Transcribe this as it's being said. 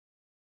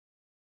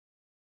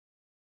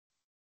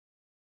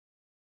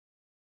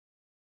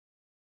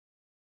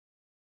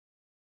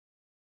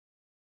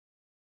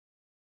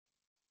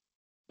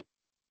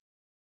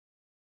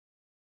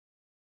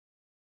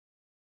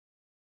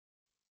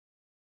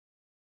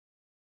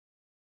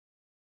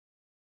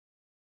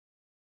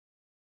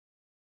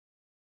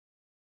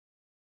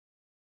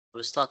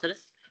we started it.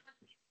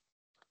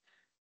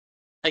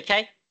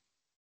 Okay.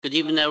 Good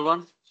evening,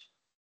 everyone.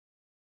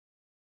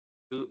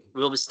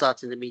 We'll be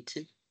starting the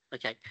meeting.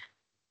 Okay.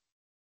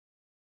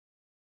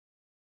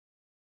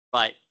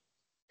 Right.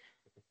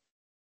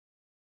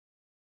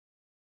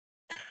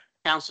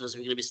 Councillors, we're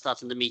going to be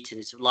starting the meeting.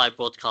 It's live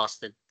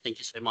broadcasting. Thank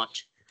you so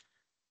much.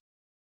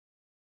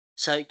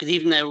 So, good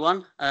evening,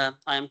 everyone. I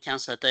am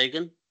Councillor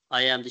Dogan.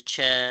 I am the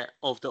chair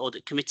of the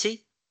Audit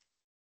Committee.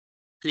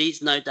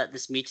 Please note that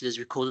this meeting is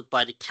recorded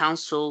by the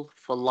Council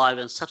for live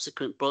and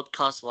subsequent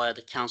broadcast via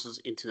the Council's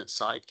internet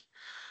site.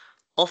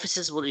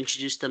 Officers will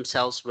introduce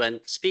themselves when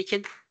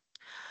speaking.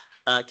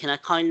 Can I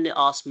kindly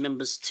ask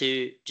members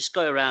to just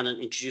go around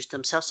and introduce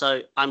themselves?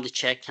 So I'm the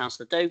chair,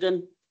 Councillor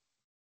Dogan.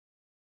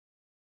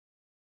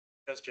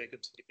 As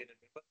Jacobs, independent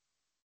member.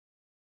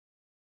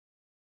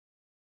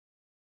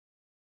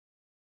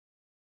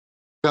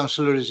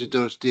 Councillor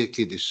Isidore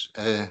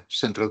Diakidis,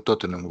 Central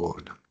Tottenham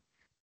Ward.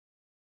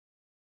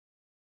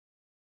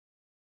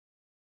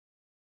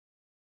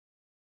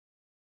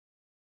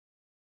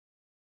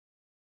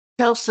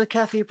 Councillor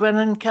Cathy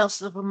Brennan,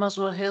 Councillor for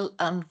Muswell Hill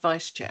and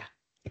Vice Chair.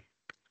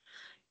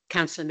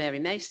 Councillor Mary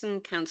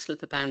Mason, Councillor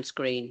for Bounds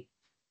Green.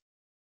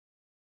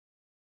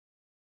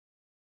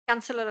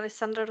 Councillor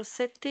Alessandra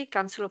Rossetti,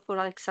 Councillor for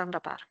Alexandra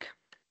Park.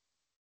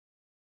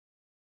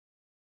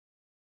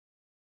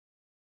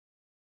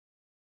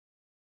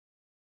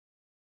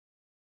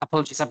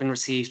 Apologies have been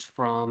received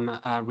from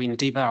Rena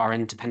Deba, our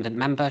independent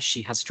member.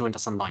 She has joined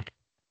us online.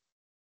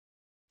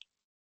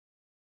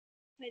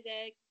 Hi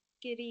there,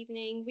 good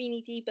evening.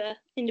 Rena Deba,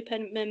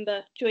 independent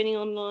member, joining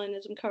online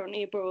as I'm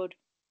currently abroad.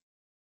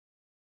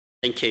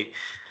 Thank you.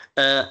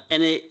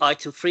 Any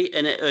item 3,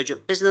 any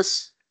urgent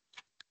business?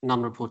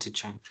 None reported,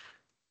 Chair.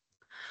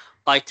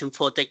 Item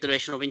 4,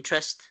 declaration of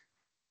interest.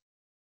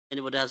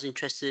 Anybody has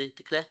interest to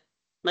declare?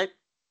 No.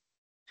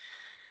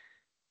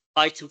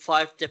 Item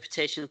 5,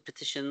 deputation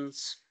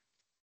petitions.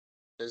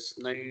 There's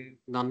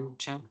none,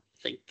 Chair.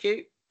 Thank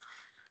you.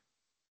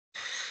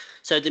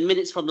 So the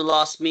minutes from the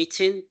last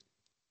meeting,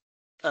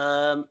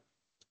 I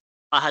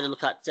had a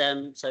look at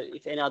them. So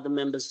if any other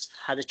members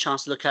had a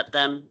chance to look at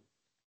them,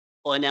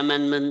 or any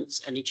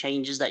amendments, any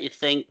changes that you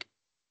think?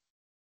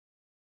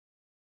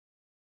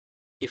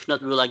 If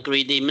not, we'll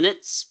agree the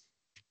minutes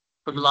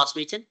from the last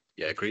meeting.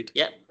 Yeah, agreed.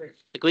 Yeah,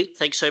 agreed.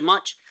 Thanks so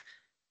much.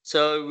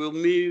 So we'll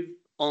move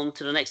on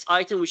to the next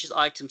item, which is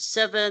item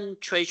 7,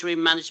 Treasury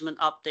Management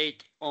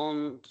Update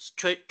on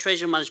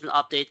Treasury Management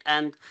Update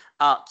and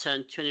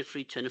Outturn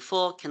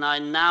 23-24. Can I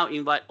now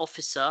invite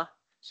Officer?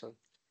 Sorry,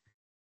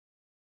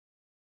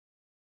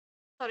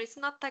 it's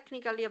not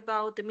technically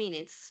about the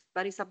minutes,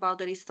 but it's about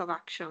the list of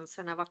actions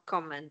and I have a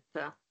comment.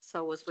 So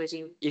I was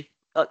waiting.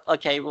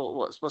 Okay, well,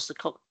 what's the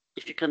comment?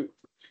 If you can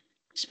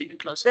speak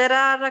closer. There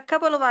are a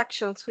couple of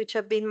actions which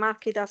have been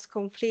marked as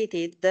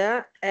completed,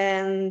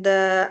 and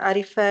I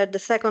refer the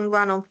second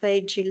one on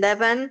page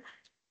 11,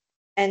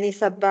 and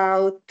it's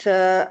about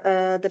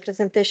the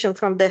presentation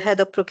from the head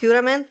of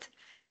procurement.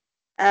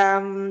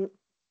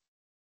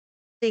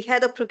 The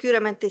head of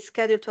procurement is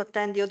scheduled to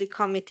attend the audit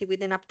committee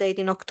with an update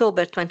in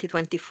October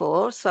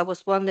 2024. So I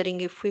was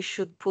wondering if we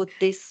should put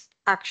this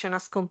action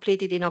as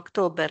completed in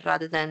October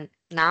rather than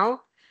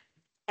now.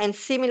 And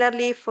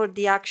similarly for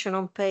the action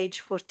on page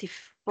 14,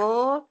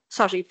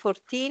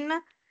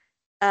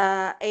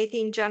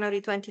 18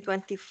 January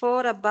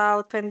 2024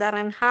 about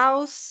Pendarren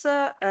House.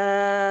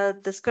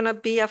 There's going to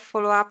be a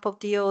follow-up of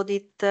the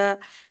audit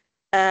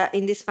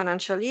in this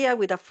financial year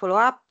with a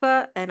follow-up,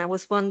 and I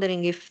was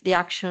wondering if the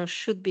action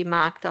should be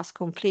marked as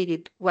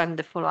completed when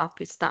the follow-up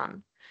is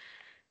done.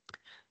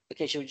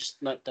 Okay, shall we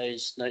just note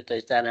those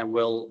down, and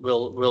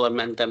we'll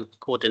amend them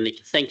accordingly.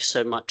 Thank you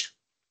so much,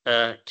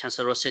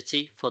 Councillor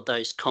Rossetti, for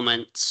those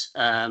comments.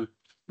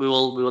 We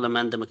will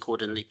amend them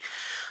accordingly.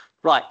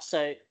 Right.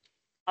 So,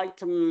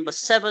 item number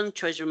 7,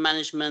 Treasury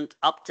Management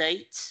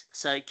Update.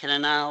 So, can I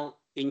now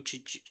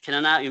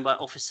invite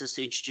officers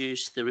to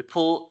introduce the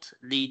report?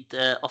 Lead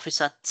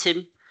officer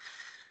Tim.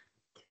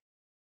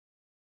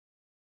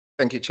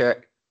 Thank you,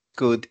 Chair.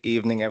 Good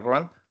evening,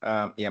 everyone.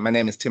 My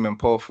name is Tim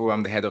Mpofu.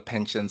 I'm the head of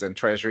pensions and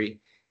treasury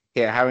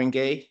here at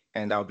Haringey,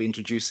 and I'll be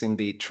introducing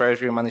the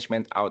Treasury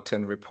Management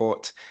Outturn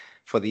report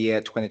for the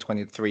year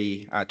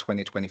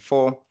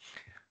 2023-2024.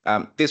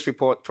 This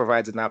report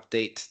provides an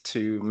update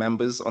to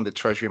members on the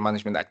treasury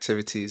management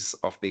activities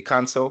of the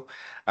council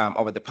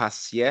over the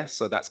past year.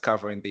 So that's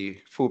covering the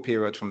full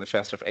period from the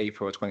 1st of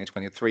April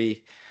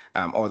 2023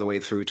 all the way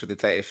through to the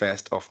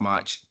 31st of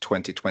March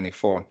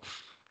 2024.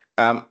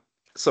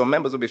 So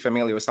members will be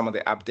familiar with some of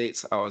the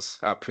updates I was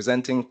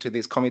presenting to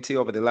this committee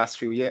over the last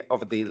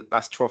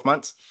 12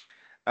 months.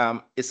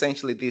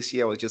 Essentially, this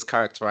year was just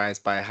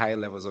characterized by high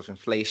levels of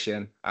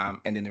inflation,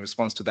 and in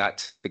response to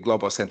that, the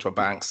global central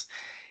banks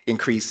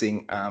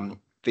increasing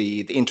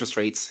the interest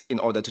rates in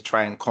order to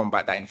try and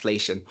combat that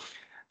inflation.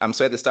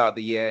 So at the start of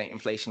the year,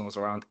 inflation was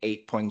around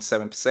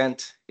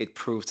 8.7%. It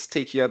proved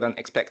stickier than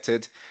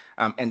expected,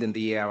 ending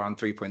the year around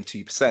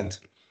 3.2%.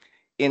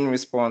 In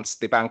response,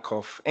 the Bank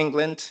of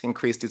England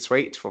increased its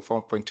rate for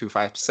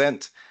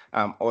 4.25%,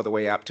 all the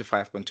way up to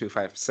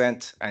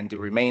 5.25%, and the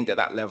remainder at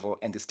that level,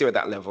 and it's still at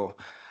that level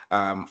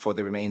for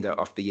the remainder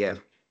of the year.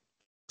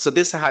 So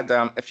this had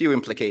a few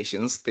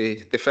implications.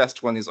 The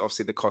first one is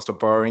obviously the cost of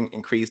borrowing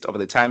increased over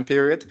the time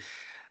period.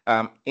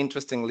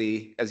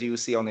 Interestingly, as you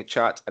see on the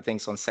chart, I think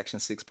it's on section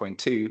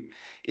 6.2,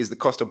 is the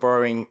cost of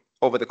borrowing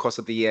over the course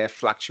of the year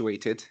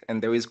fluctuated,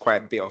 and there is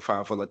quite a bit of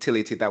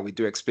volatility that we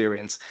do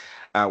experience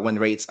when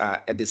rates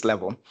are at this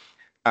level.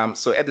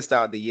 So at the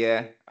start of the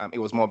year, it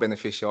was more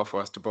beneficial for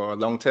us to borrow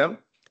long term.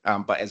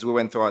 But as we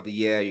went throughout the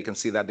year, you can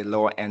see that the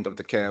lower end of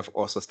the curve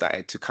also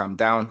started to come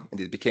down,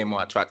 and it became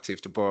more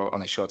attractive to borrow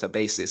on a shorter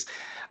basis.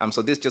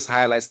 So this just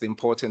highlights the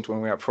importance when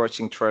we're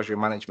approaching treasury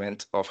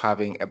management of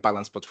having a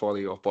balanced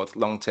portfolio of both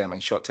long-term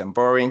and short-term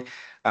borrowing,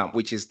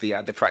 which is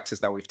the practice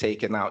that we've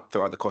taken out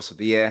throughout the course of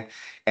the year.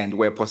 And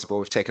where possible,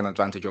 we've taken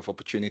advantage of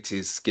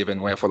opportunities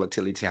given where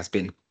volatility has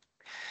been.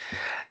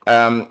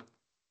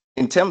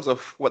 In terms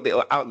of what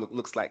the outlook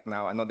looks like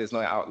now, I know there's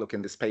no outlook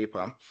in this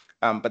paper,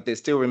 but there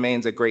still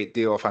remains a great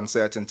deal of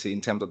uncertainty in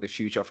terms of the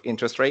future of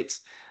interest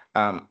rates.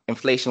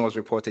 Inflation was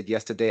reported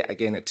yesterday,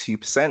 again at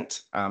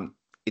 2%.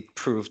 It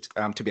proved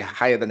to be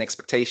higher than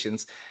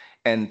expectations.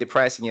 And the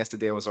pricing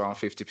yesterday was around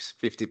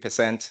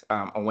 50%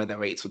 on whether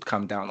rates would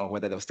come down or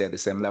whether they'll stay at the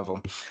same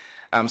level.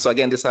 So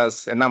again, this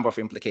has a number of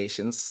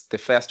implications. The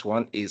first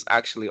one is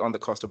actually on the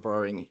cost of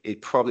borrowing.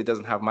 It probably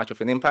doesn't have much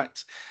of an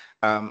impact.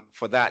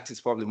 For that,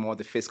 it's probably more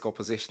the fiscal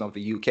position of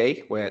the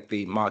UK, where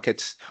the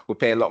markets will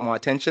pay a lot more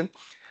attention.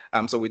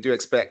 So we do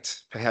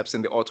expect perhaps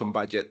in the autumn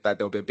budget that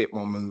there'll be a bit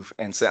more move,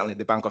 and certainly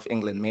the Bank of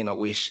England may not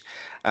wish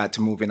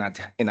to move in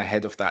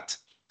ahead of that.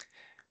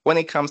 When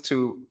it comes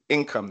to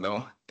income,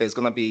 though, there's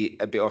going to be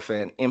a bit of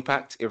an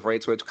impact if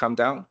rates were to come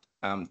down.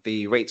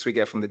 The rates we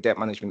get from the Debt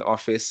Management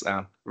Office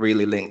are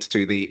really linked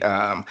to the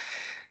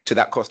to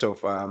that cost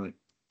of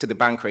to the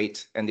bank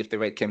rate, and if the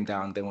rate came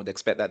down, then we'd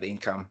expect that the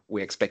income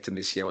we're expecting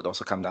this year would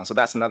also come down. So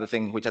that's another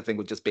thing which I think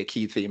would just be a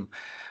key theme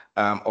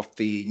of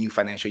the new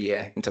financial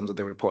year in terms of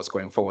the reports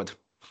going forward.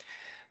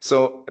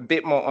 So a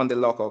bit more on the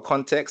local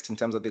context in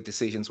terms of the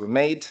decisions we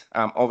made.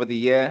 Over the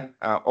year,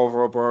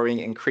 overall borrowing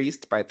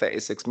increased by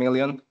 36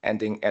 million,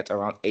 ending at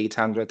around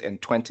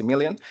 820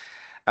 million.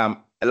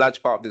 A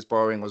large part of this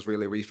borrowing was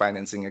really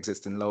refinancing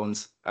existing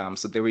loans.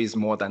 So there is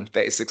more than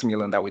 36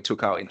 million that we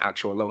took out in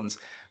actual loans,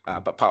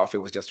 but part of it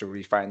was just to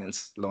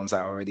refinance loans that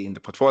are already in the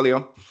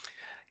portfolio.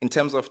 In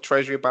terms of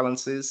treasury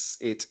balances,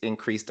 it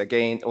increased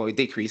again, or it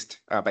decreased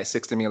by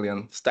 60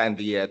 million, starting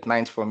the year at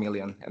 94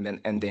 million and then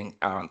ending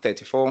around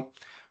 34.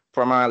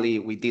 Primarily,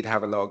 we did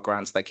have a lot of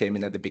grants that came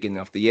in at the beginning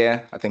of the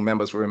year. I think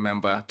members will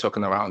remember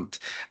talking around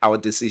our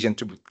decision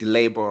to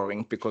delay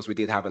borrowing because we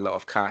did have a lot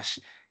of cash.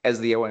 As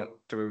the year went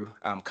through,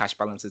 cash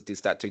balances did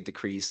start to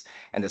decrease,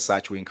 and as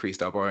such, we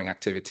increased our borrowing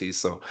activities.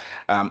 So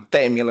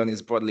 30 million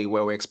is broadly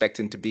where we're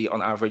expecting to be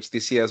on average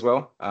this year as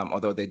well,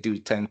 although there do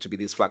tend to be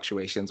these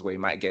fluctuations where you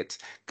might get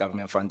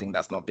government funding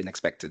that's not been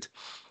expected.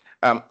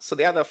 So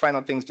the other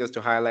final things just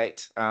to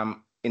highlight,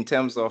 in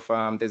terms of,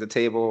 there's a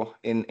table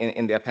in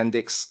the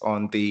appendix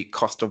on the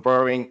cost of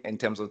borrowing in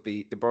terms of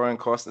the borrowing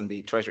cost and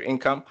the treasury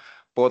income.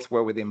 Both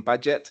were within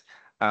budget.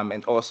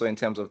 And also in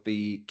terms of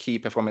the key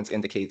performance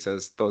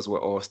indicators, those were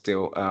all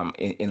still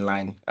in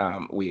line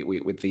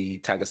with the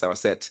targets that were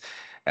set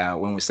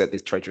when we set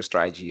this treasury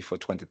strategy for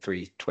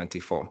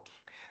 23-24.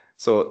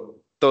 So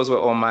those were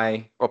all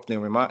my opening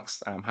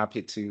remarks. I'm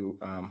happy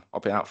to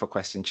open out for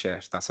questions, Chair,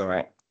 if that's all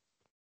right.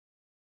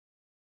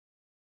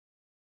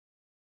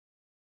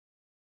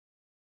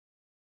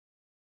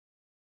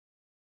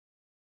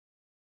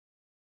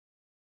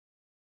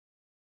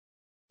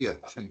 Yeah,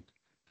 thank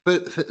you.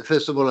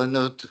 First of all, I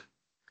note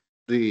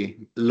the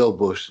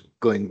Lobos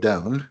going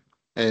down,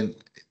 and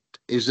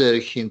is there a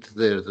hint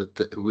there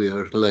that we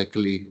are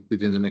likely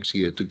within the next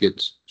year to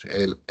get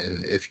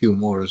a few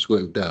more as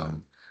well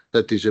down?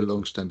 That is a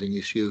long-standing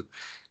issue.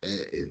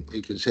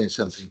 You can say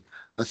something.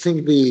 I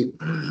think the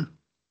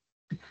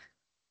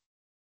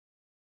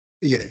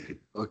yeah,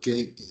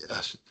 okay.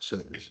 So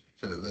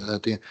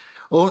that, yeah.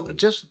 Oh,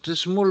 just a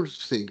small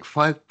thing.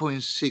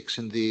 5.6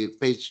 in the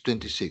page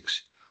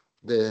 26.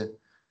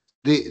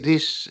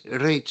 These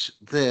rates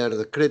there,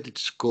 the credit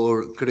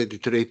score,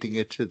 credit rating,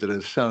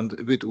 etc., sound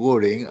a bit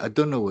worrying. I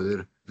don't know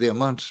whether the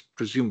amounts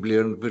presumably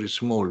are very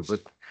small,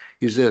 but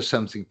is there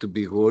something to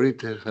be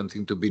worried,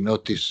 something to be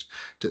noticed,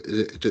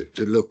 to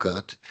look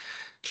at?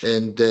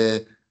 And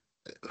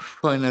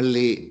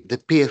finally, the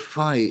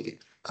PFI,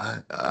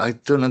 I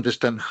don't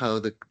understand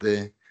how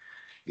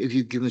if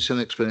you give me some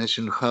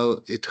explanation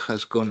how it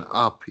has gone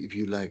up, if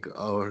you like,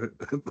 our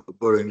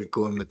borrowing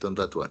requirement on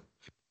that one.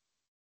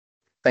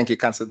 Thank you,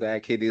 Councillor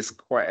Diaki. There's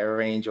quite a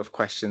range of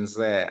questions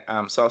there.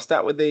 So I'll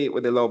start with the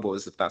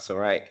Lobos, if that's all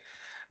right.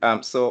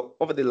 So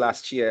over the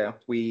last year,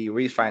 we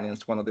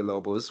refinanced one of the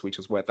Lobos, which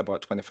was worth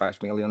about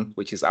 25 million,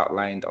 which is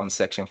outlined on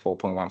section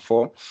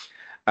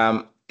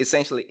 4.14.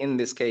 Essentially, in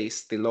this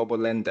case, the Lobo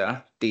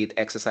lender did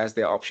exercise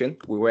their option.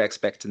 We were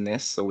expecting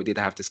this, so we did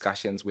have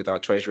discussions with our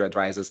treasury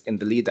advisors in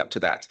the lead up to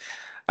that.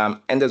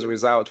 And as a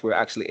result, we're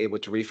actually able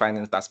to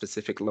refinance that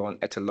specific loan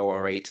at a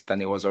lower rate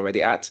than it was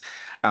already at.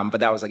 But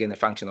that was, again, a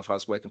function of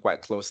us working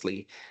quite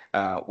closely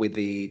with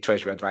the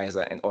Treasury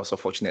advisor and also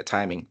fortunate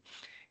timing.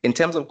 In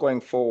terms of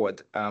going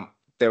forward,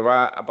 there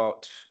are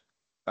about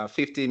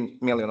 15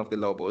 million of the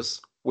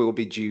Lobos will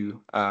be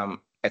due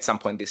at some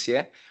point this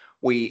year.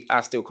 We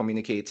are still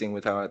communicating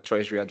with our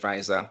Treasury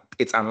advisor.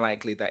 It's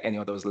unlikely that any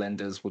of those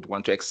lenders would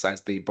want to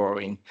exercise the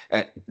borrowing,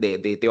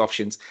 the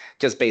options,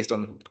 just based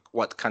on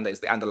what kind of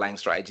is the underlying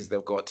strategies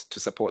they've got to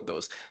support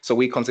those. So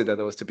we consider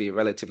those to be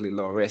relatively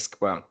low risk.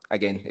 Well,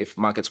 again, if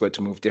markets were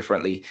to move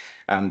differently,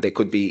 there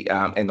could be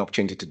an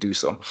opportunity to do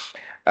so.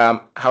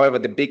 However,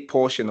 the big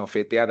portion of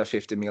it, the other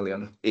 50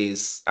 million,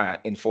 is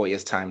in 4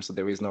 years' time, so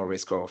there is no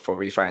risk for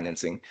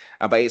refinancing.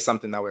 But it's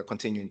something that we're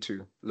continuing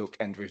to look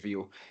and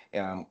review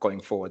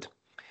going forward.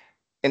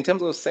 In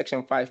terms of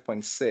Section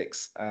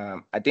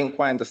 5.6, I didn't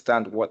quite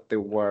understand what the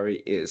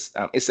worry is.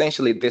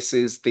 Essentially, this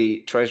is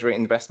the Treasury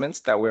investments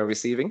that we're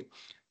receiving.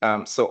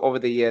 So over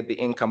the year, the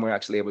income we're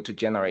actually able to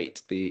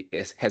generate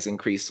has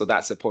increased. So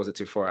that's a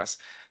positive for us.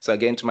 So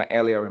again, to my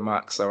earlier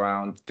remarks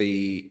around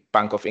the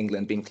Bank of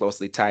England being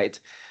closely tied,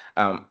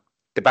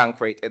 the bank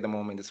rate at the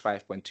moment is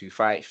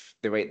 5.25.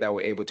 The rate that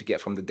we're able to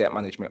get from the Debt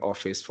Management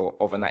Office for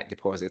overnight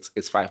deposits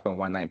is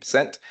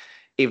 5.19%.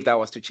 If that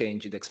was to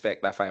change, you'd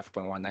expect that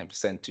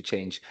 5.19% to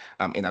change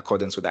in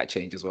accordance with that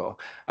change as well.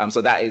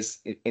 So that is,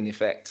 in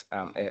effect,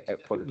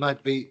 It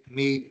might be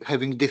me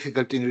having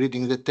difficulty in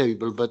reading the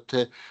table, but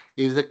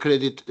if the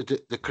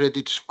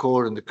credit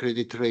score and the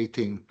credit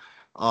rating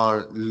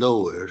are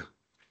lower,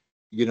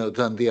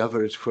 than the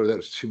average for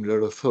the similar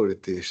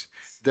authorities,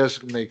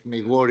 does make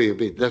me worry a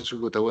bit. That's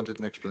what I wanted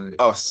an explanation.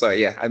 Oh,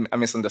 sorry, yeah, I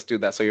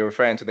misunderstood that. So you're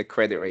referring to the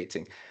credit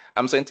rating.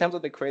 So in terms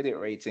of the credit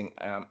rating,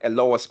 a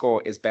lower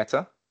score is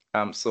better.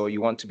 So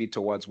you want to be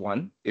towards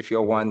 1. If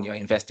you're 1, you're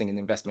investing in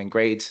investment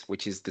grade,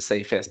 which is the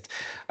safest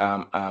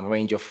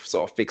range of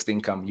sort of fixed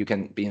income you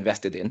can be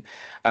invested in.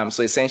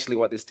 So essentially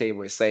what this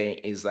table is saying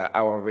is that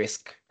our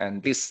risk,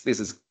 and this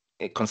is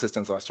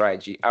consistent with our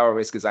strategy, our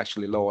risk is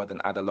actually lower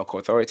than other local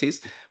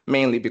authorities,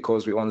 mainly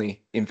because we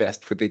only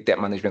invest with the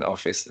Debt Management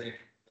Office.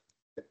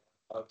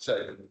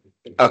 Outside.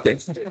 Okay,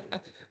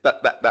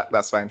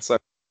 that's fine. So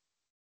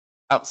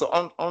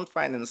on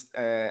finance,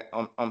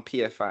 on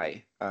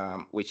PFI,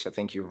 which I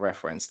think you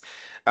referenced.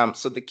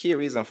 So the key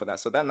reason for that,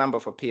 so that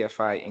number for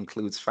PFI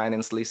includes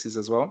finance leases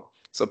as well.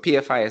 So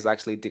PFI has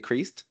actually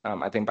decreased,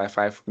 I think, by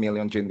 5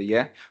 million during the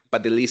year,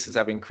 but the leases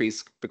have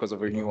increased because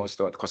of renewals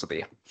throughout the course of the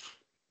year.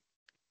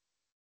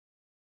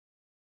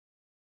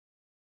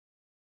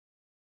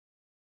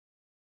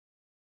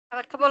 I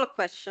have a couple of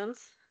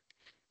questions.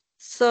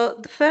 So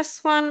the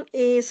first one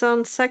is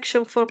on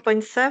section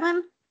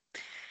 4.7,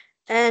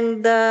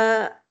 and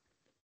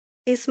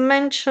is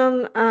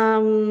mentioned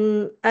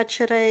HRA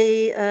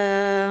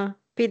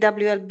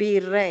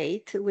PWLB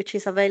rate, which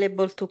is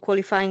available to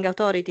qualifying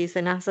authorities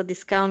and has a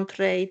discount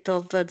rate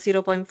of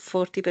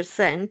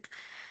 0.40%.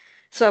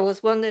 So I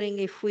was wondering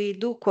if we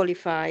do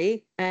qualify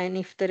and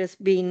if there has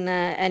been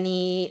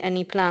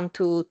any plan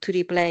to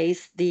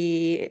replace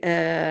the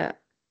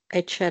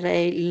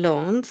HRA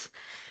loans.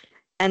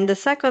 And the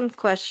second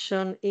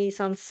question is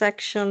on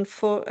section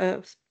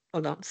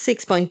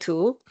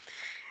 6.2.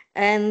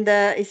 And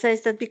it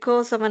says that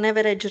because of an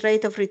average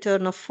rate of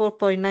return of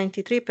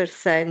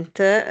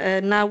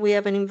 4.93%, now we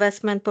have an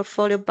investment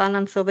portfolio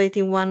balance of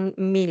 81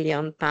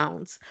 million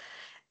pounds.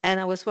 And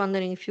I was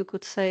wondering if you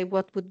could say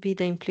what would be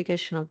the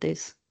implication of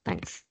this.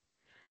 Thanks.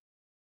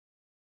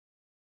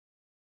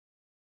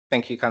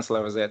 Thank you,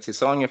 Councillor Rossetti.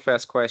 So on your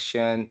first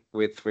question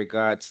with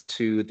regards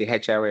to the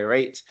HRA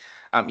rate,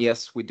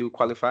 yes, we do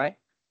qualify.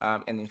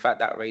 And in fact,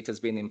 that rate has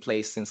been in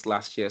place since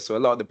last year. So a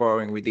lot of the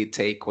borrowing we did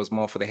take was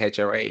more for the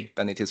HRA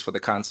than it is for the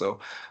council.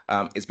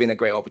 It's been a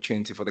great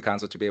opportunity for the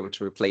council to be able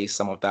to replace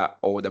some of that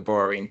older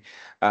borrowing.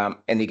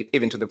 And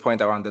even to the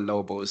point around the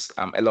Lobos,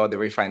 a lot of the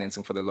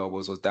refinancing for the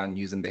Lobos was done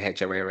using the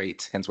HRA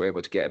rate. Hence, we're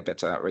able to get a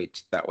better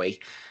rate that way.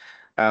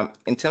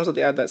 In terms of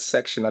the other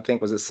section, I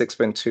think was a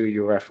 6.2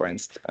 you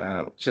referenced.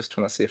 Just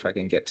want to see if I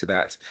can get to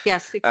that.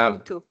 Yes,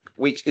 6.2.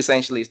 Which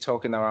essentially is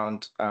talking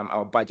around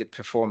our budget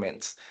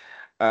performance.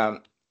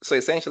 So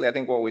essentially, I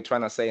think what we're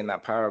trying to say in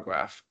that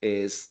paragraph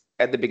is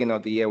at the beginning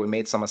of the year, we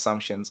made some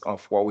assumptions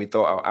of what we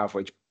thought our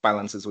average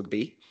balances would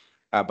be,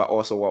 but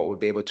also what we'll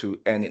be able to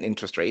earn in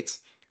interest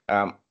rates.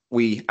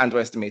 We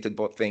underestimated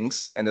both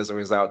things, and as a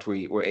result,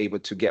 we were able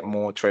to get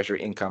more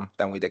treasury income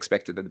than we'd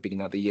expected at the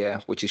beginning of the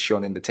year, which is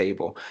shown in the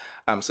table.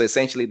 So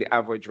essentially, the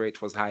average rate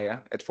was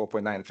higher at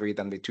 4.93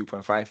 than the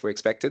 2.5 we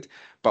expected,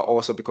 but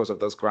also because of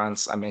those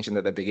grants I mentioned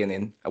at the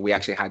beginning, we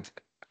actually had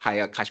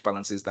higher cash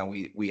balances than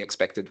we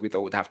expected. We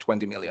thought we'd have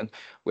 20 million.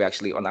 We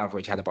actually, on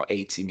average, had about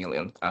 80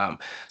 million.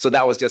 So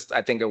that was just,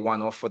 I think, a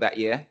one-off for that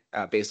year,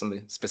 based on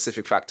the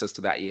specific factors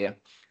to that year.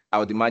 I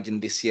would imagine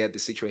this year the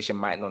situation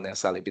might not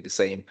necessarily be the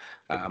same.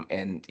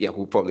 And yeah,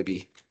 we'll probably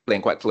be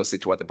playing quite closely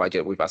to what the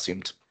budget we've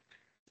assumed.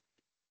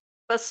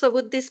 But so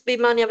would this be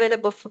money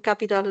available for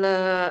capital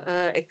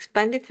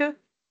expenditure?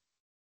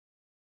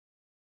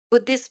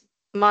 Would this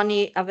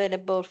money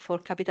available for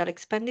capital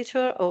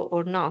expenditure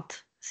or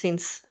not,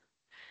 since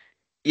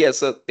Yeah,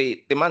 so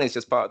the money is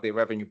just part of the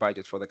revenue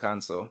budget for the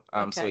council.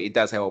 So Okay. it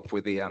does help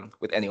with the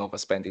with any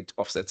overspend, it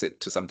offsets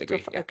it to some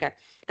degree. Yeah. okay,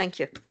 thank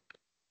you.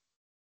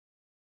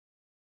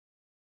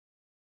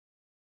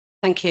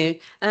 Thank you.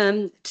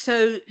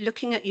 So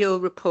looking at your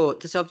report,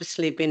 there's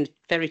obviously been a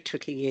very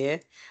tricky year,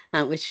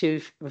 which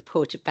you've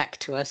reported back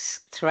to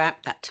us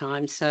throughout that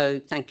time. So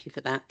thank you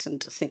for that.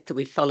 And I think that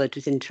we followed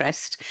with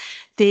interest.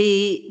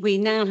 We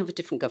now have a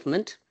different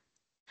government.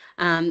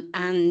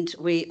 And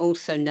we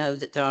also know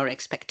that there are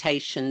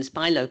expectations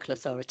by local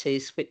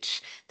authorities,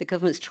 which the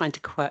government's trying to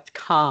quite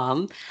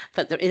calm,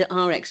 but there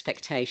are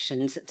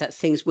expectations that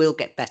things will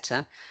get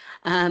better.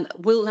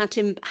 Will that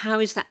how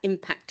is that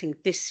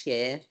impacting this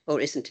year, or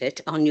isn't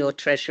it, on your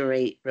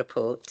Treasury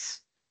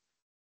reports?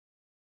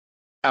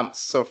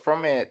 So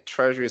from a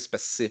Treasury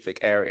specific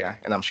area,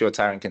 and I'm sure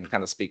Tyron can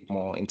kind of speak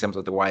more in terms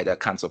of the wider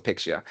council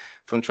picture.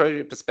 From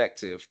Treasury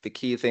perspective, the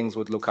key things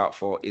we'd look out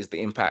for is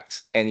the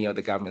impact any of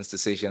the government's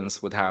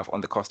decisions would have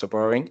on the cost of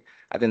borrowing.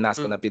 I think that's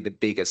going to be the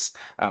biggest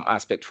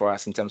aspect for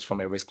us in terms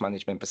from a risk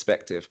management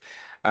perspective.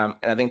 And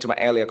I think to my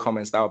earlier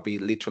comments, that will be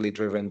literally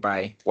driven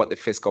by what the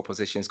fiscal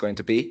position is going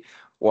to be,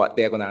 what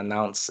they're going to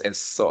announce as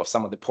sort of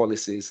some of the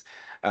policies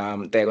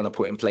they're going to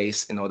put in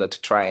place in order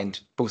to try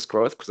and boost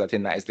growth, because I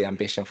think that is the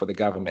ambition for the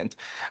government.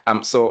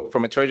 So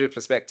from a Treasury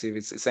perspective,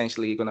 it's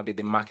essentially going to be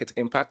the market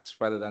impact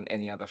rather than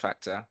any other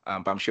factor.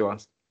 But I'm sure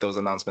those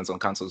announcements on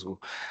councils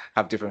will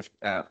have different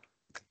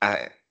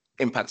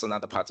impacts on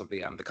other parts of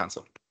the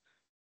council.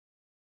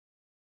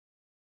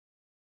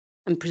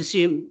 And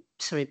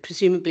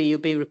presumably you'll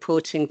be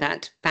reporting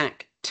that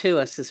back to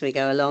us as we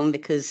go along,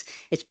 because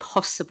it's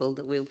possible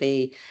that we'll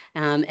be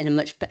in a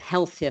much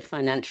healthier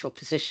financial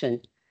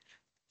position.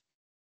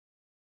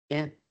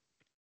 Yeah.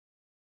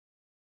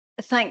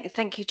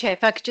 Thank you, Chair.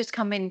 If I could just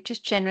come in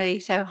just generally.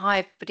 So hi,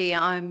 everybody.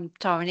 I'm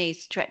Tara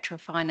East, Director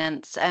of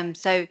Finance.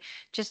 So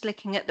just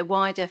looking at the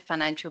wider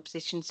financial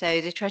position.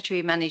 So the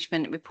Treasury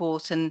Management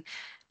Report and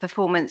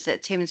performance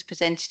that Tim's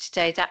presented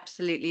today is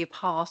absolutely a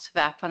part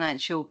of our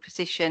financial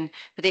position,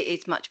 but it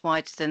is much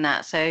wider than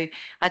that. So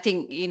I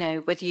think, you know,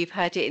 whether you've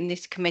heard it in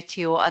this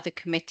committee or other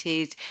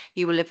committees,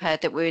 you will have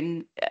heard that we're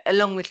in,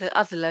 along with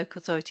other local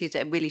authorities,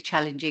 a really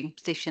challenging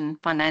position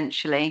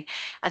financially.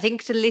 I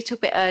think it's a little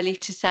bit early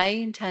to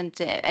say in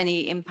terms of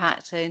any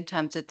impact in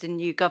terms of the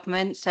new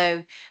government.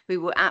 So we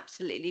will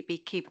absolutely be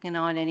keeping an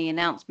eye on any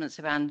announcements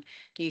around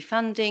new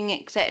funding,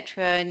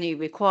 etc., new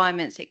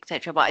requirements,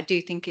 etc. But I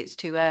do think it's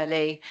too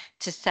early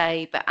to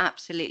say. But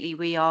absolutely,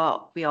 we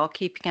are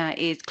keeping our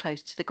ears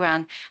close to the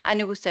ground,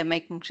 and also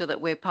making sure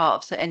that we're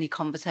part of any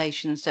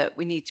conversations that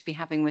we need to be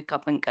having with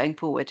government going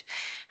forward.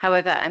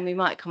 However, and we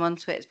might come on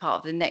to it as part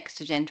of the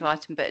next agenda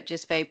item, but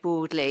just very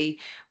broadly,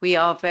 we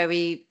are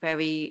very,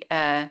 very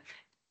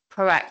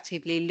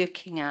proactively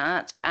looking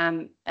at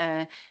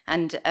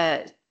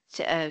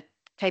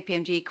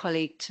KPMG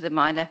colleague to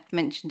my left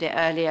mentioned it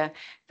earlier,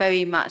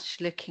 very much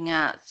looking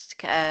at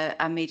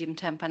our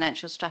medium-term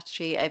financial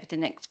strategy over the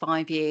next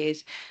 5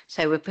 years.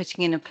 So we're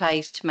putting in a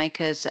place to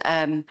make us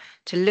to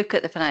look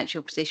at the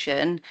financial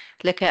position,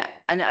 look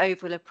at an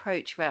overall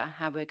approach about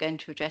how we're going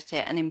to address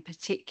it, and in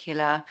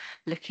particular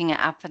looking at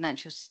our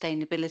financial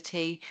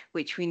sustainability,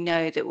 which we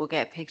know that will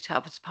get picked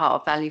up as part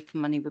of value for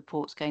money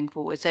reports going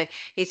forward. So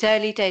it's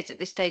early days at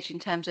this stage in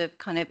terms of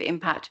kind of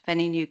impact of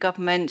any new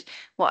government.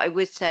 What I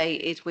would say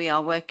is we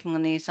are working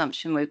on the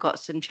assumption we've got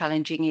some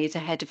challenging years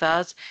ahead of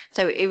us.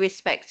 So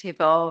irrespective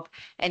of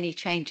any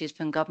changes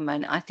from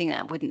government, I think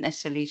that wouldn't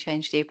necessarily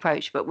change the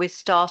approach, but we're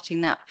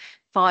starting that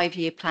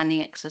 5-year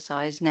planning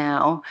exercise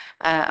now,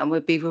 and we'll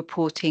be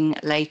reporting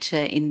later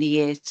in the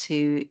year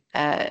to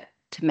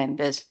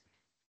members.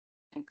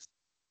 Thanks.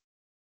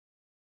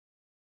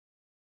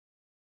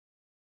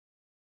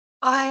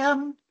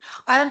 I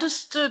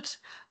understood.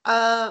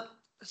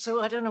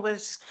 So I don't know whether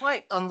this is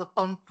quite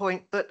on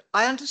point, but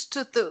I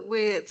understood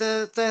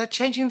that they're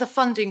changing the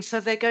funding, so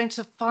they're going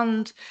to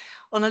fund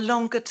on a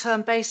longer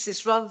term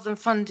basis rather than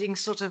funding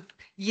sort of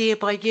year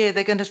by year.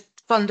 They're going to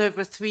fund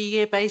over a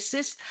 3-year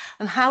basis.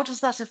 And how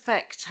does that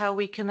affect how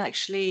we can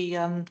actually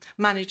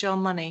manage our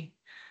money?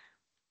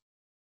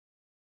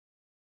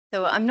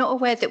 So I'm not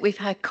aware that we've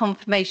had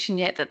confirmation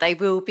yet that they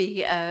will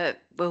be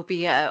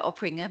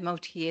offering a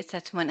multi-year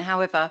settlement.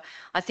 However,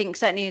 I think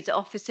certainly as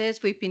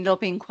officers, we've been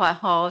lobbying quite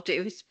hard.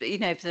 It was, you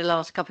know, for the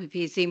last couple of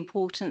years, the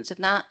importance of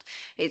that.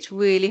 It's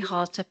really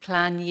hard to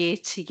plan year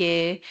to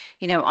year.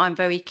 You know, I'm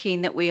very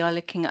keen that we are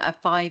looking at a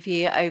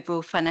 5-year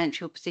overall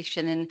financial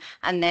position,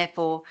 and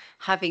therefore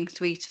having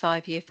 3 to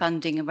 5 year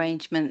funding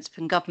arrangements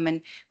from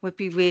government would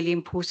be really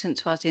important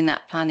to us in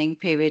that planning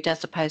period,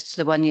 as opposed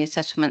to the 1-year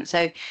settlement.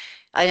 So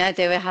I know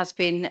there has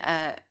been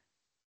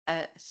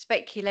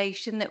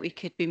speculation that we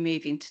could be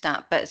moving to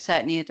that, but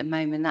certainly at the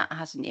moment that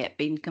hasn't yet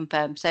been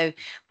confirmed. So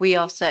we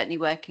are certainly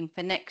working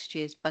for next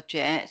year's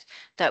budget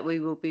that we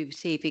will be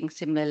receiving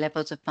similar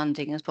levels of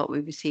funding as what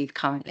we receive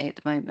currently at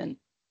the moment.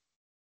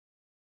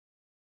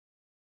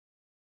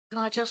 Can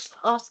I just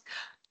ask?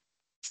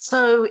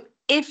 So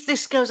if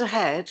this goes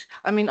ahead,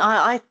 I mean,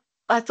 I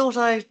thought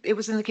it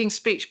was in the King's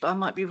Speech, but I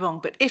might be wrong.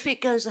 But if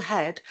it goes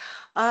ahead,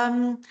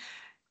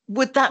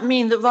 would that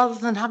mean that rather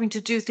than having to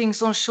do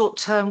things on short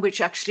term, which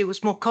actually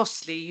was more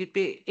costly,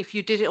 if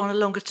you did it on a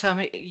longer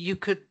term, you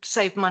could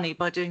save money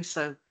by doing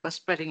so, by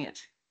spreading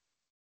it?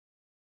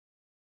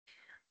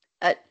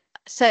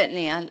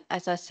 Certainly,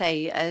 as I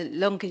say, a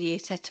longer year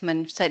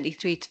settlement, certainly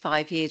 3 to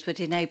 5 years, would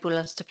enable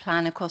us to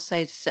plan across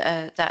those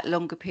that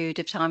longer period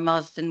of time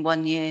rather than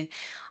 1 year.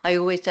 I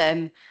always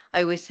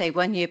say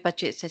 1 year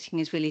budget setting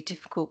is really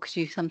difficult because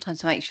you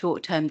sometimes make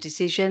short-term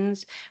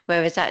decisions,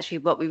 whereas actually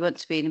what we want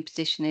to be in a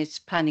position is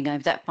planning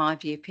over that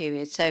 5-year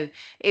period. So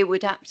it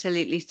would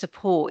absolutely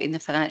support in the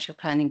financial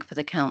planning for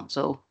the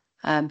council.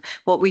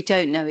 What we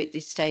don't know at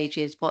this stage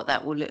is what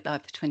that will look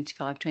like for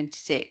 25,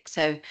 26.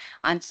 So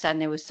I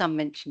understand there was some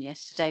mention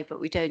yesterday, but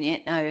we don't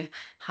yet know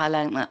how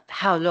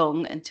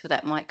long until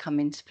that might come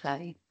into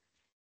play.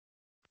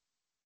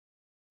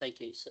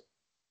 Thank you. So,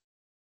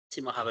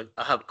 Tim, I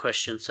have a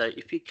question. So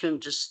if you can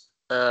just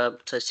so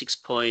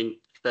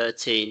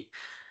 6.13.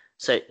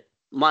 So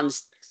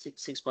mine's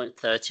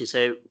 6.13.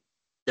 So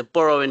the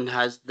borrowing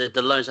the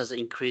loans has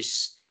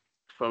increased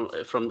from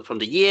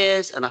the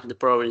years, and I think the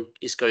borrowing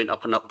is going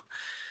up and up.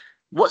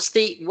 What's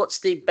the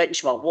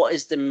benchmark? What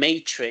is the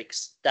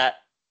matrix that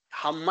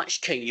how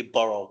much can you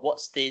borrow?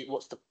 What's the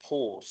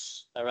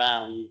pause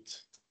around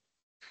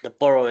the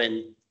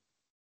borrowing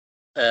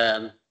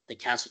the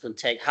council can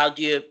take? How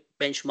do you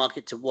benchmark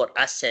it to what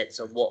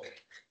assets or what?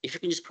 If you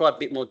can just provide a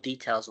bit more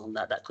details on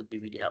that, that could be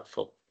really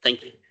helpful.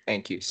 Thank you.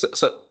 Thank you. So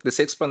the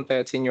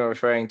 6.13 you're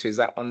referring to, is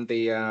that on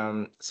the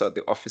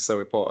the officer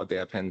report or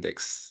the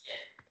appendix?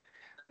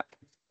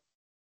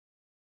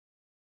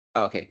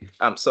 Okay.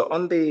 So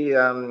on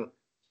the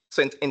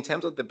so in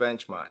terms of the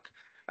benchmark,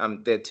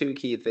 there are two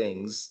key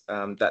things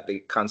that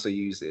the council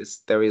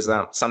uses. There is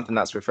something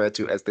that's referred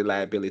to as the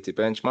liability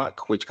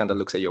benchmark, which kind of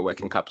looks at your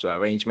working capital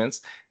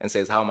arrangements and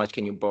says how much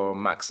can you borrow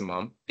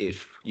maximum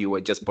if you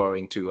were just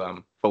borrowing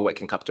to for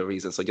working capital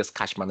reasons, so just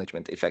cash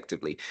management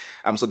effectively.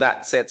 So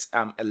that sets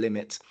a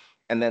limit.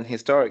 And then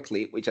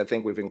historically, which I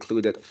think we've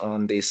included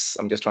on this,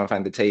 I'm just trying to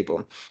find the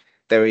table.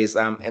 There is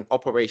an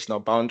operational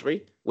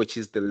boundary, which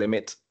is the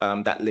limit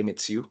that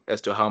limits you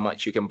as to how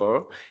much you can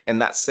borrow.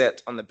 And that's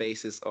set on the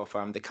basis of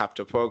the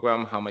capital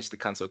program, how much the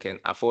council can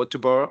afford to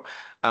borrow,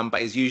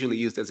 but is usually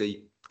used as an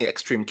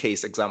extreme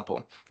case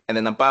example. And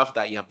then above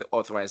that, you have the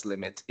authorized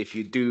limit. If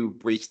you do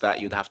breach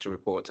that, you'd have to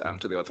report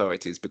to the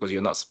authorities because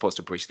you're not supposed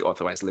to breach the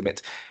authorized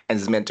limit. And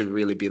it's meant to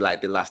really be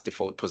like the last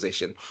default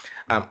position.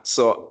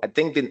 So I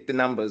think the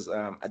numbers,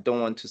 I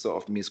don't want to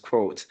sort of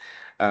misquote,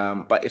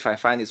 but if I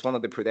find it's one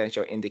of the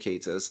prudential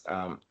indicators,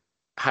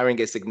 hiring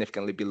is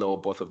significantly below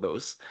both of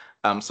those.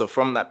 So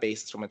from that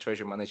basis, from a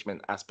treasury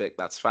management aspect,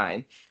 that's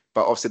fine.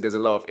 But obviously, there's a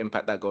lot of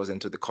impact that goes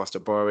into the cost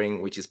of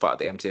borrowing, which is part of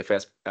the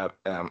MTFS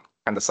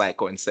and the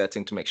cycle in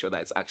setting to make sure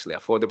that it's actually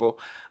affordable.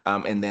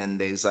 And then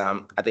there's,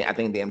 I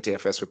think the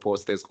MTFS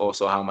reports, there's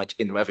also how much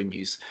in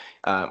revenues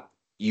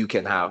you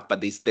can have,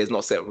 but there's no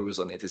set rules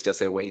on it. It's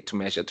just a way to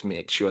measure to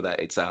make sure that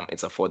it's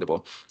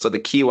affordable. So the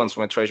key ones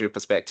from a treasury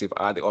perspective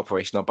are the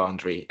operational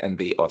boundary and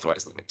the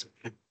authorized limit.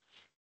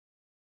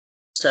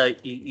 So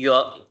you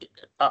are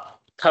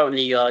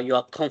currently you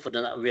are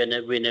confident that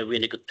we're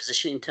in a good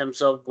position in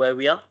terms of where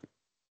we are.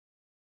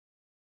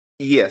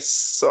 Yes,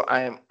 so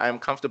I'm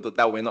comfortable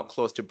that we're not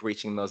close to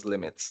breaching those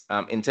limits.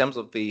 In terms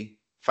of the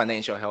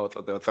financial health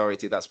of the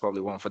authority, that's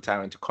probably one for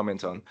Taryn to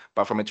comment on.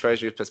 But from a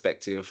treasury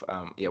perspective,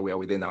 yeah, we are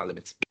within our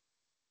limits.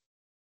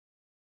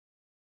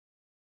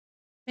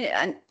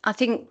 Yeah, and I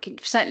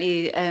think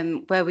certainly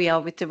where we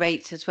are with the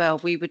rates as well,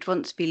 we would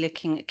want to be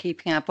looking at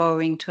keeping our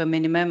borrowing to a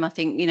minimum. I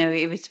think,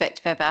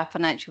 irrespective of our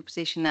financial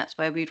position, that's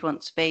where we'd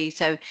want to be.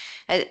 So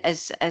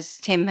as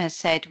Tim has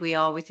said, we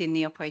are within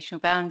the operational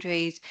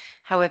boundaries.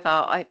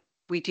 However,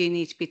 we do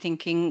need to be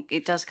thinking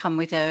it does come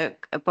with a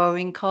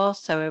borrowing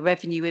cost, so a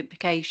revenue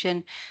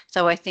implication.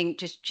 So I think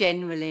just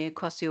generally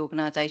across the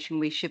organisation,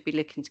 we should be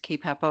looking to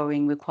keep our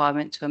borrowing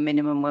requirement to a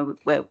minimum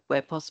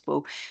where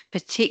possible,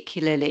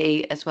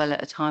 particularly as well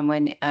at a time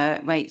when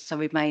rates are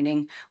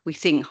remaining, we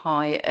think,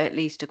 high, at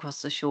least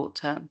across the short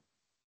term.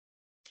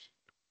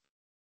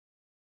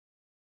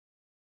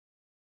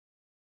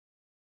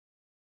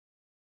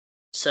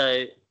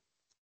 So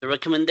the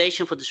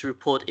recommendation for this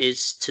report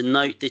is to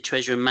note the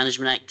treasury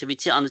management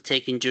activity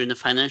undertaken during the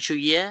financial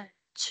year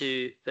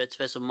to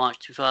 31st of March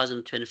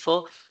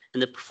 2024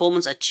 and the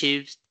performance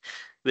achieved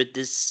with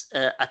this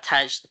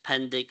attached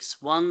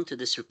appendix 1 to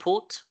this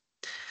report.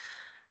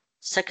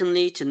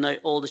 Secondly, to note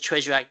all the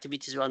treasury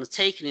activities were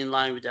undertaken in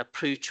line with the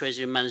approved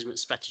treasury management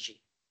strategy.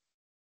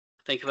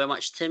 Thank you very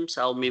much, Tim.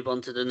 So I'll move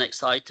on to the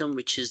next item,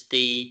 which is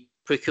the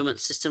procurement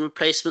system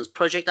replacements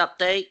project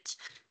update.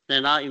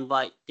 Then I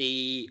invite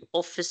the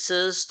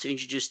officers to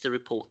introduce the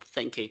report.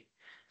 Thank you.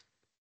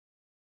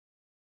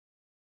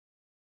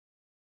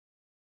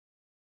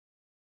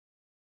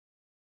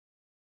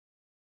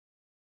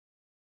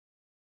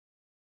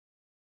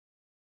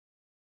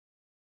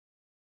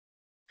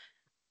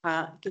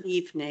 Good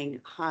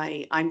evening.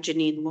 Hi, I'm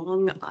Janine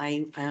Long.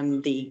 I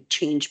am the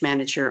change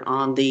manager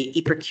on the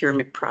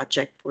e-procurement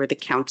project for the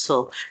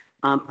council.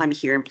 I'm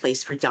here in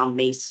place for Don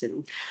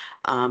Mason.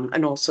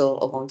 And also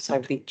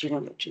alongside me, do you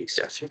want to introduce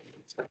us?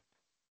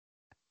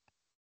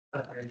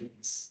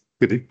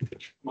 Good evening.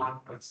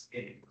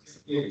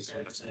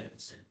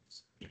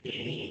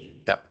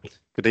 Yeah.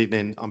 Good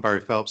evening. I'm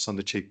Barry Phelps. I'm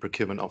the Chief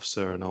Procurement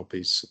Officer, and I'll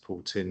be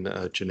supporting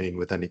Janine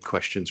with any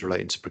questions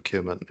relating to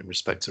procurement in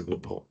respect to the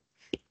report.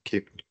 Thank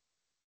you.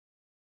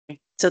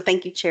 So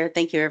thank you, Chair.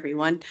 Thank you,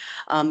 everyone.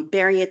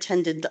 Barry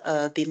attended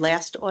the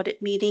last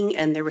audit meeting,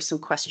 and there were some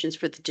questions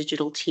for the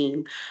digital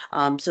team.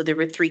 So there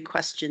were 3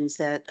 questions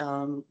that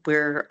I'm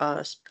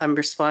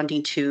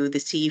responding to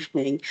this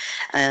evening,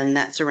 and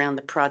that's around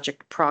the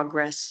project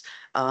progress,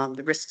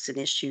 the risks and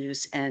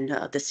issues, and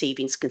the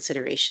savings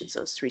considerations.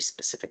 Those 3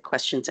 specific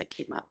questions that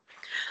came up.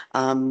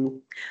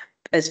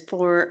 As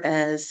far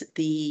as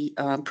the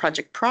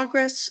project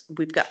progress,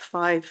 we've got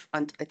 5,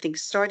 I think,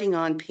 starting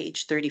on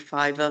page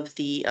 35 of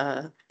the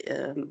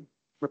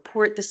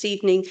report this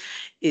evening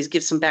is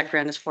give some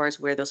background as far as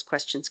where those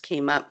questions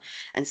came up,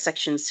 and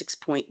section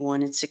 6.1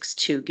 and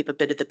 6.2 give a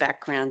bit of the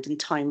background and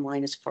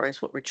timeline as far as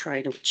what we're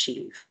trying to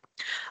achieve.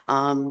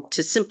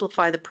 To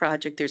simplify the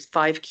project, there's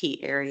 5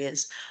 key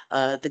areas.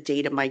 The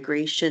data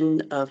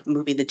migration of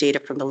moving the data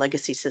from the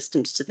legacy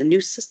systems to the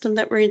new system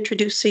that we're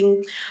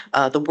introducing,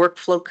 the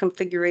workflow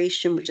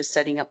configuration, which is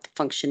setting up the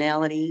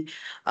functionality,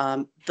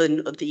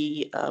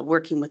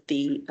 working with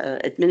the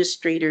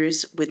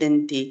administrators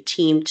within the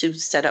team to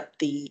set up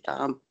the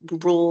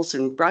rules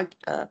and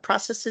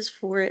processes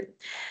for it,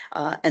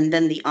 and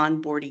then the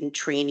onboarding,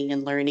 training,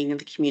 and learning, and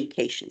the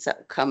communications that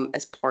will come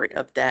as part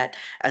of that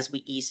as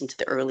we ease into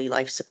the early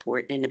life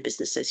support and a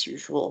business as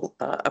usual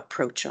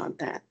approach on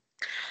that.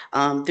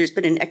 There's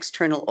been an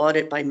external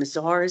audit by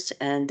Mazars,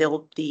 and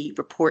the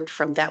report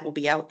from that will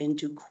be out in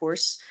due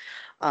course.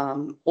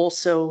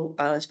 Also,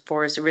 as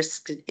far as the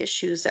risks and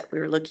issues that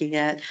we're looking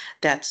at,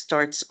 that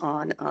starts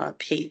on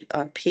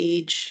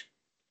page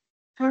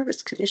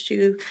risk and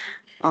issue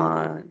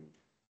on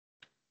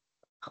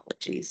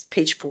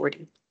page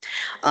 40.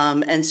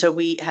 And so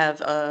we have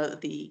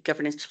the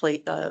governance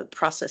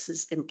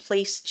processes in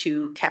place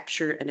to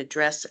capture and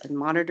address and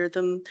monitor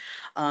them.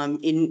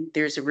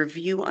 There's a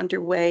review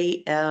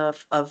underway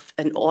of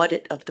an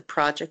audit of the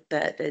project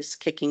that is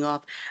kicking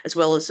off, as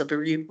well as a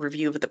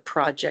review of the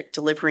project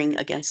delivering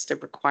against the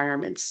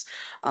requirements.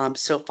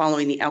 So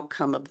following the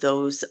outcome of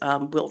those,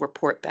 we'll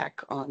report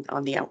back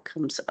on the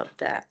outcomes of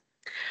that.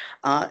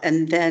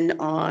 And then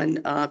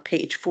on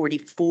page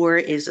 44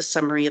 is a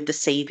summary of the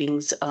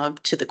savings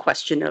to the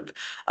question of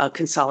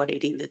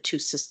consolidating the 2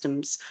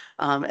 systems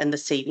and the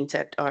savings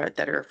that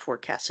are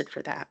forecasted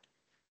for that.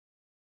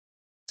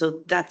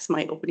 So that's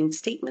my opening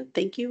statement.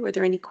 Thank you. Are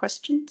there any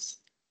questions?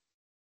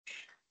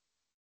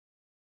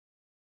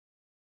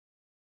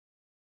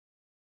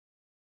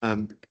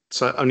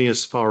 So only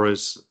as far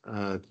as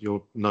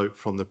your note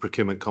from the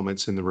procurement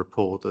comments in the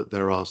report that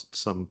there are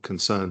some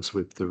concerns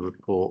with the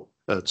report,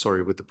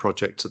 with the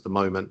project at the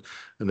moment.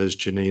 And as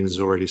Janine has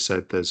already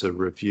said, there's a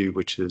review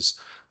which is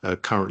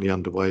currently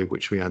underway,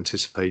 which we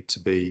anticipate to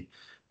be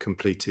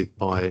completed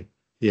by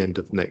the end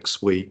of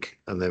next week.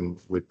 And then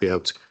we'd be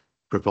able to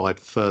provide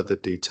further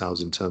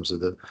details in terms of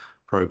the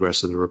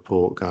progress of the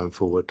report going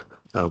forward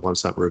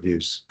once that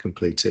review's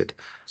completed.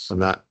 And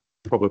that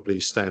probably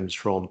stems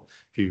from,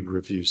 if you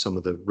review some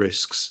of the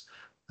risks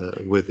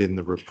within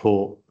the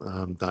report,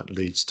 that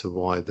leads to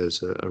why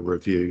there's a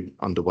review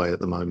underway at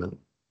the moment.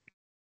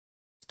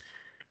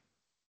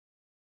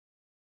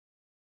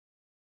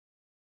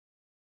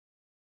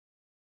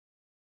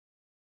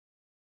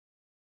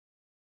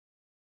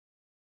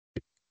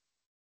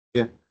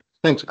 Yeah,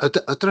 thanks.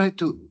 I tried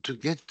to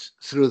get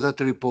through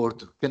that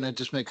report. Can I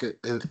just make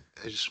a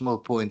small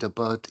point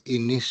about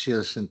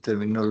initials and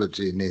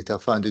terminology in it? I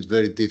found it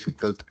very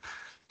difficult.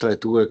 Try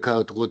to work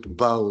out what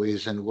bow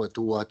is and what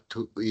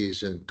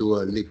is and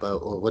Dua Lipa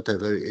or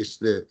whatever is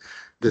the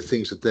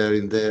things that are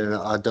in there,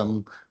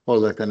 Adam, all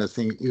that kind of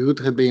thing. It would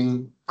have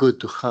been good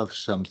to have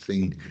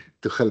something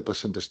to help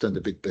us understand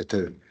a bit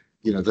better,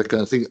 you know, that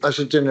kind of thing. As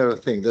a general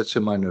thing, that's a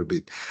minor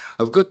bit.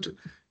 I've got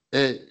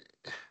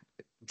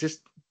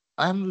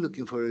I'm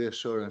looking for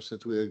reassurance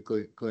that we are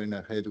going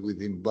ahead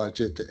within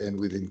budget and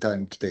within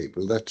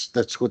timetable.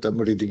 That's what I'm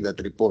reading that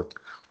report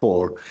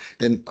for.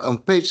 And on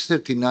page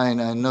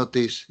 39, I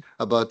notice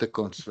about the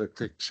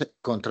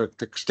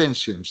contract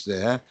extensions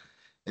there.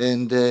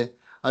 And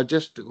I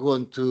just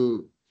want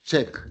to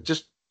check,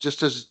 just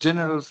as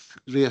general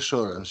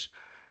reassurance,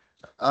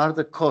 are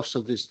the costs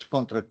of this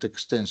contract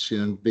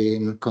extension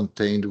being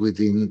contained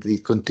within the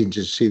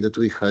contingency that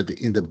we had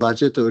in the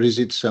budget, or is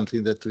it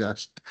something that we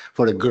asked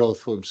for a growth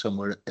from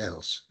somewhere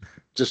else?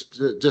 Just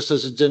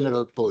as a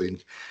general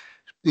point.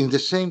 In the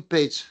same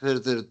page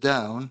further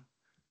down,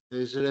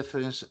 there is a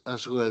reference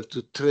as well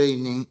to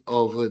training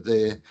of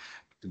the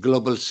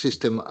global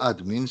system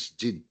admins,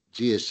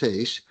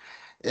 GSAs,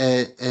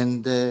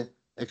 and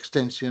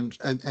extensions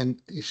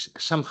and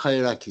some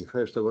hierarchy.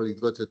 First of all, you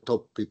got the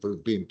top people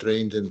being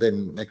trained and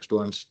then next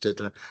ones,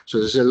 etc. So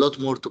there's a lot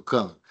more to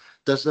come.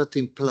 Does that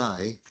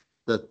imply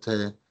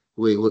that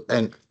we will,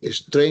 and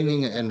is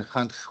training and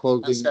hand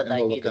holding and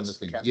all that kind of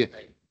thing? Yeah.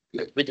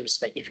 With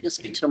respect, if you can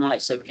speak to the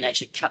mic so we can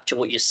actually capture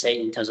what you're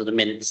saying in terms of the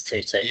minutes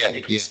too. So if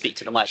you can speak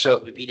to the mic,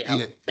 that would really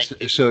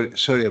help.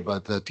 Sorry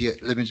about that. Yeah,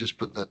 let me just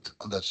put that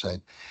on that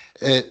side.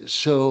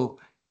 So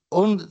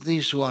on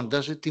this one,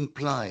 does it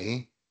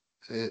imply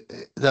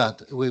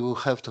that we will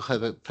have to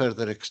have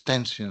further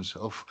extensions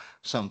of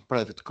some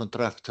private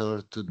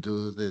contractor to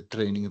do the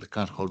training, the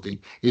hand holding?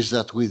 Is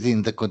that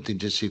within the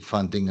contingency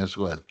funding as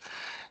well?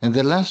 And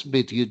the last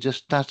bit, you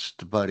just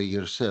touched, Barry,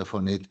 yourself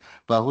on it,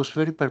 but I was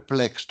very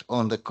perplexed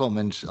on the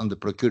comments, on the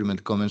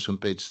procurement comments on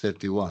page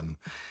 31.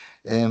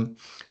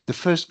 The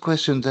first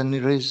question then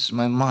raises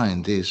my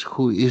mind is,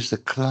 who is the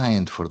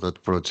client for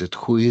that project?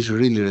 Who is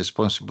really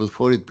responsible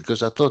for it?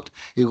 Because I thought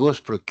it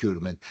was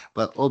procurement,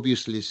 but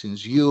obviously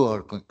since you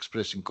are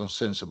expressing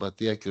concerns about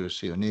the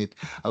accuracy on it,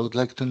 I would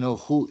like to know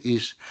who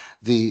is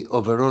the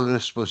overall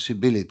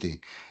responsibility.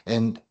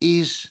 And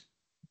is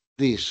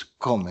this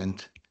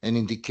comment an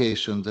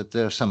indication that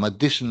there are some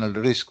additional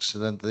risks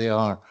than there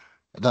are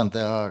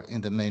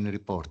in the main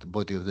report,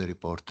 body of the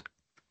report?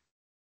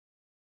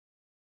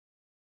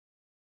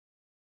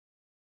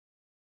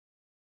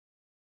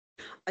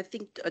 I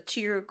think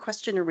to your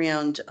question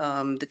around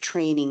the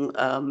training,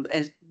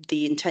 and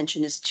the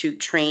intention is to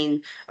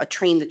train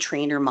the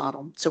trainer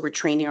model. So we're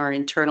training our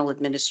internal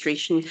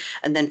administration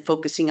and then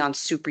focusing on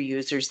super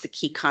users, the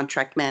key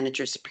contract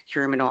managers, the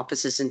procurement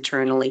offices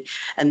internally,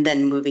 and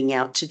then moving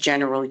out to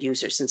general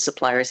users and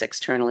suppliers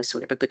externally. So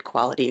we have a good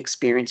quality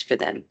experience for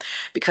them.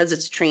 Because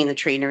it's train the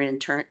trainer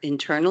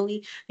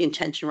internally, the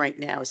intention right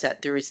now is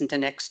that there isn't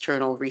an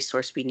external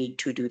resource we need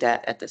to do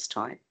that at this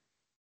time.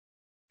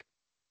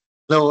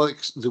 No,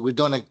 we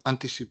don't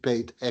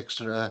anticipate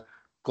extra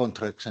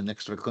contracts and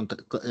extra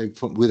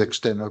with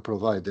external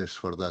providers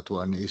for that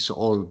one. It's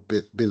all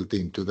built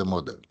into the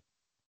model.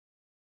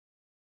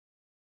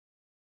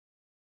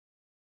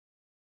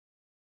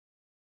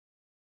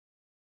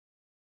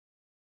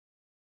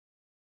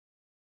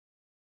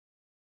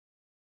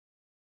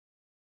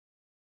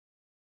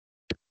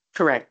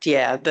 Correct.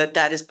 Yeah,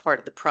 that is part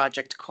of the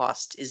project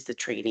cost. Is the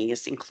training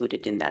is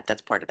included in that?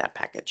 That's part of that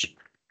package.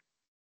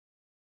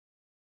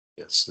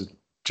 Yes,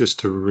 just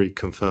to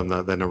reconfirm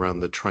that then around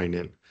the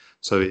training.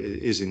 So it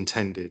is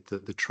intended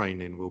that the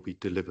training will be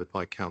delivered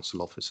by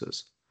council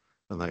officers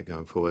and that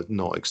going forward,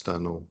 not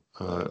external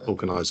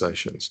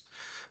organisations.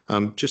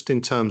 Just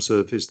in terms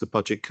of, is the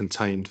budget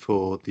contained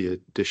for the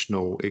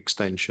additional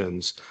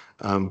extensions?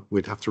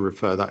 We'd have to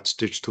refer that to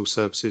digital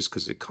services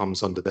because it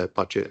comes under their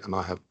budget and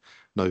I have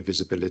no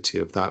visibility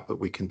of that, but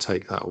we can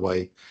take that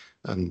away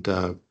and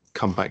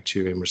come back to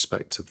you in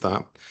respect of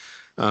that.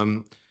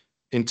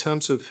 In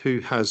terms of who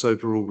has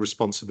overall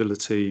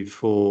responsibility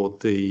for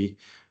the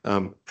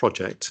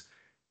project,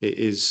 it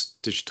is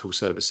digital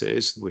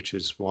services, which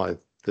is why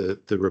the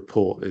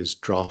report is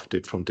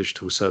drafted from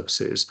digital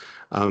services.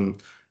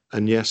 And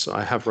yes,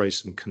 I have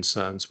raised some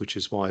concerns, which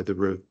is why the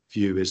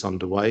review is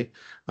underway.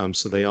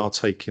 So they are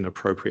taking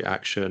appropriate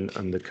action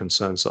and the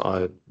concerns that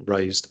I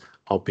raised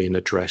are being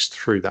addressed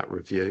through that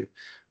review.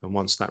 And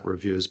once that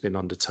review has been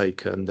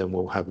undertaken, then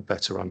we'll have a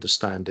better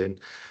understanding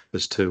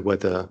as to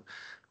whether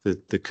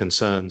the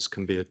concerns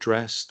can be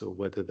addressed or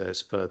whether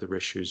there's further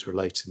issues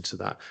relating to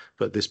that.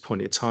 But at this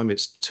point in time,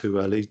 it's too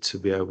early to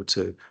be able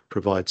to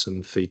provide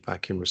some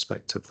feedback in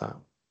respect of that.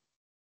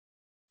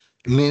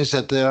 It means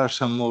that there are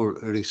some more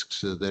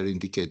risks that are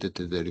indicated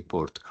in the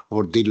report,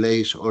 or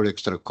delays or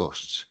extra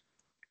costs.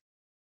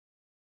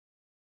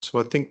 So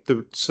I think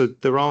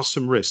there are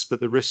some risks, but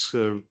the risks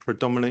are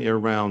predominantly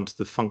around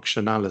the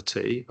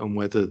functionality and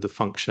whether the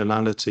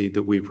functionality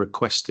that we've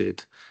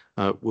requested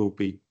will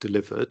be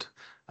delivered.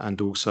 And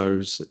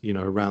also, you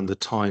know, around the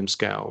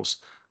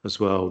timescales as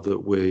well that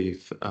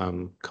we've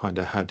kind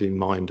of had in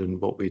mind and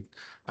what we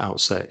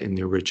outset in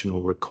the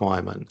original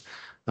requirement.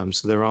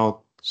 So there are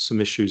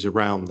some issues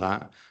around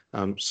that.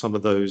 Some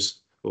of those,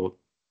 or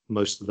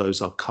most of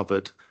those, are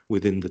covered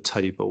within the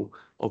table,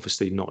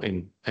 obviously not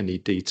in any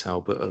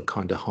detail, but at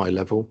kind of high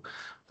level.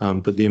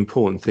 But the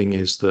important thing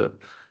is that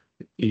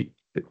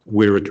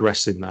we're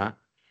addressing that.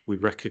 We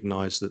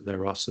recognise that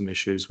there are some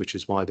issues, which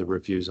is why the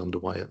review is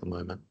underway at the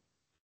moment.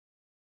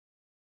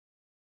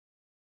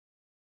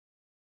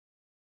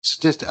 It's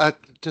just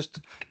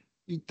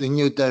the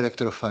new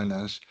director of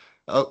finance.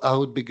 I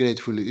would be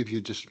grateful if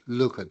you just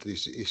look at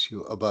this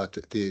issue about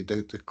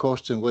the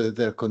costs and whether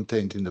they're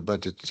contained in the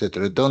budget,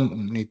 etc.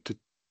 Don't need to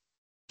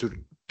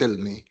tell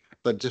me,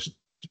 but just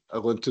I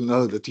want to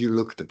know that you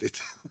looked at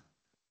it.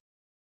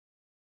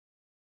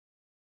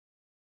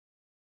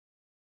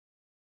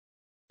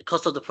 The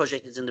cost of the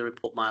project is in the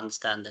report, my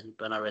understanding,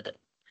 when I read it.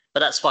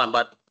 But that's fine.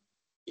 But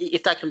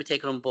if that can be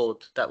taken on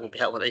board, that will be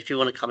helpful. If you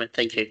want to come in,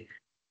 thank you.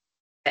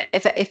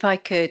 If I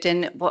could,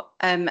 and what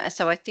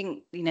so I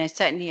think, you know,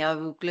 certainly I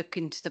will look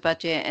into the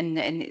budget, and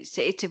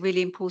it's a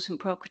really important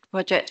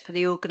project for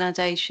the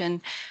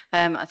organisation.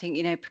 I think,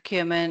 you know,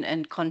 procurement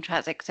and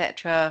contracts,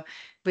 etc.,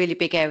 really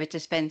big area to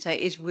spend. So it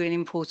is really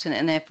important,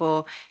 and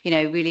therefore, you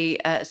know,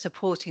 really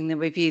supporting the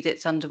review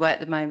that's underway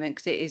at the moment,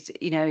 because it is,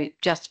 you know,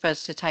 just for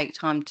us to take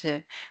time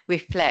to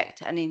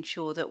reflect and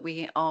ensure that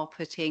we are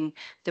putting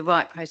the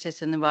right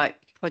process and the right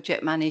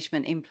project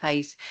management in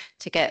place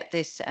to get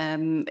this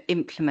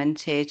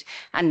implemented.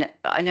 And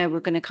I know we're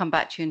going to come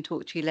back to you and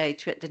talk to you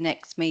later at the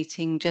next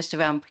meeting just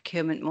around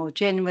procurement more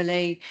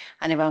generally,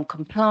 and around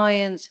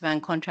compliance,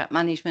 around contract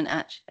management.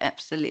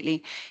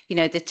 Absolutely, you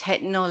know, the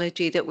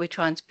technology that we're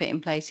trying to put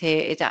in place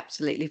here is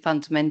absolutely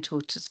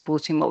fundamental to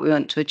supporting what we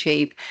want to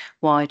achieve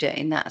wider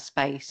in that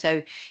space.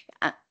 So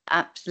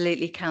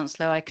absolutely,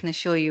 Councillor, I can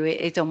assure you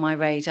it is on my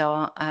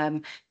radar,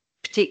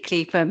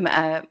 particularly from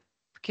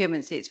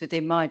procurement sits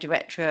within my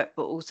directorate,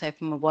 but also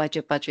from a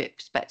wider budget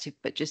perspective,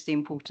 but just the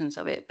importance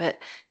of it. But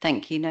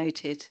thank you,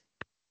 noted.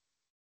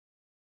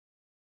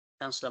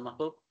 Councillor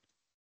Mahbub.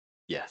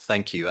 Yeah,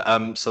 thank you.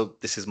 So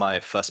this is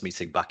my first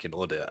meeting back in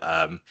audit,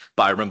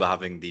 but I remember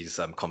having these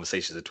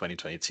conversations in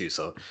 2022.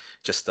 So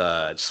just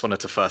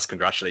wanted to first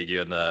congratulate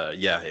you, and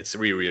yeah, it's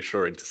really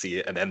reassuring to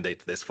see an end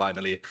date to this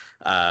finally.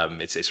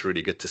 It's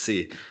really good to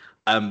see.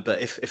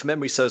 But if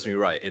memory serves me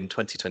right, in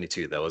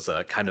 2022 there was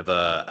a kind of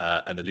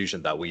an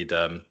illusion that we'd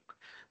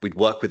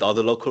work with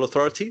other local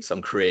authorities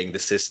on creating the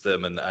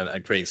system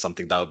and creating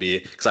something that would be,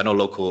 because I know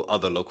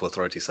other local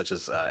authorities such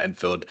as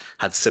Enfield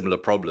had similar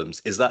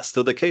problems. Is that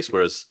still the case?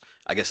 Whereas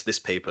I guess this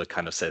paper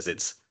kind of says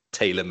it's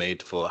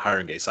tailor-made for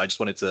Haringey. So I just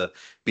wanted to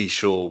be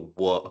sure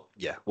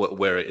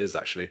where it is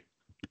actually.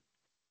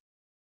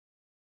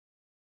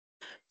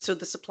 So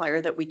the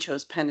supplier that we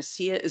chose,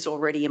 Panacea, is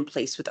already in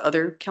place with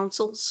other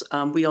councils.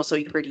 We also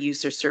already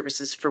use their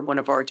services for one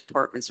of our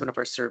departments, one of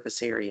our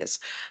service areas.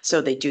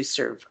 So they do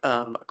serve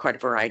quite a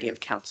variety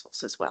of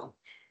councils as well.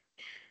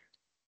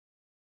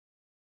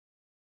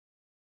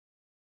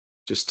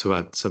 Just to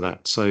add to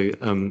that, so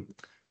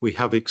we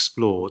have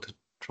explored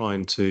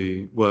trying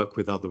to work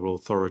with other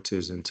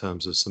authorities in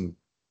terms of some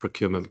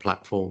procurement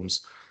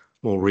platforms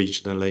more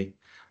regionally.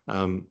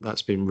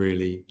 That's been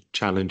really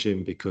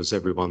challenging because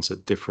everyone's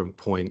at different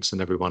points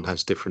and everyone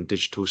has different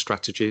digital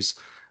strategies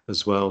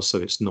as well. So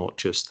it's not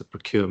just the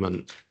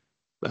procurement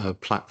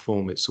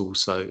platform, it's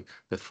also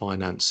the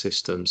finance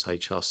systems,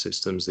 HR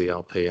systems, the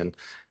ERP. And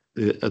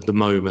at the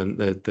moment,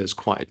 there's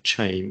quite a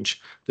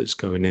change that's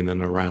going in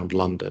and around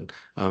London.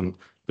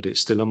 But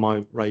it's still on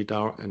my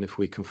radar. And if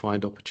we can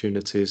find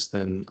opportunities,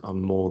 then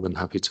I'm more than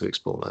happy to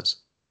explore those.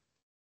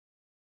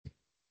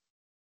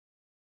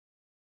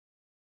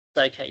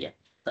 Okay, yeah.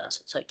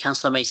 That's it. So,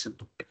 Councillor Mason.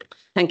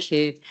 Thank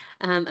you,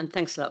 and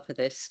thanks a lot for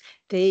this.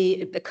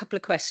 A couple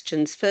of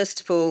questions.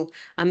 First of all,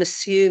 I'm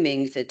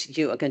assuming that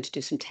you are going to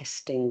do some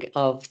testing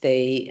of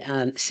the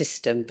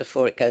system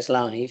before it goes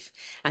live,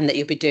 and that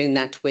you'll be doing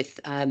that with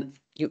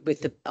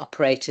the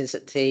operators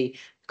at the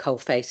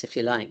coalface, if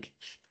you like.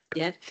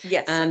 Yeah.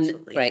 Yes,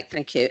 absolutely. Great,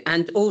 thank you.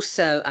 And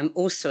also, I'm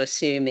also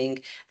assuming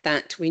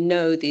that we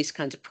know these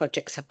kinds of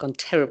projects have gone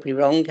terribly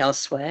wrong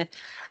elsewhere.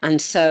 And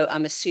so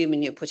I'm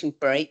assuming you're putting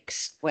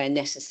brakes where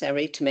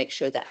necessary to make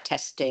sure that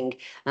testing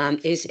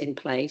is in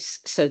place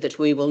so that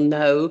we will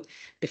know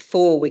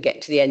before we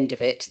get to the end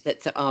of it that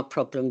there are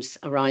problems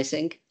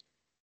arising.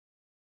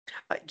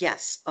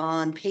 Yes,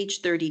 on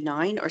page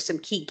 39 are some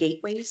key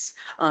gateways,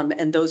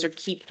 and those are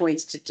key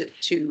points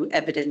to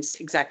evidence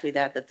exactly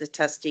that the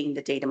testing,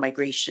 the data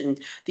migration,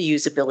 the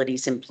usability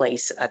is in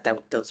place at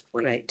those points.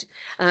 Great.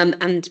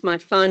 And my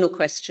final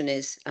question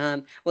is,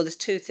 well, there's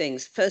two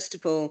things. First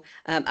of all,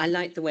 I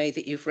like the way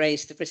that you've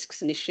raised the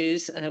risks and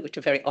issues, which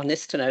are very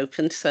honest and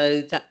open.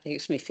 So that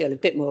makes me feel a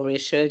bit more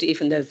reassured,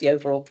 even though the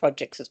overall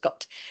project has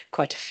got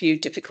quite a few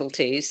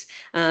difficulties.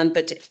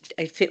 But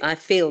I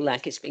feel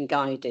like it's been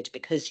guided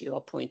because you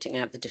are pointing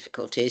out the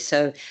difficulties.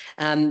 So,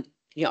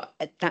 yeah,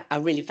 I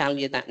really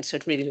value that, and so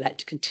I'd really like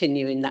to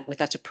continue in that with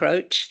that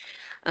approach.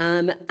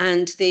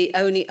 And the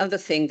only other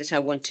thing that I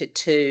wanted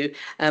to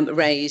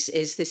raise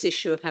is this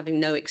issue of having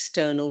no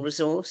external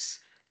resource,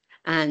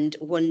 and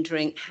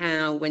wondering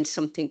how,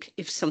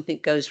 if something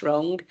goes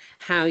wrong,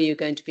 how you're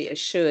going to be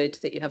assured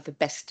that you have the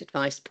best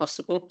advice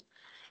possible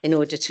in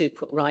order to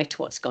put right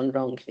what's gone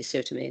wrong, if you see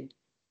what I mean.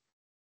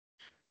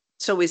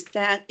 So is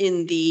that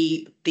in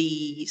the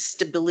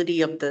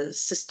stability of the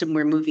system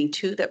we're moving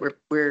to, that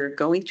we're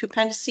going to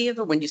Panacea,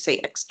 or when you say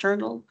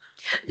external?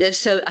 Yeah,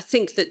 so I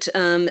think that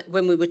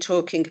when we were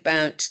talking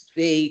about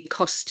the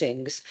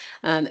costings,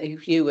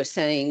 you were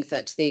saying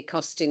that the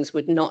costings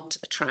would not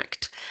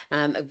attract,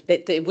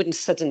 they wouldn't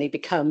suddenly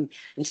become,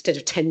 instead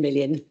of 10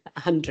 million,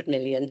 100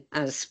 million,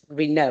 as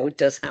we know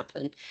does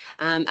happen,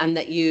 and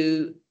that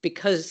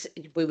because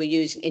we were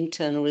using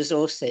internal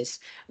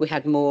resources, we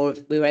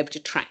were able to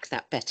track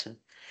that better.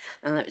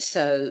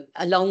 So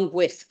along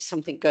with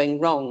something going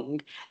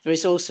wrong, there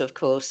is also, of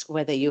course,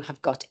 whether you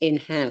have got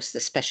in-house the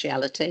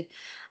speciality.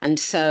 And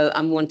so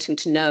I'm wanting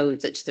to know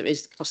that there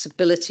is the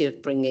possibility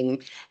of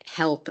bringing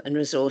help and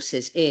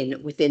resources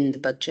in within the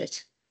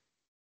budget.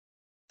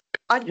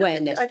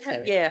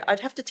 I'd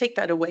have to take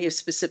that away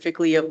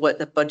specifically of what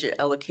the budget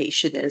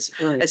allocation is.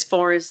 Right. As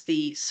far as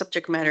the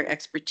subject matter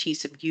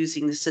expertise of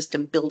using the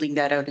system, building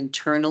that out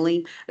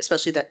internally,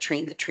 especially that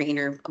train the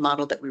trainer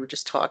model that we were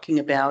just talking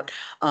about,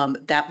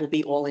 that will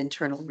be all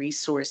internal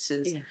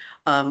resources.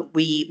 Yeah.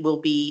 We will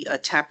be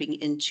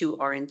tapping into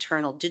our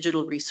internal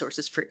digital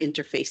resources for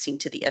interfacing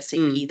to the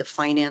SAP, the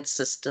finance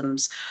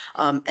systems,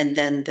 and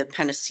then the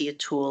Panacea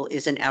tool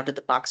is an out of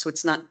the box. So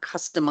it's not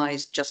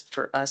customized just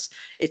for us.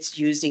 It's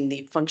using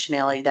the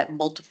functionality that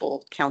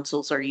multiple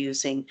councils are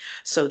using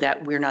so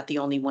that we're not the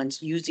only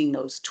ones using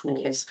those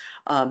tools.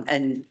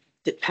 And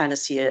the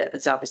Panacea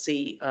is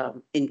obviously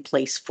in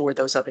place for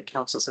those other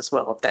councils as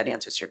well, if that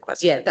answers your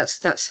question. Yeah,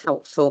 that's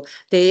helpful.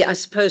 I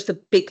suppose the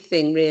big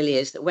thing really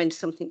is that when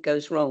something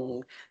goes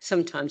wrong,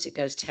 sometimes it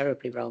goes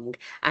terribly wrong.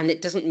 And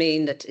it doesn't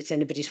mean that it's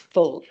anybody's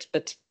fault,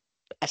 but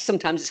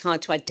sometimes it's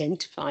hard to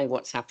identify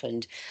what's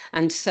happened.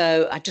 And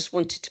so I just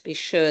wanted to be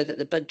sure that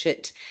the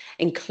budget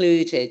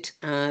included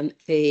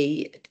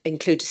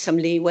some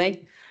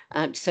leeway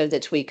so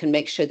that we can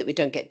make sure that we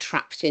don't get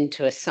trapped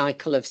into a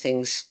cycle of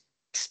things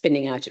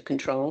spinning out of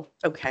control.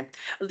 Okay,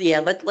 yeah,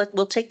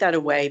 we'll take that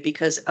away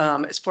because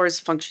as far as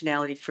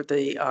functionality for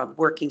the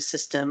working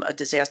system, a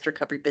disaster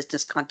recovery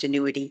business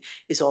continuity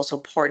is also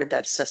part of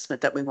that assessment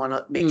that we want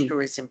to make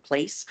sure is in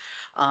place.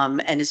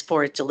 And as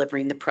far as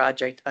delivering the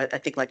project, I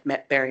think like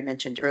Barry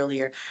mentioned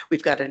earlier,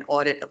 we've got an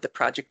audit of the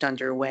project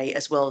underway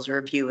as well as a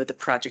review of the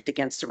project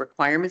against the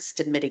requirements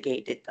to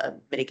mitigate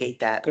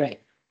that.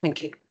 Great,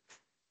 thank you.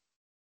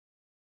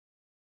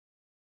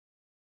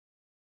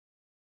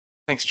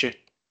 Thanks, Chair.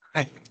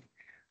 Hi.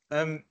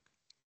 I've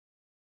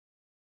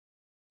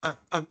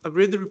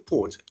read the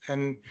report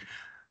and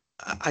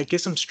I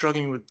guess I'm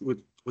struggling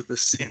with the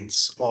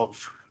sense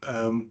of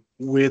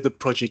where the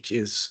project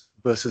is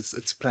versus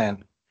its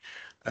plan.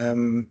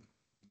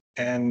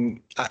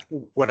 And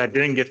what I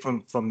didn't get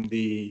from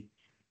the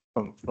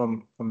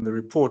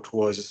report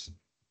was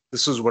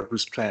this is what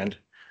was planned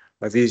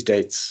by these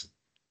dates,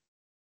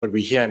 but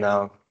we're here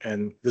now,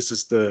 and this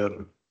is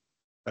the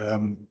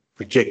new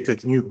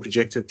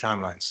projected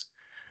timelines.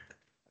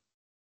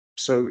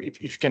 So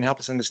if you can help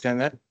us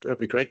understand that, that'd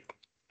be great.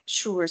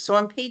 Sure. So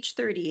on page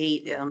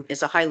 38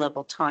 is a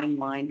high-level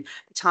timeline.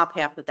 The top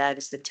half of that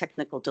is the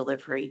technical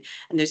delivery,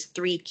 and there's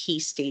 3 key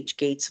stage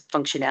gates of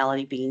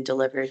functionality being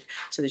delivered.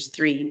 So there's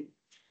 3.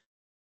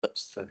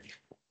 Oops.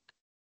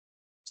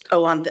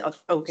 Oh, on the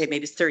okay,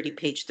 maybe it's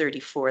page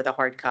 34, the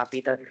hard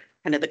copy, the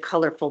kind of the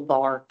colorful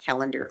bar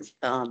calendar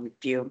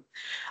view.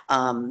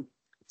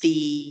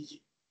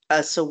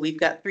 So we've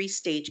got 3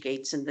 stage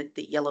gates, and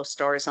the yellow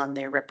stars on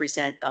there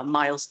represent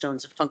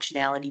milestones of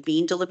functionality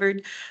being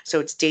delivered. So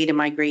it's data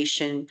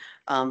migration,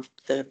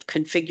 the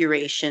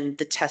configuration,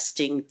 the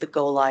testing, the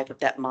go live of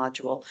that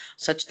module,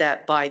 such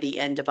that by the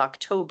end of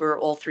October,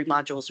 all 3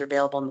 modules are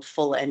available and the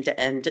full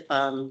end-to-end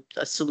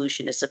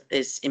solution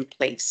is in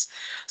place.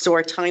 So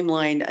our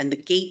timeline and the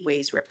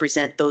gateways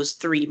represent those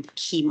 3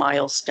 key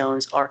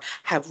milestones are,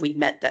 have we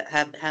met that,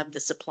 have the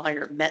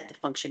supplier met the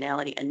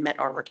functionality and met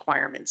our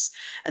requirements?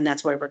 And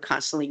that's why we're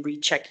constantly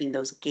rechecking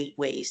those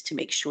gateways to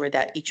make sure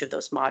that each of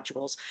those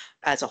modules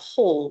as a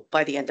whole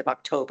by the end of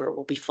October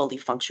will be fully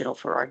functional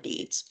for our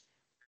needs.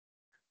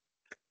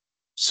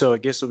 So I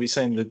guess we'll be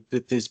saying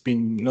that there's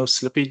been no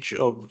slippage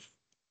of.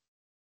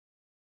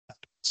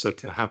 So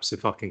perhaps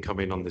if I can come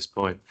in on this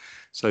point.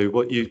 So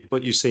what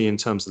you see in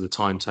terms of the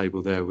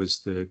timetable there was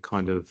the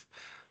kind of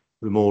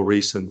the more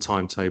recent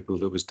timetable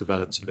that was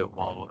developed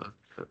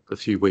a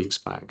few weeks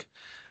back.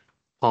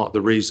 Part of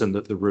the reason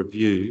that the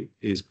review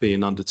is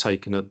being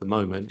undertaken at the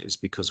moment is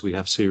because we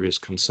have serious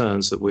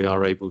concerns that we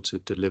are able to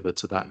deliver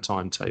to that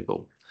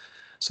timetable.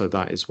 So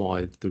that is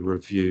why the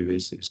review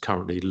is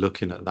currently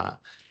looking at that.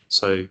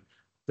 So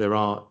there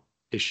are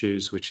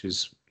issues, which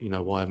is, you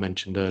know, why I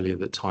mentioned earlier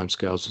that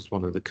timescales was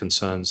one of the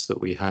concerns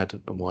that we had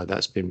and why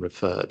that's been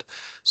referred.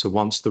 So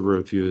once the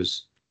review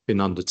has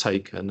been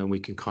undertaken, then we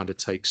can kind of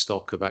take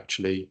stock of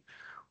actually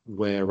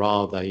where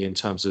are they in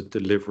terms of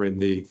delivering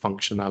the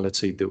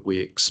functionality that we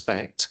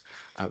expect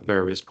at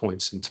various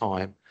points in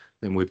time,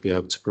 then we'd be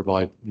able to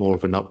provide more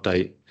of an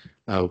update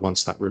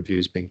once that review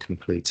has been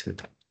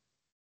completed.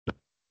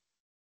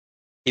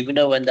 Do we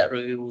know when that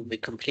review will be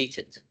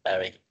completed,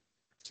 Barry?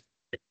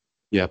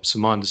 Yeah, so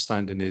my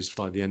understanding is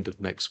by the end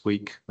of next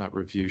week, that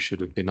review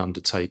should have been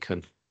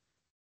undertaken.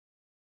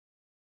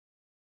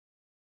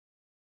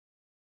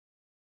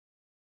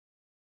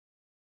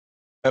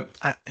 And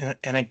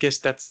I guess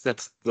that's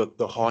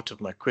the heart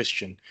of my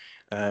question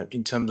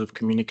in terms of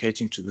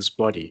communicating to this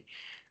body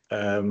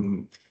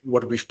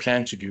what we've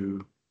planned to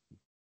do,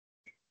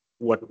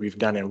 what we've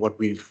done, and what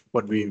we've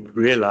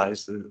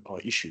realized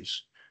are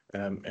issues.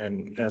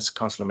 And as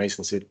Councillor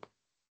Mason said,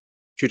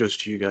 kudos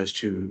to you guys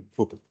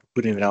for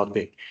putting it out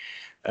there.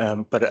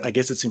 But I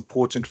guess it's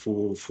important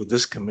for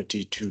this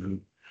committee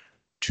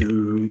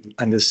to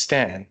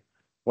understand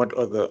what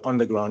are the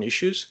on-the-ground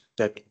issues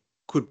that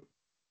could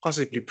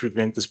possibly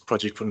prevent this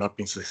project from not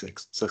being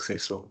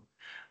successful.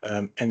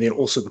 And then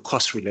also the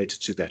costs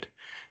related to that.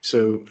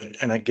 So,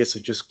 and I guess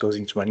it just goes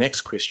into my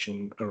next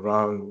question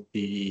around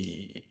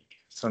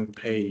it's on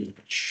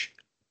page.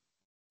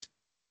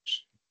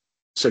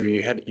 So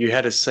you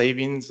had a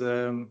savings,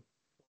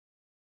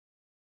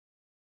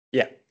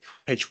 yeah,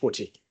 page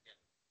 40.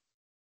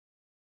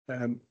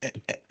 And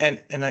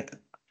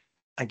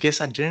I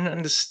guess I didn't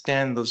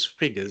understand those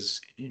figures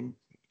in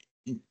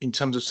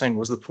terms of saying,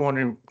 was the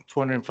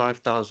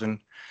 405,000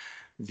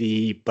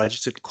 the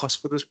budgeted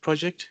cost for this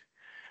project?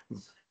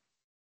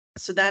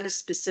 So that is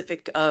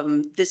specific.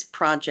 This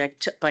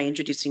project, by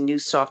introducing new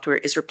software,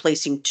 is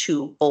replacing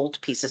 2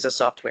 old pieces of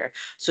software.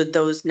 So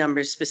those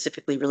numbers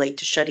specifically relate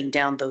to shutting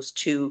down those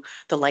 2,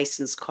 the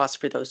license cost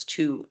for those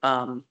 2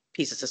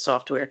 pieces of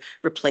software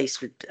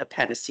replaced with a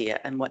Panacea,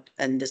 and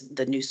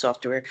the new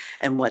software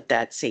and what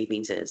that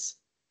savings is.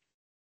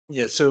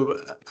 Yeah, so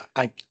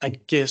I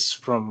guess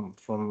from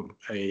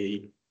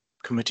a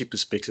committee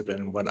perspective,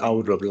 and what I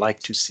would have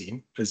liked to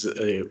see is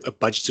a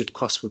budgeted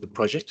cost for the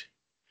project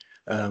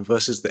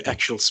versus the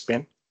actual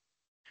spend,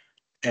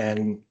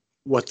 and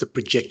what the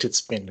projected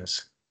spend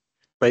is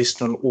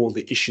based on all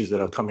the issues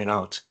that are coming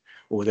out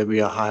or that we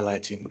are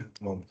highlighting at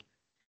the moment.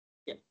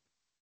 Yeah.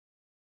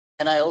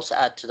 And I also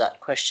add to that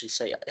question,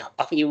 so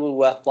I think it will be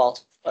worthwhile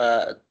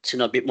to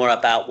know a bit more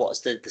about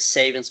what's the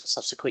savings for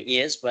subsequent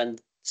years when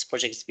this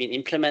project has been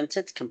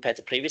implemented compared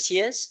to previous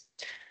years.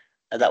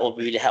 That will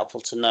be really helpful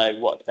to know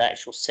what the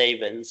actual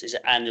savings, is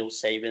it annual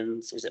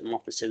savings, is it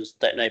monthly savings,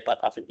 don't know, but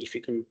I think if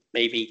you can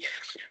maybe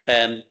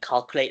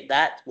calculate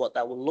that, what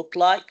that will look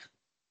like.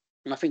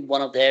 And I think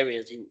one of the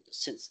areas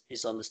since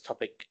is on this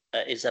topic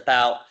is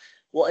about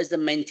what is the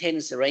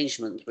maintenance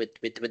arrangement with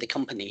the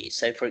company.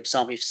 So for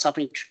example, if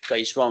something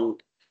goes wrong,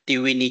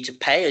 do we need to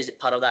pay, or is it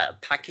part of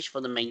that package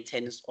for the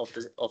maintenance of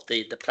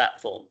the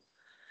platform?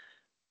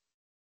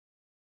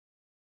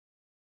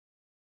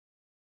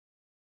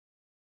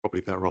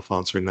 Probably better off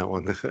answering that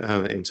one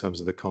in terms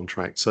of the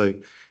contract. So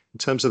in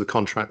terms of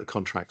the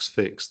contract's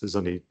fixed. There's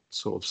only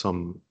sort of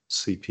some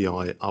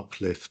CPI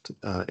uplift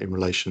in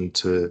relation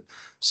to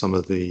some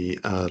of the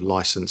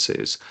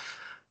licenses.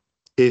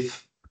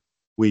 If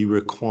we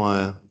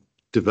require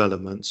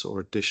developments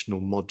or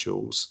additional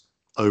modules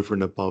over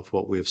and above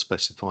what we have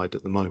specified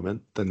at the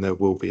moment, then there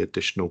will be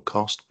additional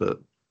cost,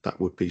 but that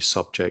would be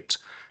subject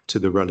to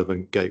the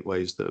relevant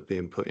gateways that are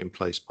being put in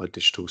place by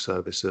digital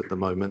service at the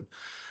moment.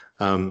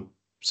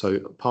 So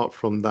apart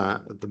from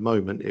that, at the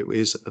moment, it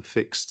is a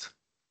fixed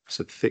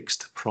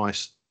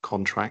price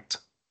contract.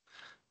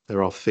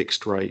 There are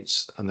fixed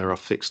rates and there are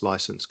fixed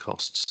license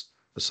costs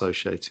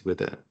associated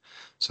with it.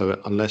 So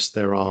unless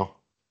there are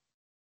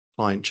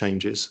client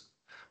changes,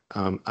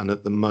 and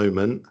at the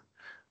moment,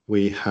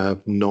 we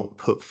have not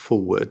put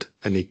forward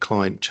any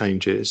client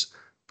changes,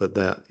 but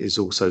that is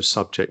also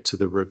subject to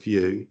the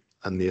review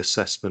and the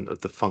assessment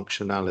of the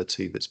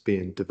functionality that's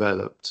being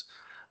developed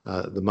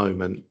at the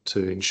moment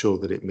to ensure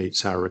that it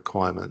meets our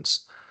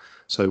requirements.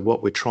 So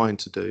what we're trying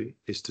to do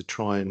is to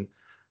try and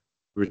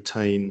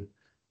retain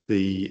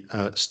the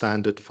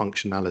standard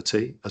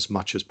functionality as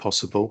much as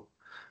possible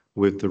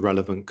with the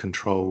relevant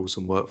controls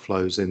and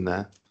workflows in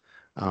there.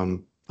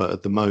 But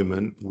at the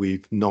moment,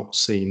 we've not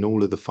seen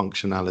all of the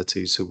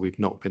functionalities, so we've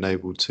not been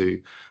able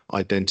to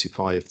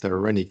identify if there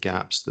are any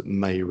gaps that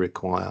may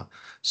require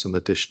some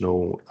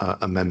additional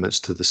amendments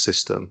to the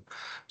system.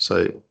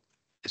 So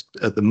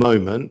at the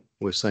moment,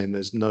 we're saying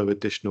there's no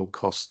additional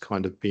cost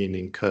kind of being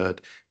incurred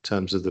in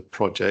terms of the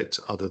project,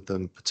 other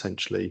than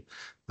potentially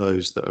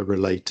those that are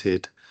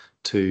related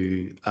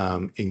to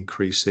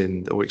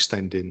increasing or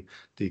extending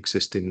the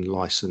existing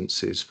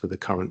licenses for the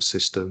current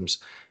systems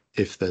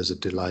if there's a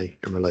delay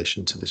in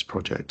relation to this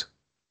project.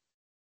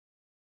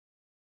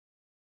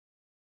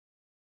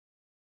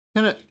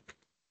 No,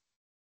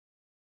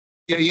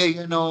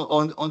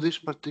 on this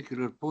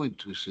particular point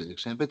to some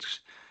extent, but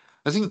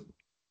I think,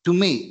 to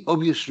me,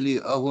 obviously,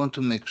 I want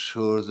to make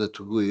sure that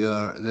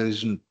there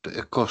isn't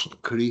a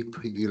cost creep,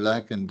 if you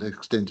like, and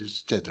extended,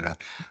 etc.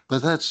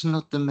 But that's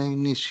not the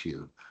main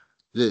issue.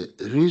 The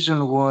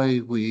reason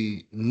why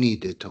we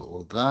needed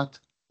all that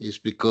is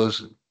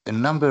because a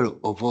number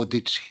of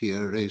audits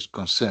here raised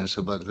concerns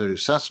about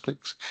various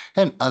aspects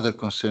and other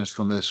concerns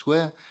from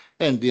elsewhere.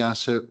 And the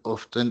answer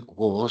often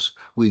was,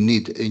 we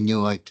need a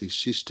new IT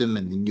system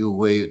and a new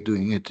way of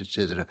doing it,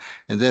 etc.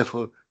 And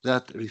therefore,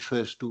 that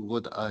refers to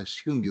what I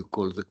assume you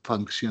call the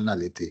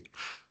functionality.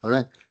 All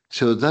right.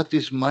 So that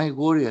is my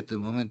worry at the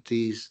moment.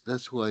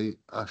 That's why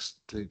I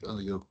asked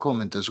your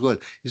comment as well.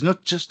 It's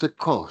not just the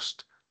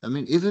cost. I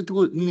mean, if it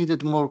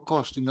needed more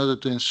cost in order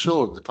to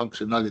ensure the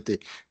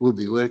functionality will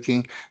be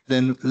working,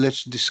 then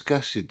let's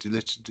discuss it.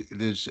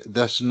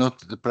 That's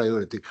not the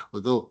priority,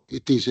 although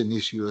it is an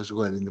issue as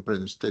well in the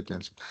present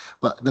statements.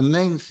 But the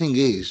main thing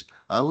is,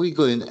 are we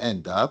going to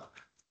end up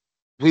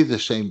with the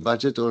same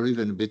budget or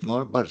even a bit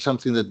more, but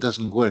something that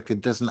doesn't work.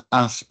 It doesn't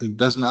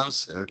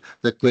answer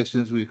the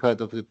questions we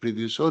had of the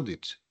previous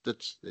audits.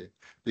 That's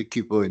the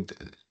key point,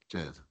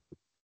 Chair.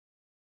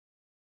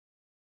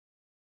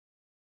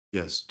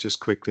 Yes, just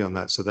quickly on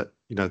that. So that,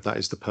 that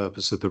is the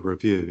purpose of the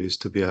review, is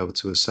to be able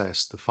to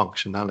assess the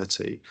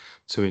functionality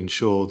to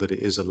ensure that it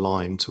is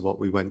aligned to what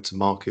we went to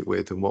market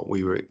with and what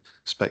we were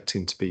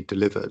expecting to be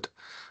delivered.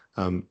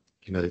 In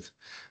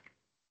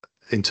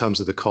terms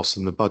of the cost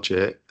and the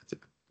budget,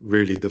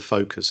 really the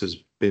focus has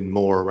been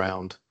more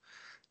around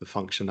the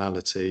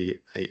functionality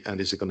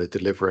and is it going to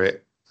deliver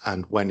it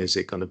and when is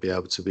it going to be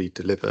able to be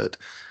delivered,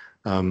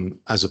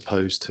 as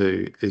opposed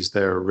to is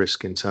there a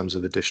risk in terms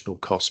of additional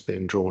costs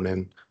being drawn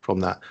in from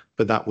that,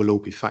 but that will all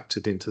be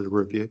factored into the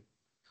review.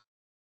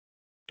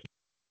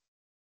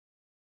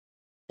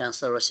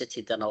 Councillor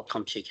Rossetti, then I'll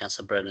come to you,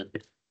 Councillor Brennan.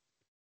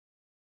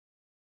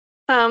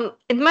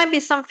 It might be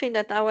something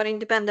that our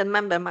independent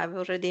member might have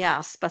already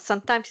asked, but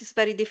sometimes it's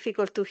very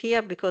difficult to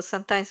hear because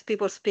sometimes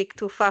people speak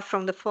too far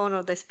from the phone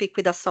or they speak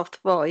with a soft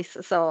voice.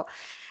 So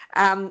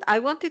I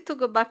wanted to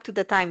go back to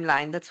the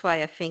timeline. That's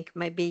why I think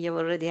maybe you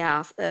already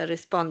asked,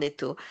 responded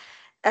to.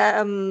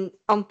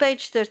 On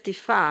page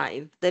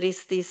 35, there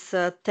is this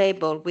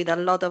table with a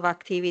lot of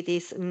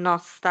activities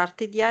not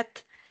started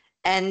yet.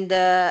 And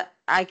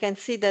I can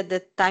see that the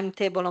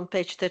timetable on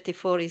page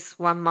 34 is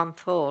 1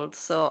 month old.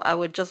 So I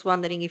was just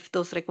wondering if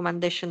those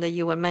recommendations that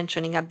you were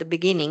mentioning at the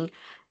beginning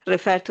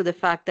refer to the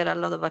fact that a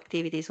lot of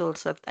activities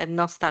also have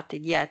not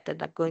started yet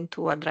and are going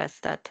to address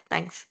that.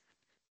 Thanks.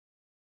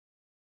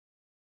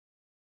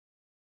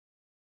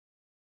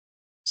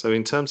 So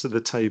in terms of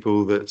the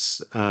table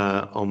that's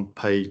on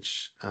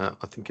page,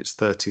 I think it's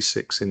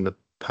 36 in the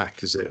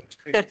pack, is it?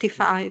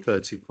 35.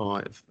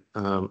 35.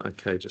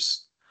 Okay,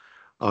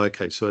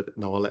 okay. So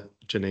no, I'll let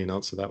Janine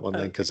answer that one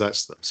then, because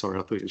sorry,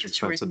 I thought it was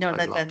Sure. No,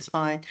 that's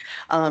fine.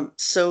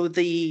 So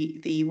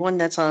the one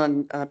that's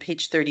on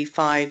page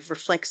 35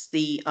 reflects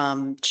the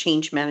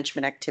change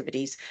management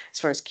activities as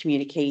far as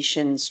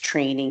communications,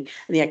 training,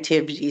 and the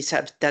activities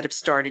that have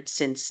started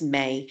since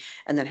May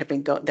and that have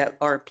been that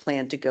are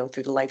planned to go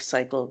through the life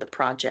cycle of the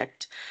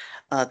project.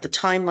 The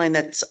timeline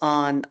that's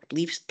on, I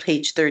believe,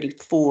 page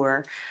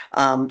 34,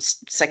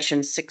 section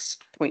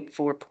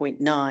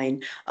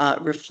 6.4.9,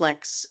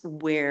 reflects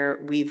where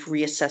we've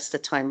reassessed the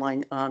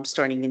timeline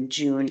starting in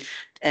June.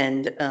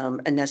 And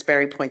as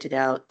Barry pointed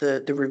out,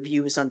 the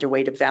review is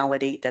underway to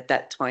validate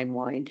that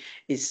timeline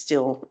is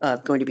still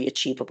going to be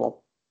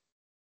achievable.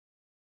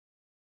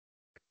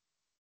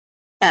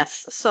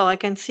 Yes, so I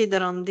can see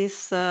that on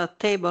this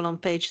table on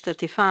page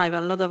 35,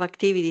 a lot of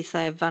activities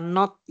have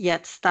not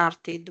yet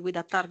started with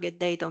a target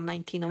date on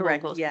 19 of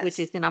August, yes. which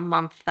is in a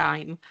month's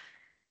time.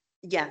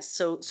 Yes,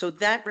 so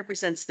that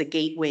represents the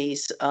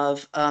gateways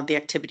of the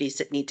activities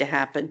that need to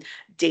happen.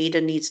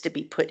 Data needs to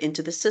be put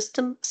into the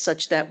system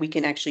such that we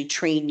can actually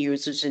train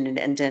users in an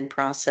end-to-end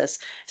process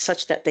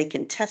such that they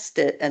can test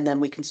it and then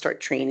we can start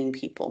training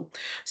people.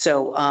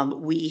 So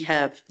we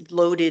have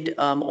loaded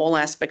all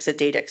aspects of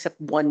data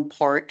except one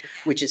part,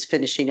 which is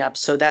finishing up.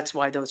 So that's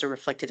why those are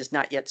reflected as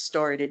not yet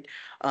started.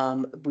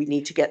 We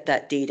need to get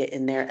that data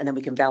in there and then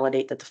we can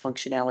validate that the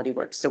functionality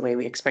works the way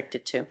we expect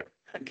it to.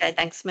 Okay,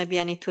 thanks. Maybe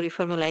I need to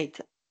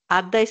reformulate.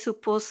 Are they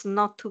supposed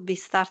not to be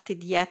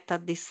started yet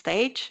at this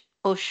stage,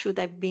 or should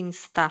have been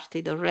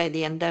started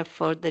already and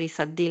therefore there is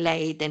a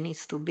delay that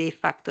needs to be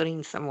factored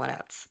in somewhere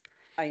else?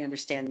 I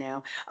understand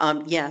now.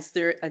 Yes,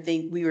 I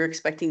think we were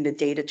expecting the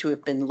data to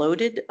have been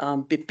loaded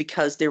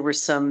because there were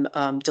some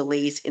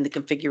delays in the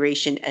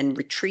configuration and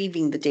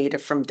retrieving the data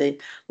from the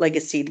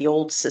legacy, the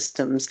old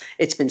systems.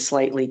 It's been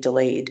slightly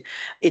delayed.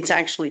 It's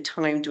actually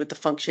timed with the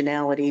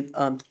functionality,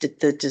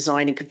 the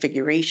design and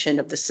configuration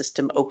of the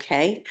system.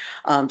 Okay.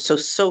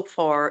 So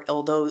far,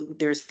 although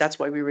that's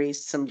why we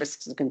raised some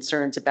risks and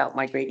concerns about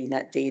migrating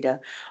that data,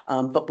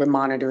 but we're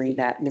monitoring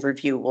that and the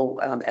review will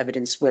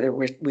evidence whether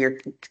we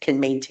can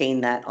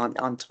maintain that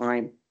on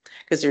time,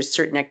 because there's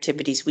certain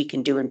activities we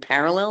can do in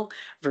parallel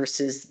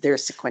versus they're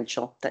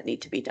sequential that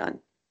need to be done.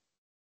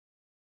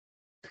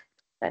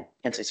 That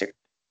answers your.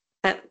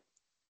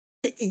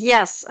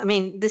 Yes, I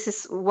mean, this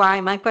is why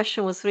my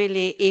question was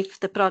really if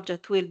the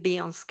project will be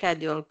on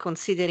schedule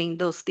considering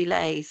those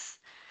delays.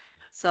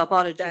 So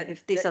apologies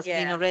if this has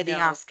been already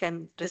asked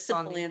and the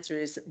simple answer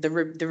is the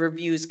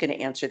review is going to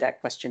answer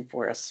that question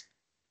for us.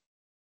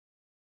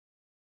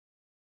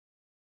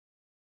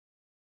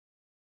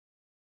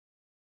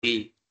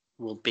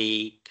 Will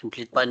be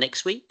complete by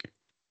next week?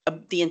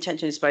 The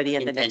intention is by the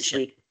end of next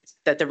week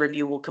that the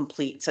review will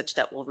complete such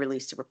that we'll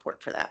release the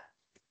report for that.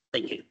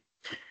 Thank you.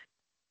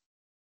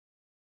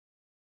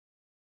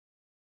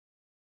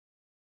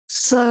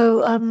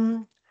 So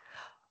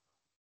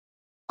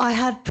I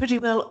had pretty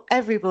well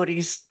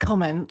everybody's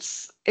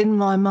comments in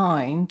my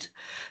mind.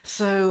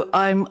 So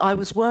I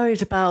was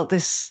worried about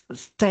this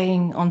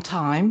staying on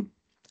time.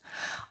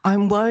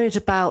 I'm worried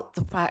about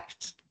the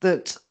fact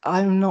that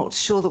I'm not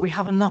sure that we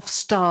have enough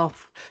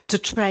staff to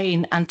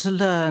train and to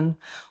learn,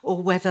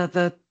 or whether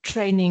the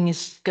training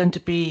is going to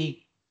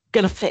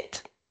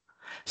fit.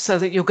 so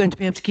that you're going to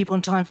be able to keep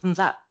on time from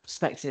that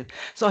perspective.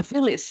 So I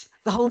feel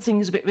the whole thing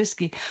is a bit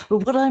risky. But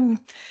what I'm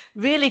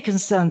really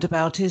concerned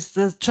about is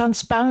the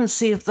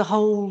transparency of the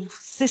whole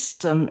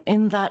system,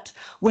 in that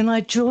when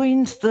I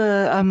joined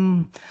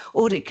the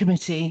audit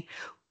committee,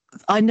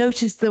 I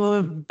noticed there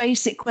were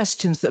basic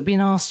questions that had been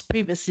asked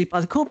previously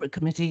by the corporate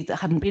committee that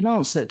hadn't been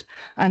answered,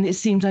 and it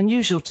seemed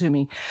unusual to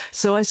me.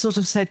 So I sort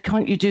of said,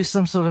 can't you do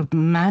some sort of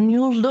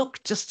manual look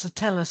just to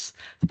tell us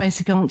the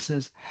basic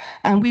answers?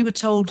 And we were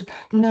told,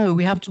 no,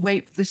 we have to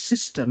wait for this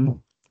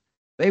system.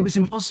 It was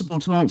impossible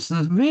to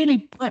answer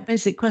really quite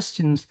basic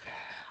questions.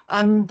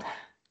 And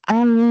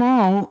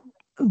now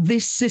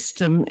this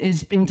system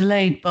is being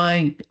delayed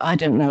by, I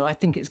don't know, I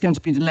think it's going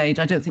to be delayed.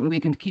 I don't think we're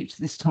going to keep to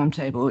this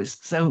timetable.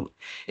 It's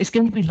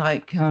going to be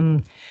like,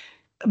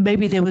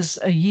 maybe there was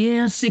a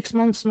year, 6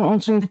 months not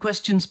answering the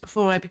questions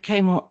before I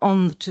became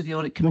on to the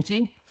audit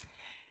committee.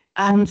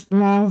 And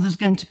now there's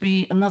going to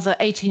be another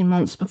 18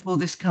 months before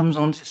this comes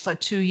on. It's like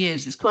 2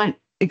 years. It's quite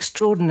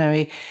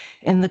extraordinary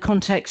in the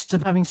context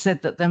of having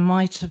said that there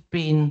might have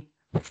been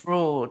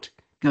fraud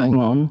going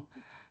on,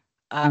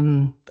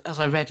 as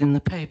I read in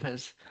the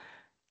papers.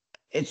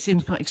 It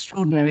seems quite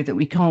extraordinary that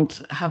we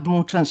can't have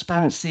more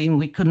transparency and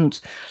we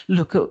couldn't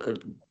look at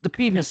the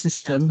previous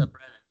system.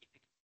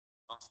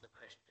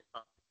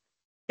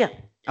 Yeah,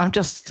 I'm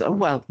just,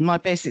 well, my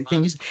basic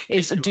thing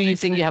is do you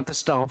think you have the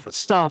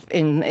staff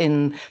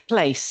in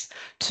place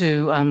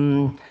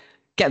to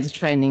get the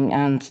training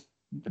and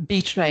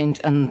be trained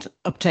and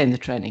obtain the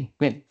training?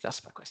 Really,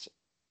 that's my question.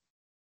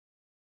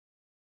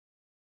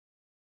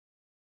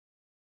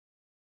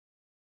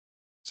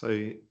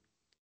 So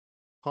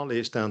partly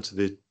it's down to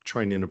the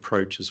training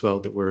approach as well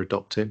that we're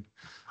adopting.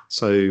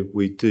 So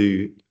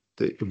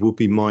it will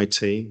be my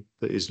team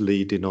that is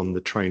leading on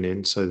the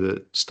training, so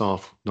that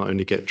staff not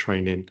only get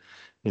training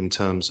in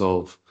terms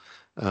of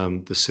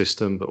the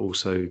system, but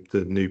also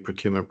the new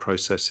procurement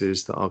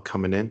processes that are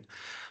coming in.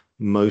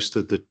 Most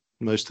of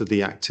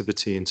the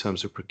activity in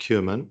terms of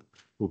procurement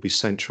will be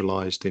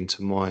centralized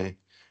into my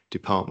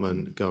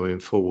department going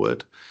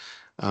forward.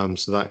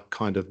 So that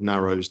kind of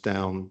narrows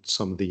down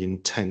some of the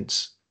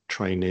intense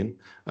training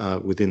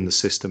within the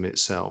system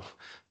itself.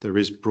 There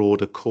is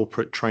broader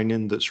corporate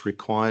training that's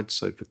required,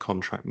 so for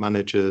contract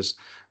managers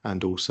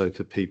and also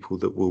for people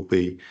that will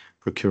be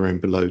procuring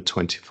below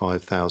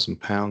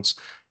 £25,000.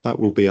 That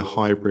will be a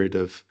hybrid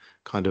of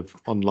kind of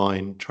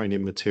online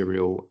training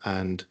material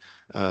and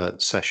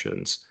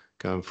sessions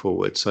going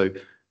forward. So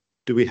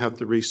do we have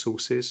the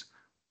resources?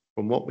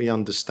 From what we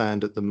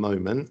understand at the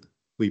moment,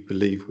 we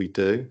believe we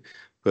do,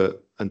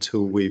 but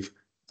until we've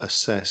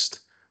assessed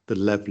the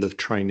level of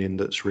training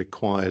that's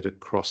required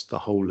across the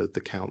whole of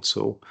the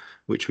council,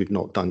 which we've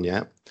not done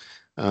yet.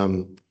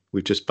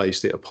 We've just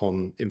based it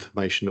upon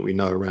information that we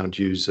know around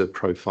user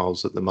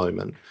profiles at the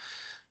moment.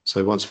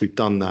 So once we've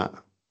done that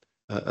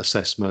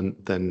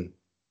assessment, then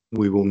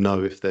we will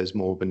know if there's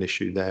more of an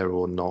issue there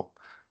or not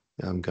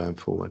going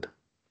forward.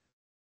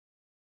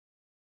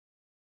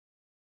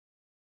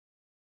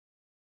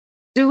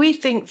 Do we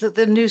think that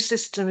the new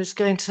system is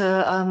going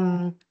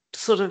to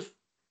sort of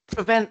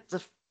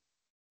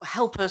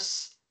help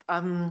us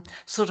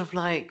sort of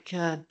like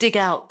dig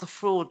out the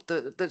fraud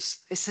that's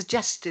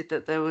suggested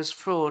that there was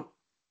fraud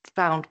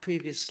found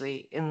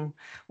previously in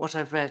what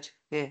I've read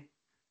here?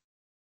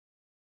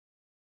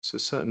 So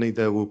certainly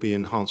there will be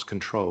enhanced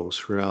controls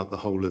throughout the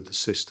whole of the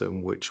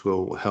system, which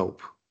will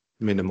help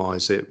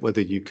minimize it.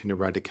 Whether you can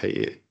eradicate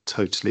it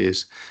totally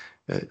is,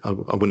 I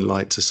wouldn't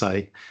like to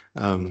say,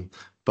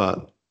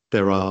 but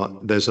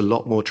there's a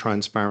lot more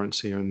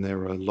transparency and there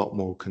are a lot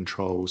more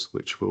controls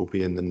which will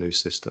be in the new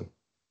system.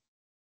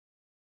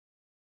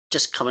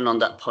 Just coming on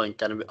that point,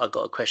 then I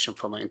got a question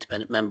from an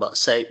independent member.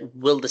 So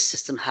will the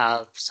system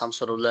have some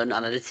sort of learned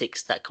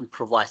analytics that can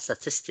provide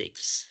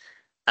statistics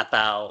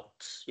about,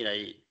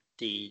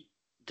 the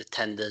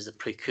tenders, the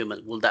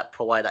procurement? Will that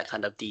provide that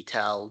kind of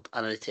detailed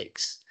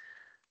analytics?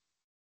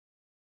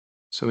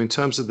 So in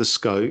terms of the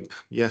scope,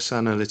 yes,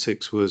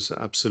 analytics was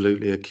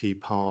absolutely a key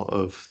part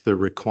of the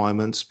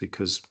requirements,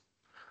 because,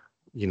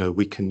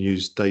 we can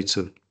use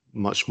data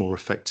much more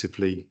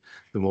effectively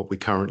than what we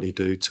currently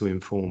do to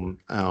inform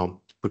our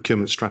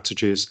procurement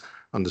strategies,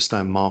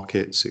 understand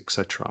markets,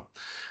 etc.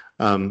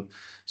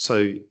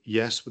 So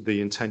yes, the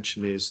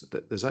intention is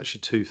that there's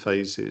actually two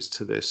phases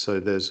to this. So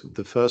there's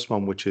the first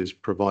one, which is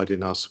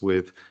providing us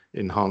with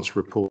enhanced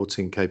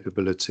reporting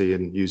capability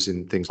and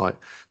using things like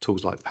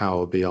tools like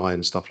Power BI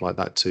and stuff like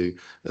that to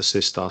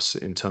assist us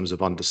in terms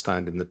of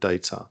understanding the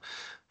data.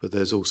 But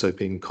there's also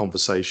been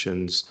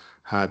conversations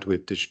had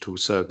with digital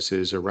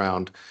services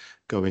around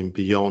going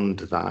beyond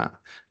that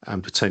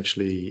and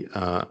potentially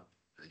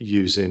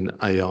using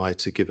AI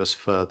to give us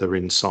further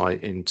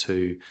insight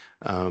into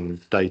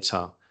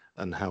data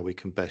and how we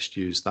can best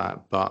use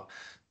that. But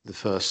the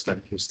first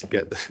step is to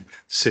get the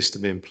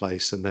system in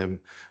place, and then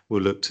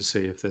we'll look to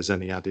see if there's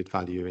any added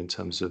value in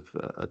terms of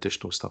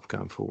additional stuff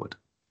going forward.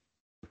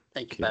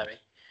 Thank you, Barry.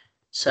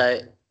 So,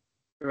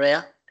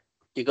 Rhea,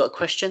 you got a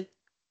question?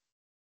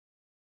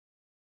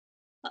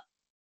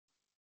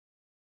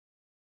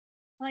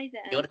 Hi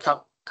there. You want to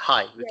come?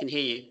 Hi, we can hear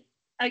you.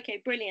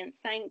 Okay, brilliant.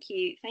 Thank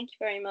you. Thank you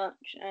very much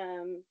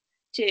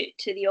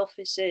to the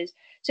officers.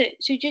 So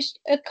just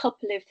a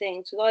couple of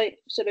things. I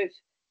sort of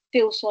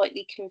feel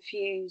slightly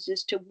confused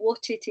as to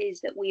what it is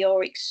that we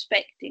are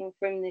expecting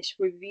from this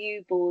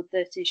review board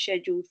that is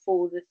scheduled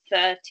for the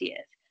 30th.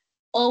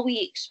 Are we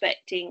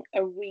expecting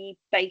a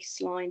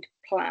re-baselined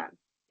plan?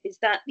 Is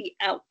that the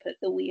output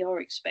that we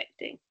are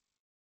expecting?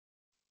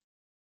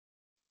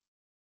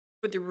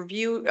 For the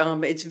review,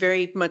 it's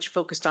very much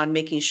focused on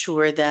making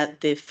sure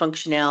that the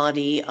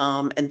functionality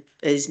and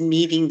is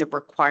meeting the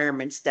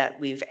requirements that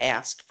we've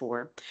asked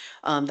for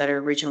that are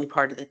originally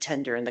part of the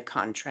tender and the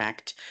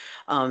contract.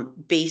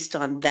 Based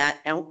on that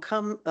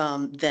outcome,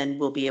 then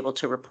we'll be able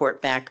to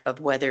report back of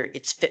whether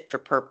it's fit for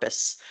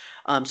purpose.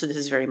 So this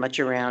is very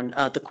much around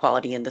the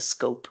quality and the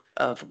scope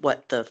of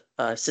what the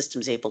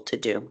system's able to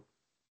do.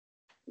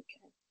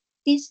 Okay.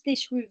 Is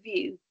this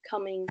review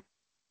coming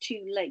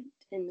too late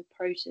in the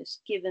process,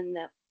 given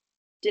that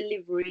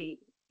delivery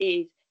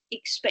is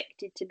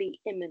expected to be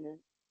imminent?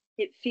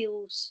 It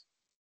feels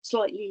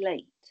slightly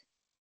late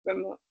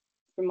from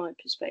my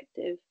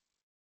perspective.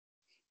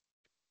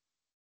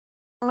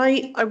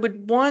 I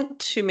would want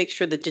to make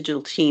sure the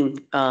digital team,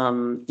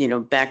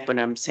 back what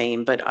I'm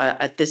saying, but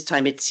at this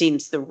time, it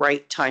seems the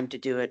right time to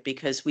do it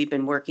because we've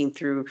been working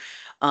through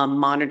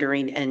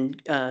monitoring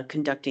and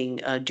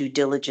conducting due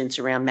diligence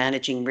around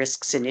managing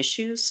risks and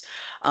issues.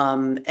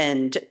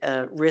 And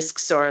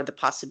risks are the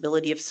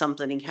possibility of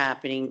something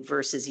happening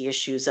versus the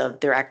issues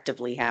of they're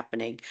actively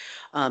happening.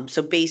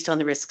 So based on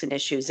the risks and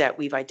issues that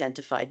we've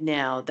identified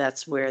now,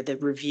 that's where the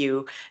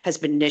review has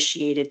been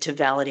initiated to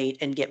validate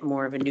and get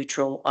more of a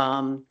neutral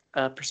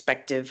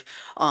perspective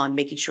on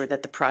making sure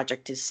that the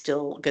project is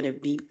still going to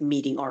be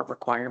meeting our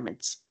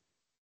requirements.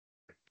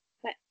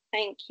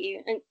 Thank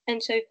you.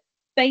 And so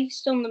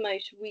based on the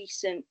most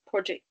recent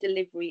project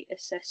delivery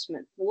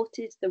assessment, what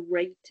is the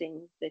rating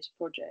of this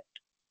project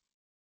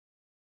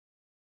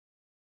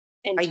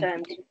in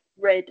terms of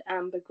red,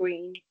 amber,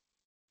 green?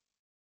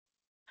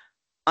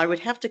 I would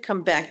have to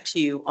come back to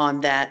you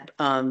on that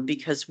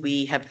because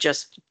we have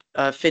just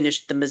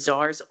finished the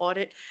Mazars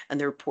audit and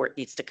the report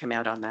needs to come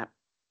out on that.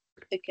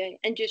 Okay,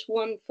 and just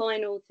one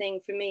final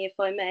thing for me, if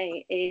I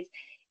may, is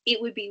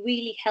it would be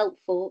really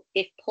helpful,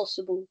 if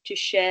possible, to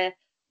share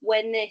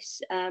when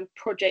this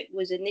project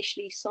was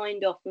initially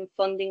signed off and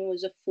funding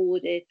was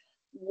afforded,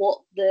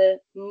 what the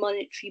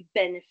monetary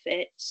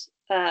benefits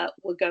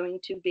were going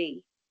to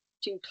be,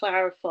 to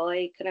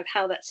clarify kind of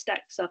how that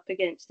stacks up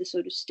against the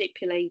sort of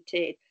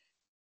stipulated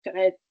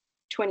kind of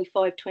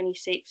 25,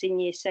 26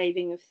 in-year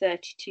saving of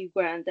 32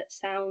 grand. That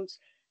sounds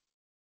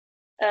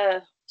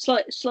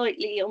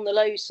slightly on the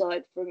low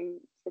side from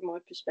my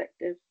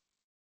perspective.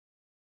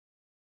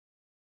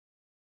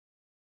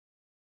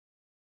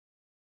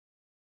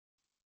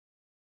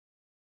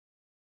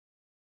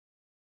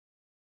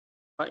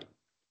 Right.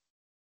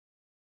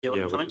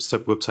 Yeah,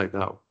 so we'll take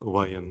that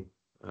away and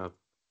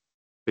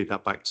feed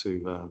that back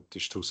to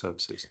digital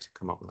services to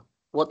come up with that.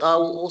 What I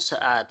will also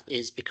add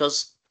is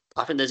because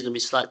I think there's going to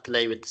be a slight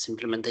delay with this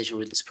implementation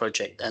with this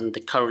project, and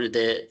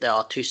currently there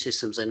are two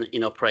systems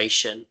in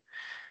operation.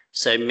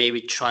 So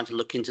maybe trying to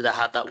look into that,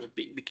 how that would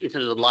be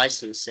into the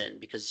licensing,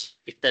 because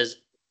if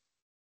there's,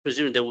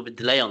 presumably there will be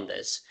delay on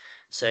this.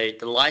 So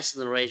the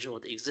license arrangement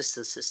of the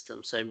existing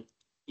system. So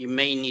you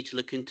may need to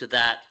look into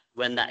that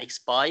when that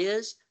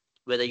expires,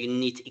 whether you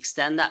need to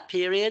extend that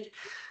period.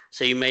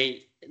 So you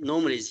may,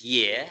 normally it's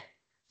year.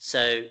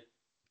 So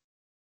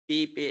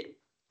be a bit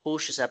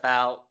cautious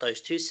about those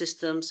two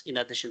systems in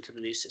addition to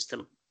the new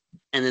system,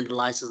 and then the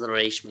license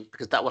arrangement,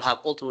 because that will have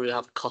ultimately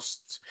have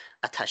costs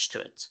attached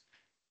to it.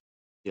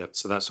 Yeah,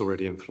 so that's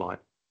already in flight.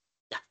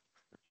 Yeah.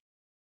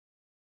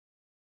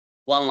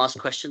 One last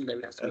question.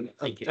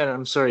 Thank you. And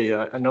I'm sorry,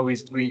 I know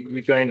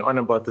we're going on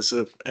about this,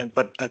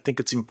 but I think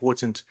it's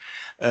important.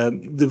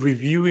 The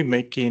review we're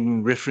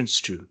making reference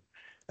to,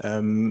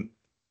 I'm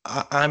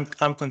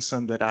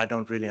concerned that I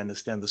don't really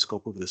understand the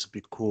scope of this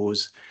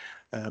because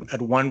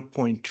at one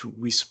point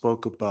we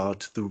spoke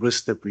about the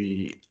risk that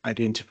we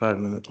identified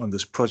on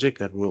this project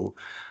that will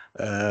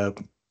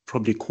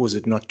probably cause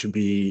it not to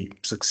be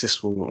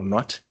successful or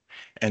not.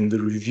 And the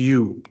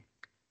review,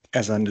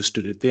 as I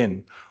understood it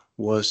then,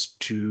 was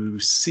to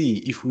see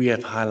if we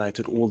have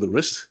highlighted all the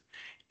risks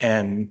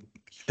and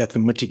that the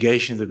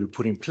mitigations that we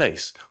put in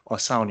place are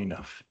sound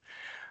enough.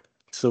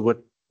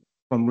 So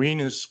from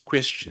Rena's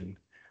question,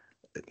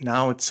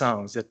 now it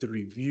sounds that the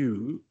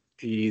review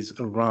is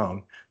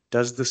around,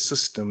 does the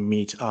system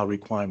meet our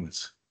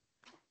requirements?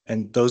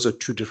 And those are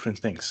two different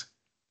things.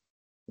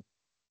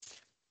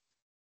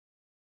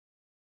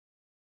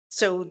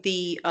 So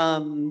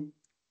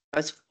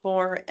as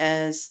far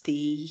as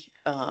the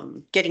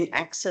getting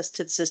access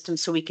to the system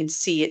so we can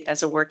see it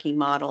as a working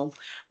model,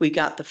 we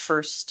got the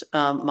first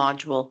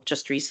module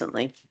just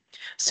recently.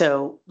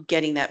 So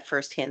getting that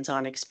first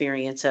hands-on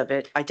experience of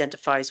it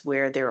identifies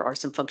where there are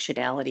some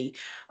functionality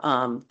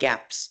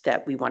gaps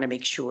that we want to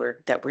make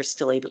sure that we're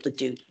still able to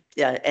do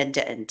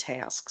end-to-end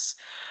tasks.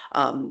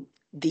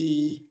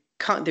 The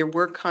there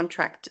were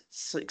contract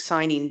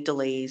signing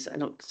delays. I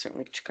don't,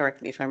 certainly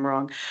correct me if I'm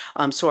wrong.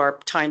 So our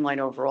timeline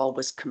overall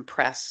was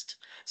compressed.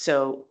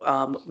 So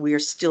we are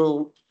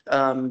still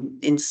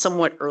in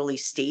somewhat early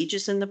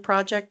stages in the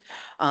project,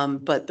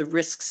 but the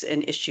risks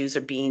and issues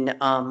are being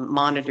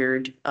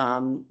monitored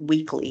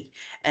weekly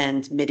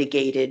and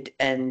mitigated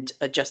and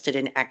adjusted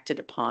and acted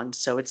upon.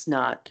 So it's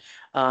not,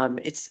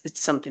 it's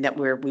something that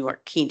we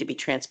were keen to be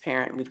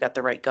transparent. We've got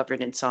the right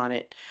governance on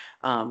it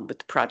with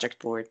the project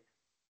board.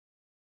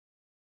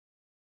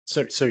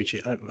 Sorry,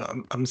 Chair.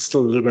 I'm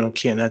still a little bit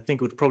unclear, and I think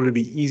it would probably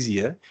be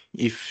easier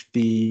if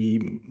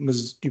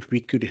if we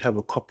could have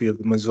a copy of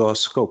the Mazar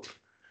scope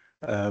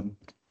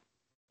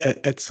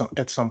at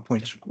some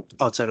point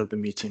outside of the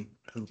meeting.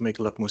 It would make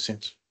a lot more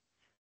sense.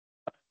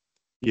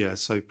 Yeah,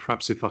 so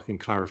perhaps if I can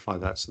clarify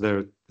that.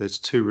 So there's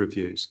two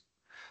reviews.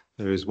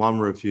 There is one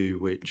review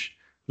which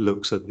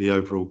looks at the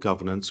overall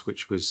governance,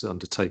 which was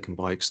undertaken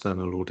by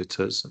external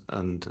auditors,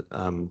 and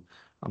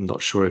I'm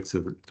not sure if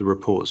the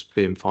report's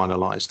being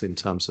finalised in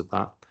terms of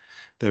that.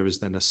 There is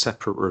then a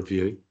separate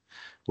review,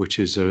 which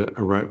is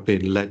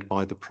being led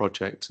by the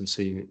project and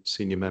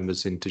senior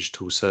members in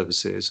digital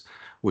services,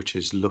 which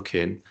is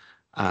looking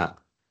at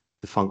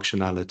the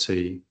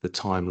functionality, the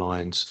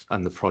timelines,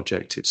 and the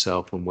project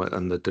itself,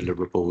 and the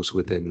deliverables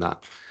within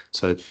that.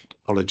 So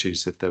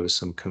apologies if there was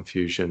some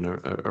confusion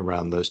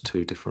around those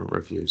two different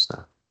reviews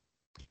there.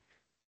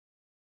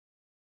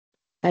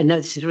 I know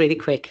this is really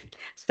quick.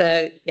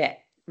 So yeah,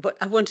 but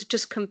I want to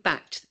just come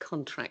back to the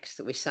contract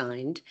that we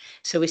signed.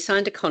 So we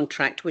signed a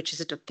contract which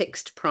is at a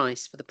fixed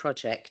price for the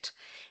project.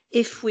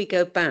 If we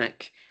go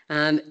back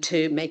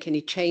to make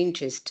any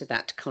changes to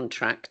that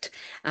contract,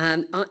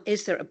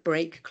 is there a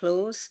break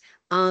clause?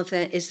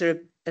 Is there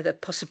the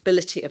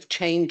possibility of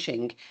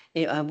changing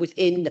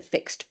within the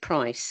fixed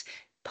price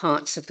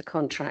parts of the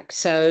contract?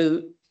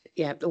 So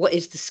yeah, what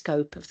is the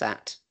scope of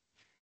that?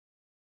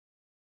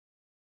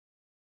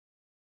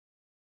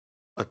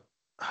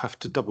 Have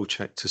to double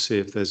check to see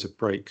if there's a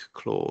break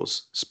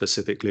clause,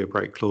 specifically a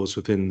break clause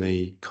within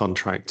the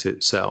contract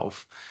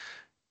itself.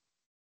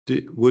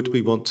 Would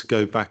we want to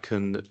go back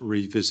and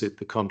revisit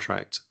the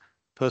contract?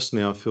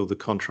 Personally, I feel the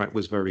contract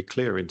was very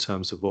clear in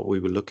terms of what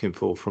we were looking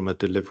for from a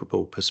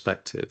deliverable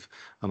perspective,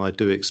 and I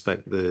do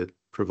expect the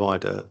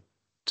provider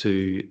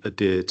to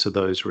adhere to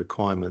those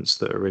requirements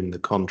that are in the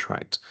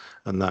contract,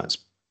 and that's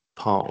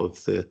part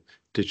of the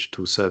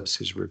digital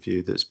services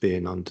review that's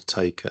being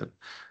undertaken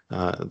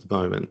at the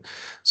moment.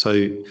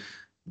 So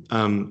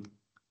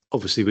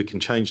obviously we can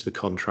change the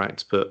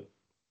contract, but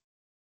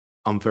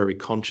I'm very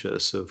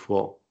conscious of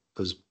what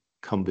has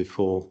come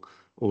before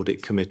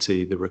audit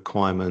committee, the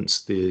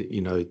requirements,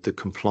 the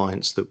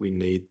compliance that we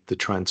need, the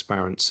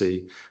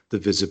transparency, the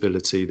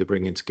visibility, the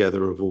bringing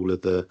together of all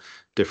of the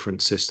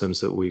different systems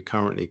that we've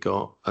currently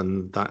got.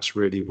 And that's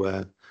really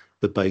where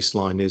the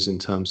baseline is in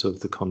terms of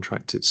the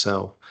contract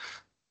itself.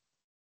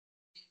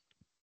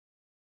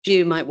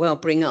 You might well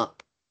bring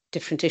up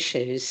different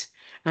issues,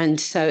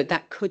 and so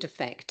that could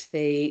affect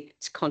the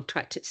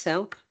contract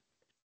itself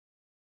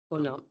or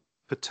not.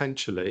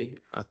 Potentially,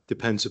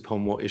 depends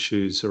upon what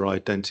issues are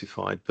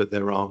identified, but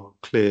there are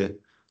clear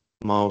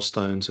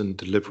milestones and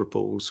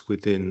deliverables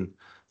within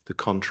the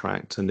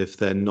contract, and if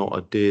they're not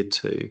adhered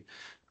to,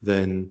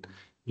 then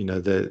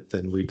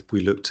we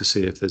look to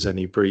see if there's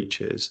any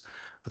breaches.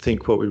 I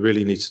think what we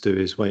really need to do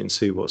is wait and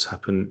see what's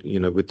happened,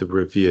 with the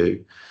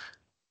review,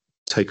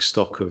 take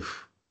stock of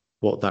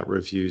what that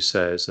review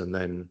says, and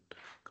then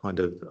kind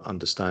of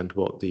understand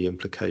what the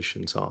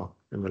implications are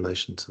in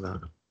relation to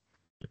that.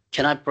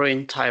 Can I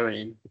bring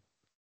Tyron in?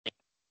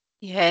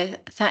 Yeah,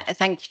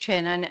 thank you,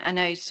 Chair. And I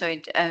know,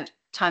 sorry,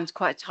 time's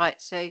quite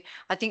tight. So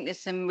I think there's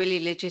some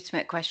really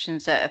legitimate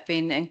questions that have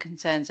been and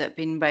concerns that have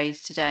been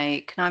raised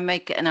today. Can I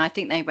make it? And I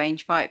think they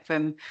range right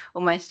from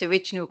almost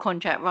original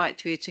contract right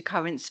through to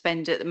current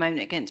spend at the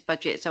moment against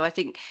budget. So I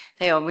think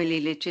they are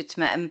really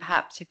legitimate. And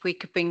perhaps if we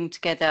could bring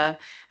together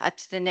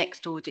to the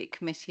next audit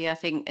committee, I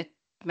think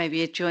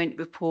maybe a joint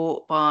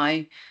report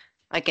by,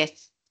 I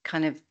guess,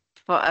 kind of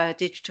for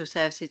digital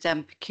services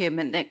and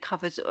procurement that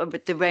covers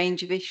the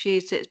range of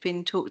issues that's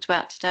been talked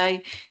about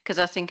today. Because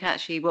I think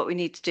actually what we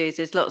need to do is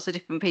there's lots of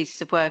different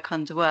pieces of work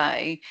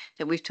underway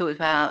that we've talked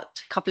about,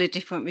 a couple of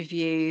different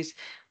reviews.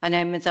 I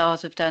know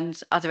Mazars have done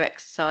other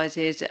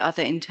exercises,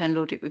 other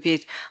internal audit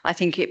reviews. I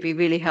think it'd be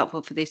really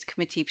helpful for this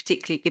committee,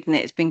 particularly given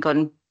that it's been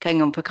going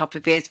on for a couple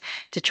of years,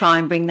 to try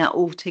and bring that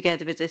all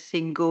together as a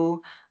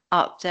single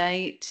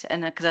update.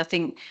 And because I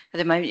think at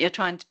the moment you're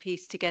trying to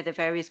piece together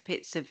various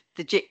bits of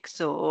the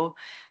jigsaw,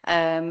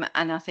 and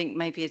I think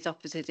maybe as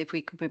officers, if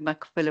we can bring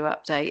back a fuller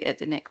update at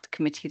the next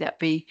committee, that'd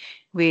be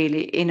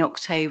really in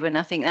October. And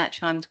I think that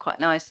chimes quite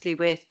nicely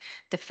with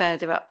the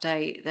further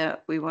update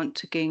that we want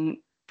to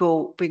bring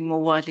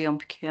more widely on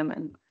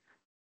procurement.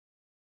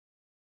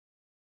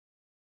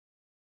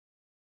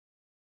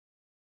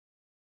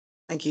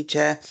 Thank you,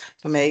 Chair.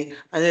 For me,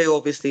 I know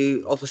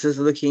obviously officers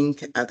are looking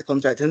at the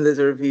contract and there's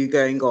a review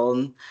going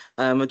on.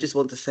 I just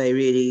want to say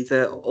really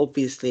that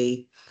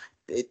obviously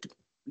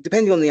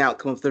depending on the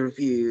outcome of the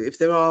review, if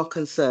there are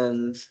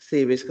concerns,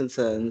 serious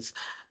concerns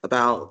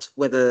about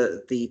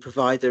whether the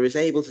provider is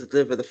able to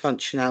deliver the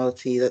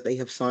functionality that they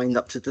have signed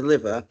up to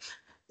deliver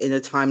in a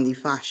timely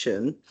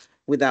fashion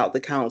without the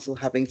council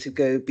having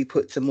to be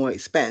put to more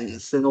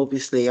expense, then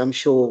obviously I'm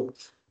sure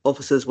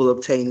officers will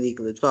obtain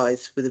legal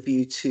advice with a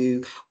view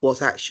to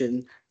what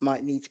action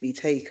might need to be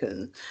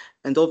taken.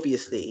 And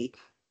obviously,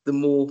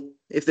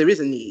 if there is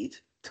a need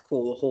to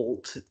call a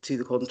halt to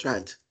the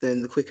contract,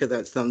 then the quicker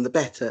that's done, the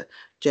better,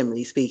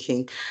 generally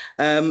speaking.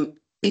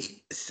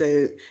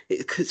 So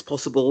it's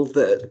possible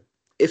that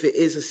if it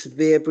is a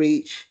severe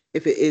breach,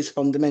 if it is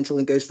fundamental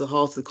and goes to the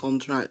heart of the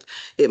contract,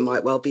 it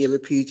might well be a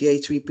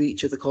repudiatory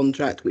breach of the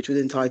contract, which would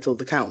entitle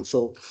the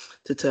council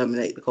to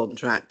terminate the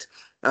contract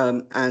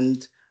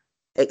and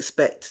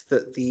expect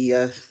that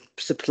the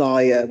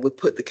supplier would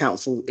put the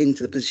council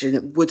into the position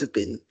it would have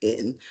been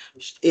in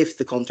if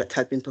the contract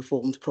had been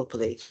performed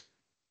properly.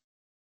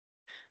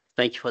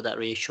 Thank you for that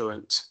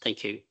reassurance.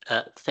 Thank you.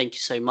 Thank you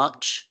so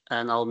much.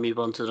 And I'll move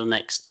on to the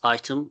next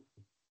item,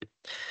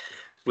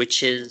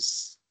 which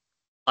is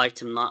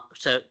item 9.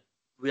 So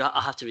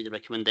I have to read the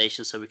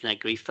recommendation so we can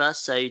agree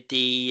first. So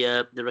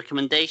the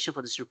recommendation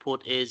for this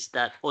report is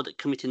that Audit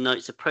Committee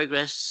notes the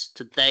progress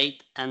to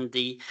date and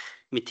the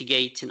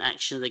mitigating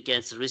actions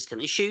against the risk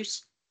and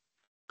issues.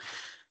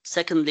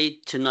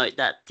 Secondly, to note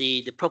that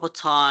the proper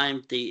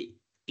time, the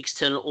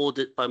external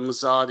audit by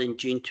Mazars in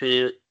June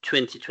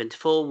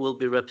 2024 will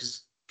be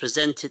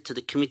presented to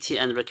the committee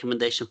and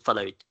recommendation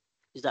followed.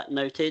 Is that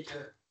noted?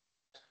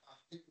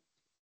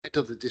 Part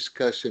of the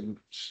discussion,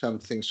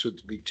 something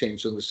should be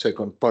changed on the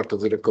second part of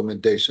the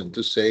recommendation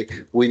to say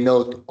we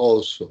note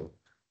also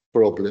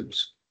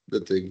problems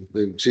that they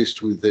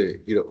exist with the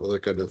other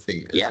kind of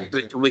thing. Yeah,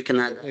 we can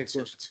add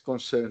concerns.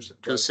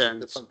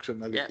 The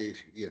functionality.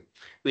 Yeah.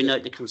 We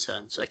note the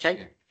concerns. Okay.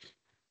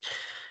 Yeah.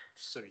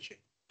 Sorry, Chair.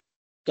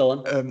 Go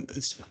on.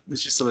 It's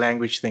just a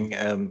language thing,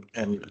 and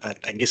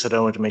I guess I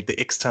don't want to make the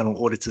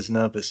external auditors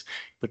nervous,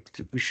 but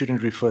we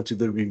shouldn't refer to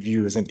the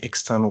review as an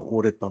external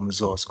audit by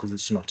Mazars because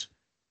it's not.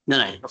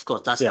 No, of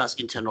course, that's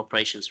internal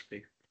operations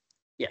review.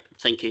 Yeah,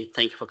 thank you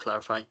for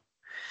clarifying.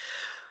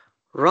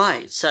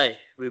 Right, so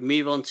we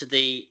move on to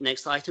the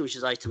next item, which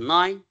is item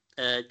 9,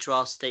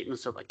 draft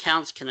statements of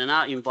accounts. Can I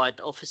now invite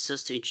the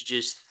officers to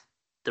introduce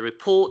the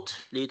report?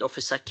 Lead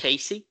Officer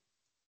Casey.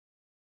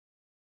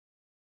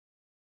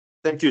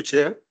 Thank you,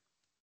 Chair.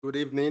 Good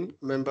evening,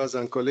 members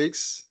and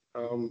colleagues.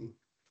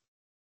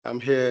 I'm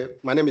here.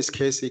 My name is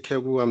Casey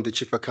Kewu. I'm the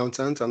Chief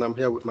Accountant, and I'm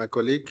here with my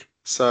colleague,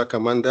 Sir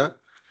Kamanda,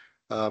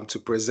 to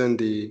present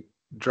the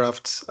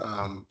draft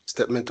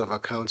statement of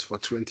accounts for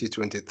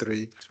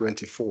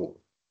 2023-24.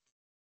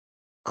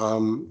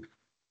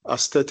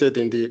 As stated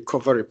in the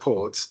cover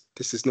report,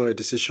 this is not a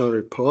decision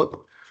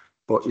report,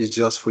 but it's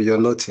just for your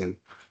noting.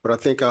 But I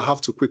think I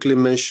have to quickly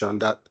mention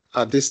that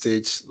at this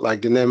stage,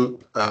 like the name,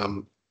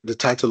 the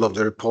title of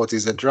the report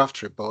is a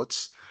draft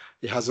report.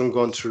 It hasn't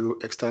gone through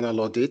external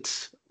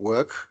audit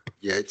work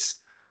yet.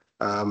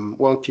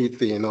 One key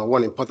thing or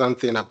one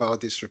important thing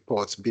about this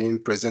report being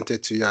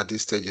presented to you at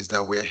this stage is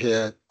that we're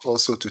here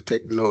also to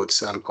take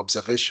notes and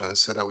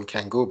observations so that we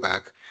can go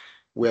back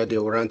where they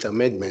warrant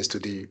amendments to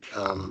the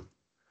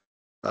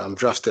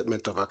draft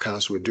statement of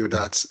accounts. We do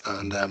that,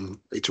 and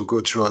it will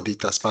go through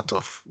audit as part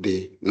of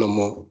the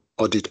normal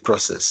audit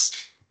process.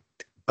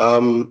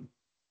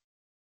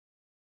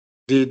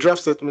 The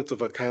draft statement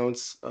of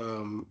accounts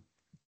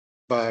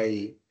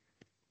by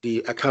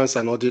the Accounts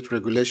and Audit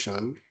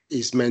Regulation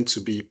is meant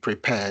to be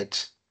prepared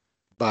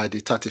by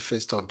the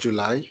 31st of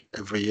July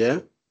every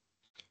year.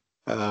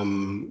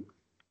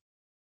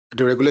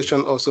 The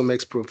regulation also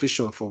makes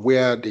provision for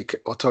where the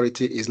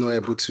authority is not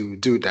able to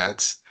do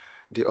that.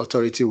 The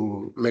authority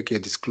will make a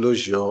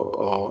disclosure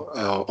or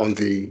on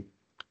the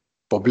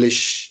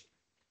publish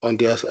on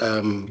their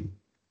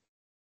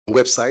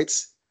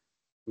websites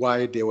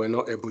why they were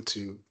not able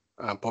to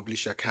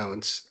publish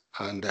accounts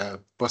and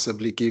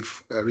possibly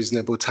give a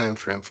reasonable time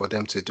frame for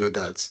them to do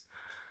that.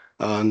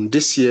 And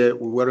this year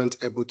we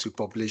weren't able to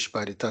publish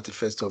by the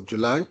 31st of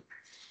July,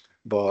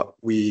 but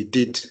we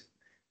did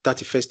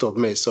 31st of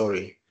May,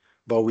 sorry,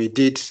 but we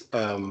did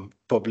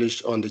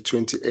publish on the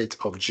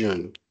 28th of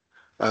June,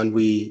 and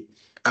we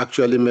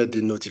actually made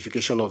the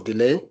notification of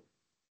delay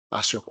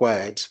as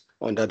required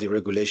under the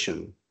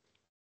regulation.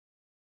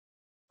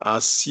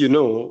 As you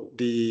know,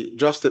 the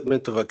draft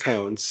statement of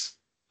accounts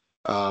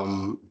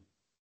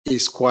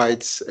is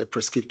quite a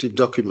prescriptive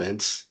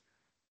document.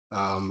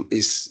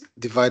 Is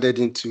divided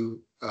into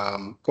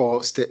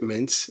core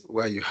statements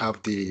where you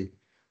have the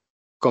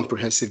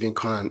comprehensive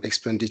income and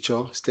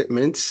expenditure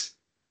statements,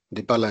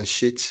 the balance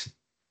sheet,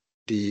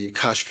 the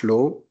cash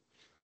flow,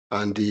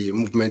 and the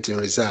movement in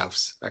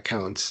reserves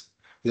accounts.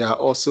 There are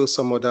also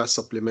some other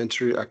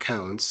supplementary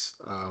accounts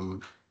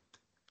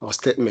or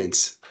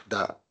statements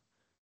that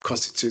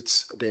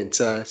constitutes the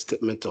entire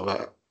statement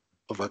of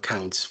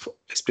accounts,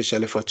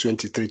 especially for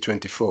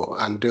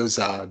 23-24. And those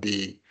are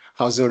the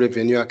housing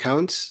revenue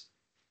accounts,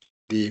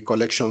 the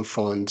collection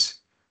funds,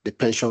 the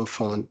pension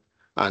fund,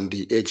 and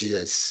the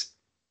AGS.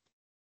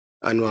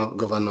 annual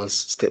governance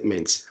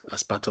statement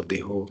as part of the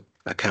whole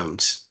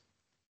account.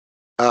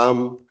 I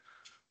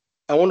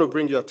want to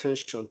bring your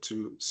attention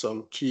to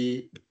some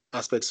key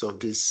aspects of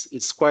this.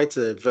 It's quite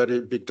a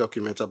very big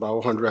document,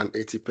 about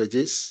 180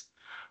 pages,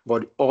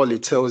 but all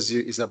it tells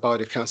you is about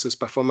the council's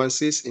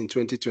performances in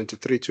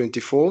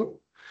 2023-24.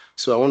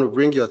 So I want to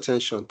bring your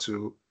attention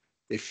to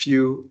a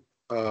few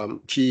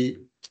key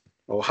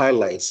or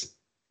highlights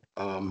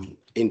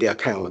in the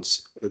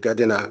accounts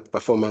regarding our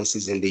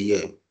performances in the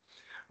year.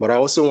 But I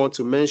also want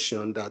to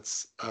mention that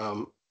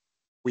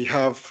we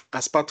have,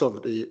 as part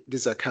of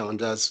this account,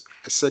 there's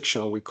a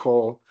section we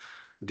call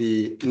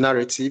the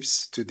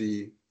narratives to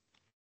the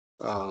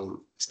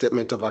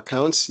statement of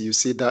accounts. You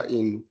see that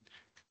in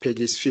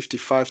pages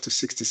 55 to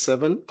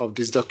 67 of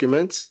this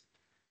document.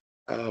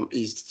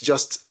 It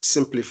just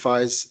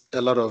simplifies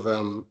a lot of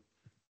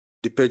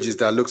the pages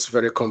that looks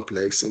very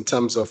complex in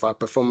terms of our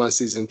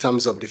performances, in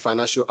terms of the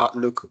financial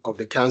outlook of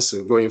the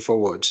council going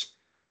forward.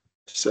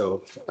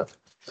 So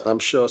I'm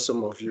sure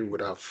some of you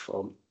would have,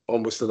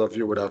 almost all of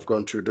you would have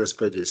gone through those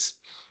pages.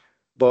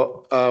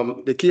 But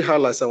the key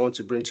highlights I want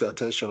to bring to your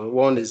attention,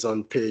 one is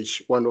on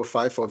page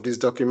 105 of this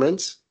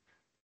document.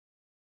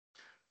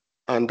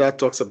 And that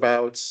talks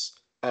about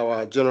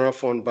our general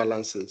fund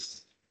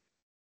balances.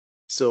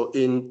 So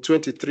in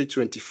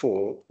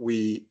 23-24,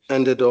 we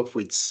ended up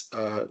with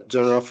a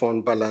general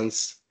fund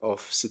balance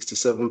of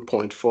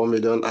 67.4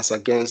 million as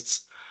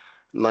against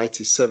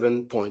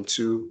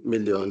 97.2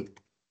 million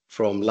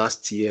from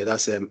last year.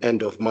 That's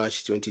end of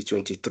March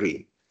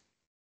 2023.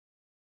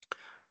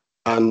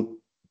 And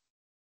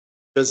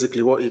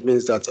basically what it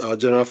means that our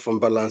general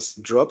fund balance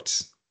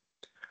dropped.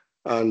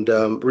 And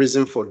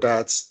reason for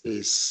that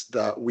is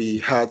that we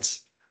had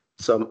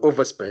some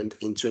overspend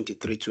in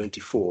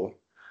 23-24,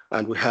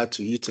 and we had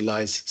to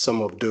utilize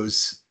some of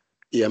those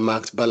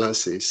earmarked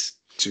balances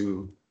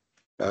to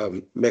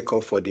make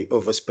up for the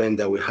overspend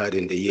that we had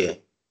in the year.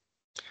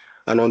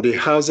 And on the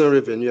housing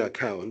revenue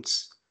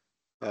accounts,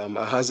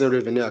 our housing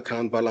revenue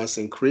account balance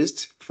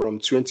increased from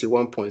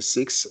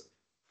 21.6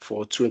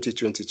 for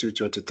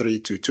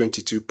 2022-23 to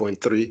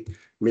 22.3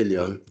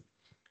 million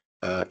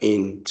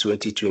in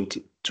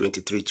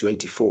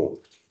 2023-24.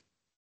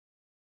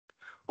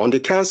 On the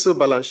council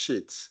balance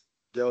sheet,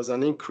 there was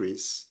an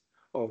increase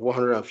of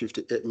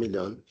 158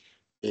 million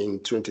in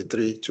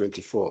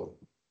 23-24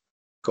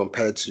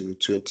 compared to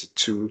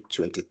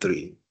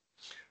 22-23.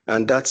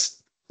 And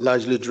that's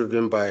largely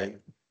driven by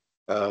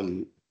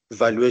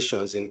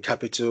valuations in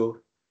capital,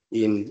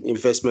 in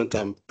investment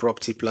and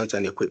property, plant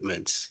and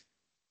equipment.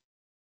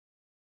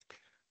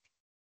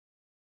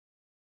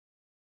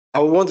 I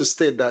want to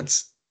state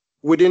that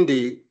within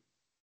the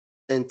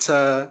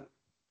entire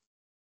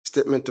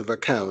statement of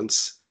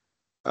accounts,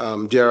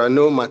 there are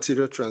no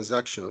material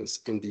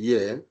transactions in the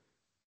year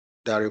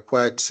that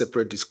required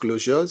separate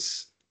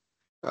disclosures.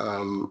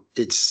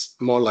 It's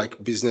more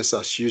like business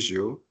as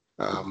usual.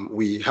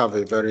 We have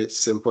a very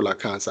simple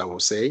account, I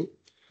will say.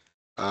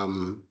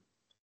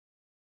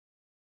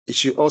 It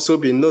should also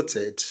be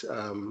noted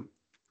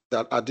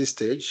that at this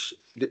stage,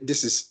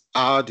 this is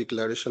our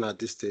declaration at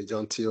this stage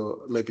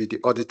until maybe the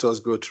auditors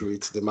go through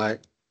it. They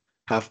might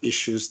have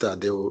issues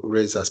that they will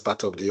raise as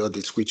part of the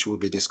audit, which will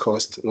be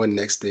discussed when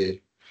next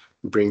they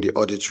bring the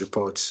audit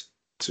report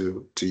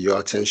to your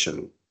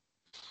attention.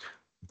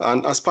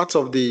 And as part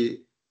of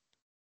the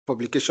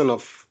publication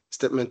of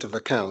statement of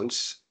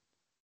accounts,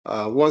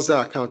 once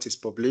the account is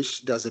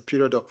published, there's a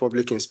period of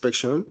public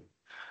inspection.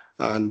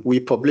 And we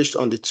published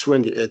on the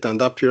 28th,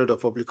 and that period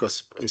of public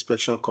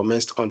inspection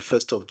commenced on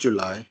 1st of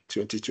July,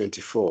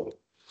 2024,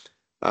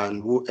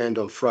 and will end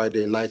on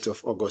Friday, 9th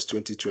of August,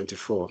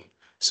 2024.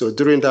 So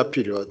during that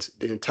period,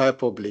 the entire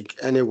public,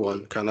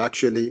 anyone can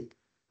actually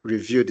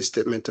review the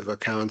statement of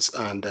accounts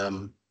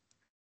and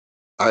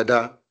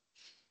either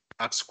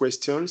ask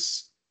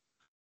questions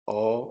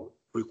or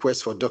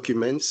request for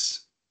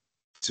documents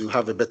to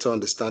have a better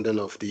understanding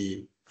of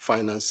the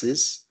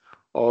finances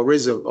or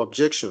raise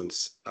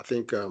objections. I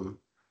think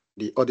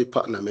the audit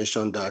partner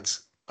mentioned that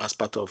as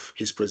part of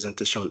his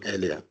presentation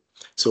earlier.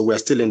 So we're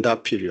still in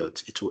that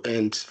period. It will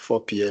end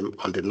 4 p.m.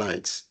 on the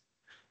 9th.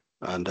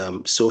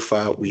 And so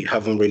far, we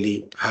haven't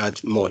really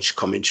had much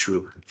coming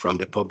through from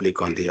the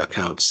public on the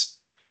accounts.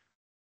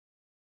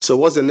 So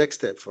what's the next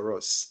step for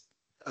us?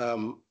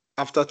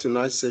 After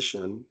tonight's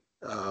session,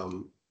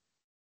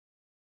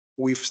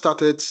 we've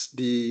started,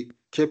 the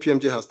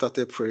KPMG has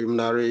started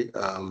preliminary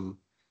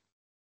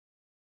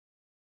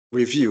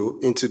review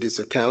into these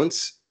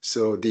accounts.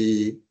 So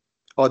the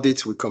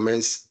audit will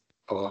commence,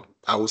 or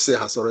I would say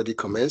has already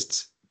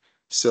commenced.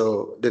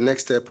 So the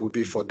next step would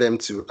be for them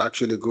to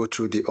actually go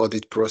through the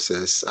audit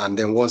process. And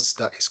then once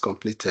that is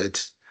completed,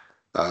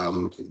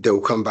 they will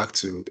come back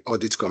to the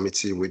audit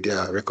committee with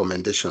their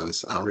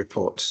recommendations and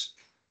reports.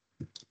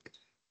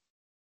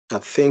 I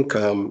think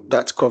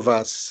that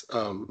covers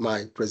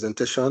my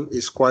presentation.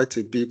 It's quite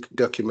a big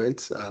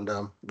document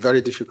and very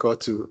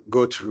difficult to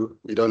go through.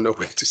 You don't know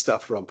where to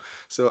start from.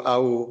 So I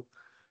will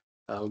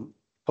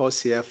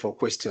pause here for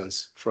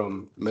questions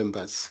from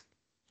members.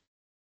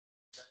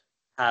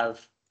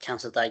 Have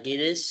Councillor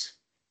Diaguides.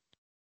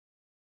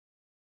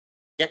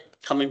 Yeah,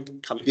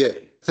 coming. Yeah,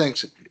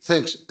 thanks,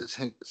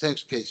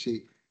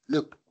 Casey.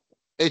 Look,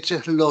 it's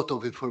a lot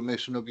of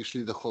information,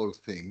 obviously, the whole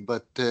thing,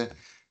 but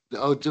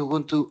I just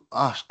want to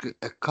ask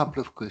a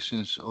couple of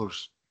questions or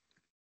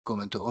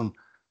comment on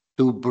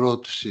two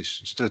broad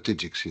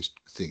strategic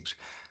things.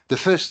 The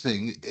first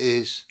thing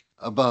is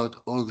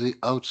about all the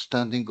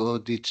outstanding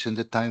audits and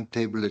the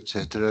timetable,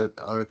 etc.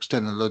 Our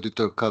external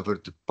auditor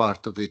covered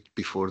part of it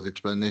before the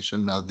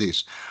explanation. Now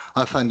this,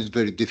 I find it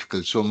very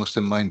difficult. It's almost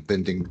a mind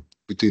bending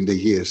between the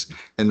years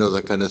and all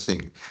that kind of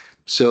thing.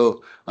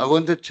 So I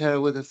wonder,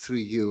 Chair, whether through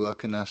you I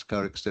can ask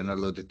our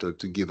external auditor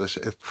to give us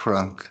a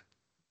frank,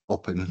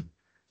 open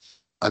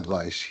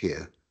advice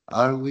here.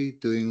 Are we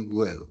doing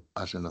well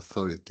as an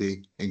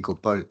authority in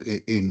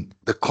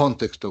the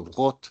context of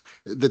what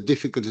the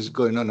difficulties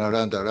going on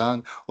around,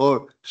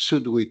 or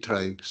should we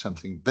try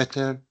something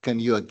better? Can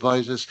you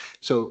advise us?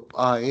 So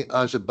I,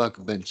 as a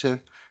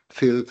backbencher,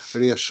 feel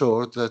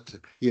reassured that,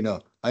 you know,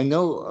 I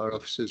know our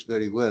officers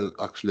very well,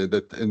 actually,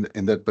 that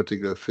in that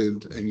particular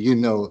field, and you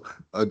know,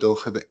 I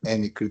don't have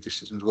any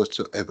criticisms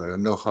whatsoever. I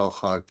know how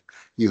hard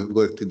you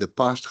worked in the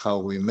past, how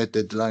we met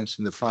deadlines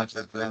in the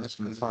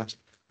past.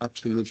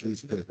 Absolutely.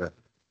 So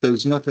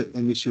it's not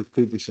an issue of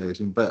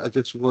criticizing, but I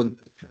just want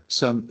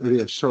some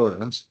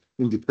reassurance,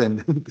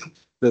 independent,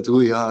 that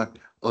we are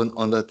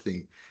on that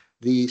thing.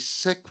 The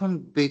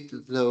second bit,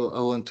 though, I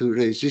want to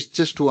raise is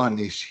just one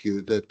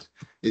issue that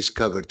is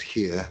covered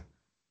here.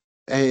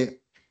 I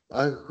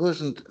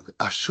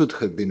should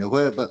have been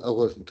aware, but I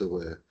wasn't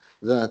aware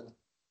that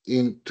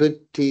in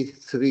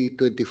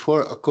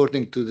 23-24,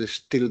 according to the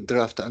still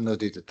draft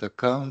unaudited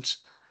accounts,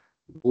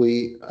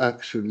 we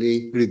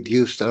actually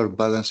reduced our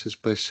balances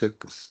by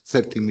circa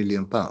 30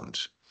 million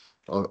pounds,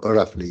 or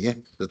roughly, yeah,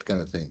 that kind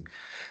of thing.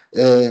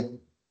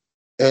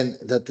 And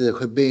that there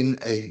have been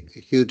a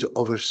huge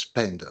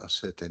overspend on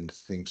certain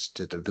things,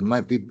 etc. There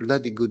might be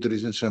bloody good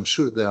reasons, I'm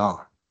sure there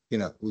are, you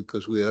know,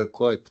 because we are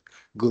quite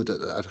good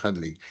at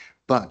handling.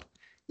 But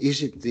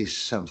is it this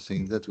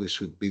something that we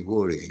should be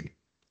worrying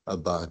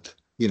about,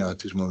 you know, at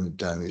this moment in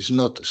time? It's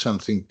not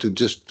something to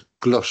just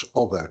gloss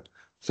over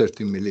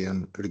 30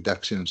 million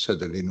reduction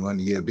suddenly in 1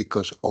 year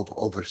because of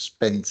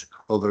overspend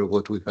over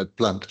what we had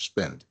planned to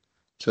spend.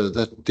 So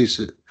that these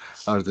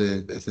are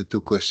the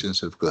two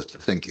questions I've got.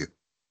 Thank you.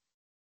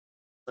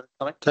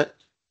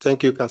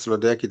 Thank you, Councillor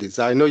Diaguides.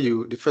 I know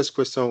the first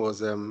question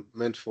was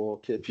meant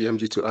for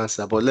KPMG to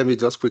answer, but let me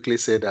just quickly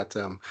say that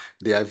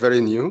they are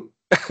very new.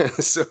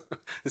 so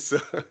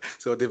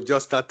they've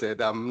just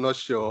started. I'm not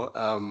sure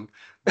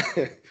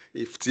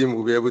if Tim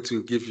will be able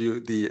to give you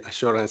the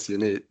assurance you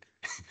need.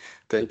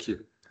 Thank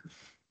you.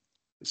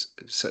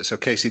 So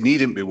Casey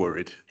needn't be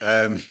worried.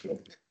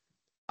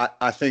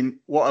 I think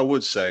what I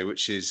would say,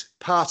 which is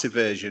part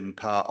evasion,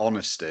 part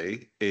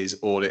honesty, is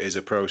audit is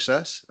a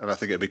process. And I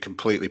think it'd be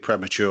completely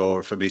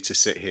premature for me to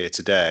sit here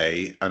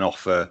today and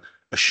offer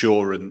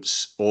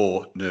assurance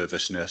or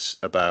nervousness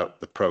about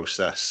the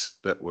process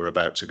that we're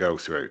about to go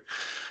through.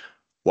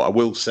 What I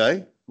will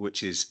say,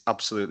 which is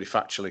absolutely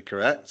factually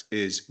correct,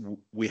 is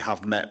we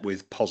have met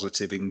with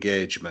positive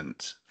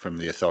engagement from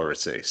the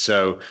authority.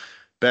 So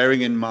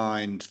bearing in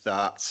mind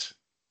that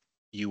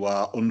you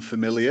are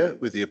unfamiliar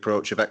with the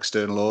approach of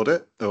external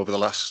audit over the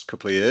last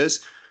couple of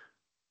years,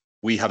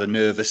 we had a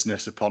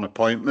nervousness upon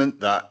appointment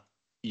that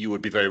you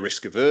would be very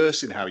risk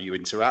averse in how you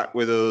interact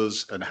with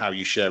us and how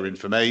you share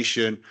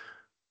information.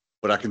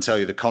 But I can tell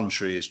you the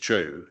contrary is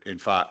true. In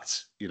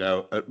fact, you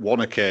know, at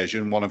one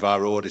occasion, one of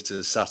our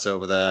auditors sat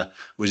over there,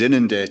 was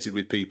inundated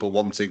with people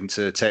wanting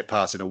to take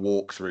part in a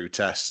walkthrough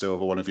test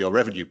over one of your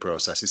revenue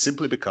processes,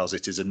 simply because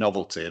it is a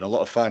novelty. And a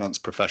lot of finance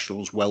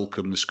professionals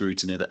welcome the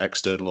scrutiny that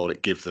external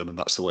audit give them, and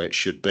that's the way it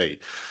should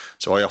be.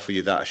 So I offer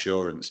you that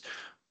assurance.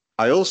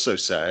 I also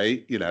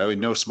say, you know,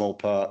 in no small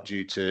part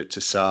due to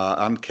SAR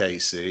and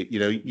Casey, you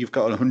know, you've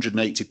got a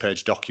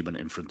 180-page document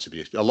in front of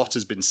you. A lot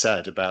has been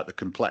said about the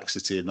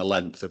complexity and the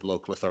length of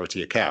local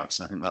authority accounts.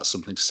 And I think that's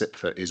something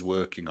SIPFA is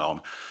working on.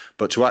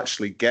 But to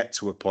actually get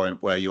to a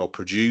point where you're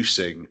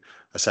producing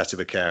a set of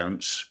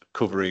accounts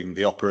covering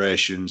the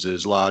operations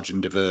as large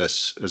and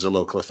diverse as a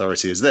local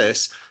authority as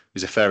this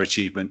is a fair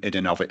achievement in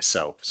and of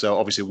itself. So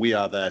obviously we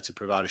are there to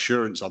provide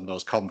assurance on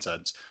those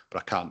contents, but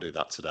I can't do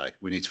that today.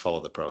 We need to follow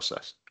the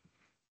process.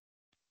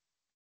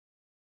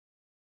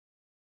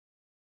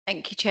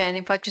 Thank you, Chair. And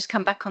if I just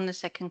come back on the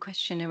second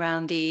question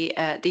around the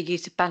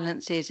use of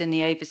balances and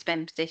the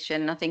overspend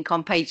position, I think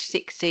on page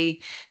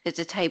 60, there's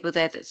a table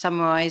there that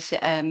summarises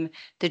the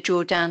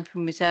drawdown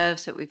from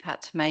reserves that we've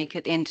had to make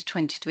at the end of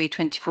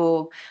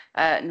 23-24,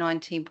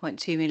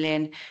 19.2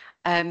 million.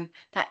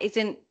 That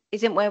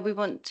isn't where we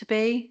want to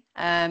be.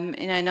 You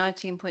know,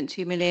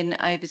 19.2 million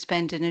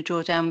overspend in a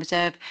drawdown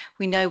reserve.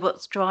 We know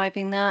what's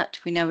driving that.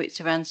 We know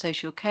it's around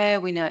social care.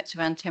 We know it's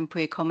around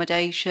temporary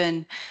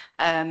accommodation.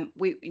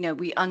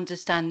 We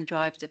understand the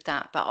drivers of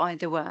that. But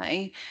either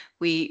way,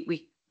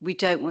 we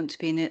don't want to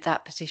be in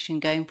that position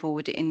going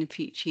forward in the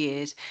future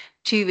years.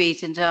 two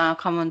reasons, and I'll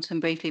come on to them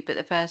briefly. But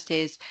the first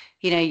is,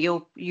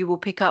 you will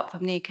pick up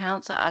from the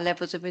accounts that our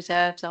levels of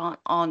reserves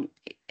aren't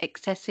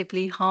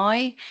excessively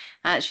high.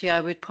 Actually, I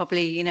would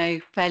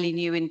probably, fairly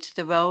new into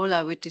the role,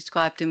 I would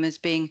describe them as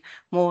being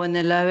more on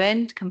the low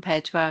end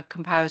compared to our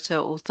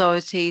comparator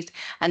authorities.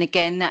 And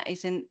again, that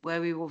isn't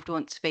where we would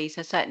want to be.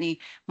 So certainly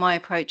my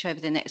approach over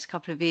the next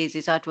couple of years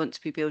is I'd want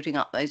to be building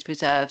up those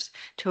reserves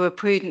to a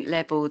prudent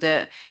level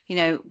that,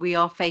 we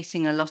are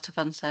facing a lot of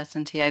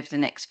uncertainty over the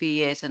next few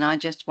years. And I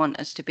just want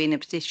us to be in a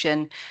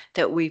position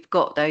that we've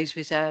got those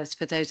reserves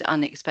for those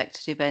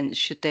unexpected events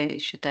should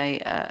they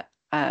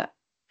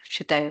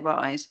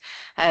arise.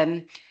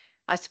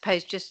 I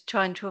suppose just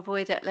trying to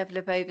avoid that level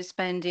of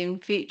overspend in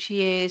future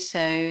years.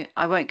 So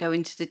I won't go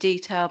into the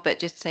detail, but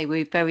just say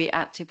we're very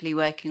actively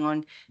working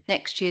on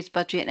next year's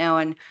budget now.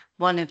 And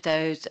one of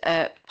those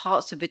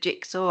parts of the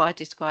jigsaw, I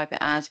describe it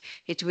as,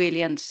 it's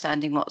really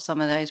understanding what some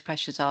of those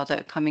pressures are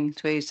that are coming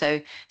through. So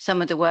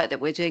some of the work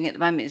that we're doing at the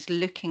moment is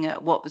looking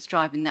at what was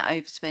driving that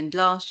overspend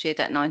last year,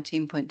 that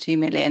 19.2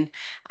 million,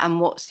 and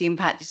what's the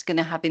impact it's going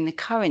to have in the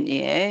current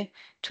year,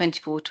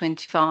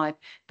 24-25,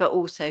 but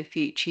also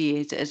future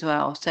years as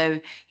well. So,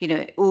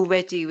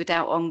 already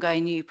without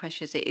ongoing new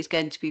pressures, it is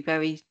going to be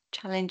very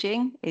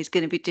challenging. It's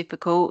going to be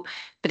difficult,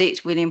 but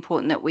it's really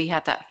important that we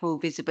have that full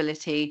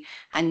visibility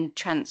and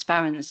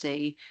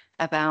transparency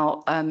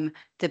about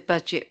the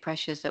budget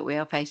pressures that we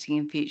are facing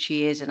in future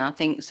years. And I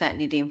think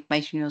certainly the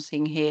information you're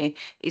seeing here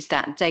is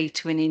that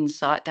data and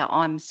insight that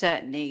I'm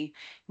certainly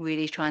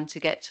really trying to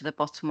get to the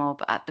bottom of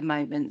at the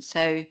moment.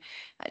 So,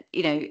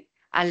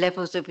 our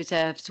levels of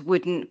reserves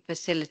wouldn't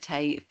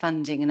facilitate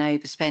funding an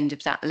overspend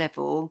of that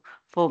level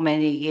for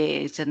many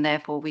years, and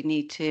therefore we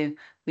need to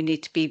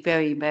be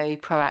very, very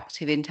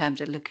proactive in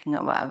terms of looking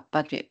at our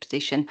budget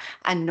position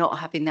and not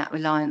having that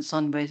reliance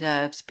on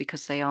reserves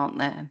because they aren't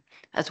there,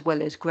 as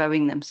well as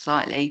growing them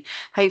slightly.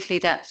 Hopefully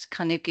that's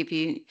kind of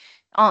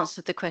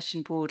answered the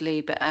question broadly,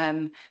 but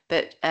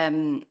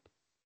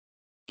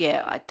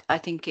yeah, I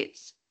think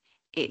it's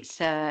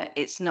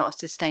not a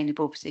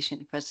sustainable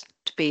position for us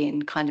to be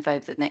in kind of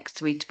over the next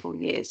 3 to 4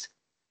 years.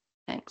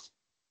 Thanks.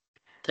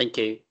 Thank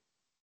you.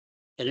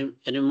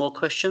 Any more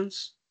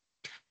questions?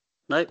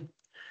 No?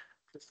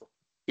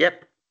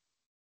 Yep.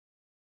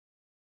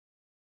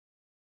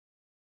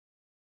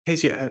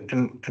 Casey,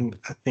 and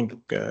I think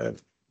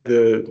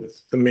the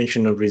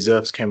mention of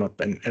reserves came up,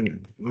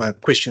 and my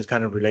question is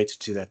kind of related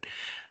to that.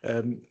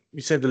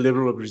 You said the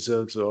level of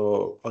reserves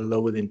are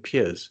lower than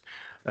peers.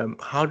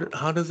 How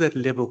does that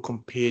level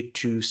compare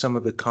to some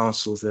of the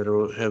councils that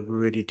have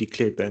already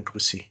declared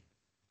bankruptcy?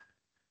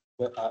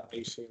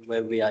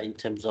 Where we are in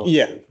terms of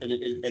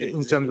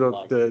in terms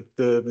of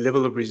the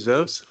level of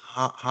reserves,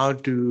 how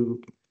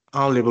do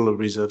our level of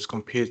reserves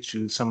compare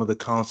to some of the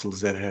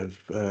councils that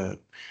have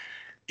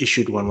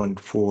issued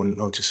 114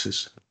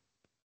 notices?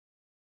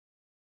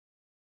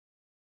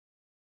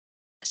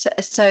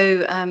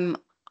 So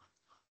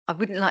I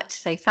wouldn't like to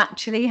say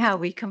factually how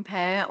we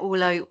compare.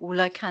 All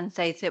I can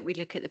say is that we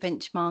look at the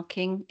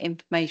benchmarking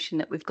information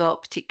that we've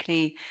got,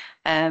 particularly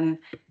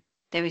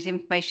there is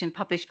information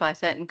published by a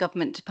certain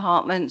government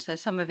department, so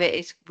some of it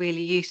is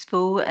really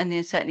useful, and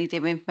then certainly the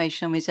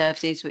information on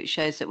reserves is which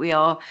shows that we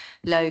are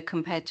low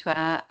compared to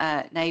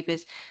our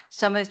neighbours.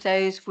 Some of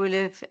those will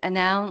have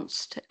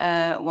announced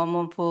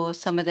 114,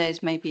 some of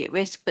those may be at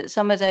risk, but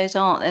some of those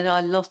aren't. There are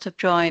a lot of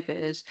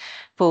drivers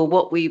for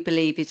what we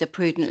believe is a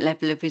prudent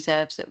level of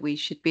reserves that we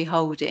should be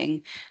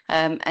holding,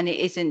 and it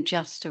isn't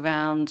just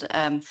around,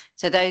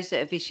 so those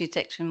that have issued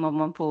Section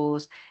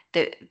 114s,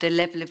 the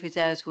level of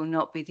reserves will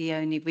not be the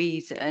only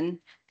reason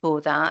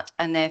for that,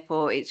 and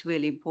therefore it's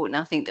really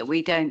important, I think, that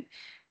we don't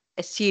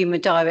assume a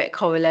direct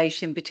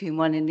correlation between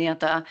one and the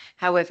other.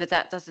 However,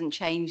 that doesn't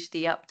change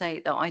the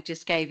update that I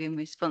just gave in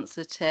response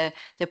to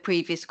the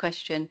previous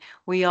question.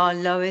 We are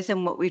lower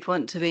than what we'd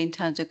want to be in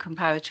terms of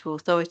comparative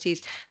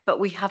authorities, but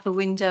we have a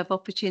window of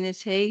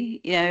opportunity.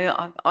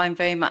 I'm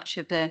very much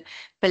of the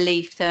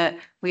belief that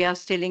we are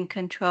still in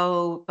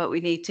control, but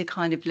we need to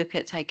kind of look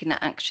at taking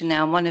that action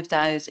now. And one of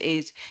those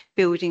is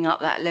building up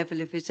that level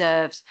of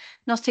reserves,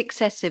 not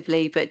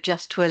excessively, but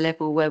just to a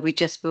level where we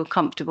just feel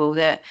comfortable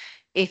that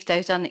if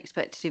those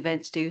unexpected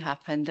events do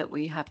happen, that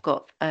we have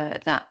got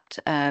that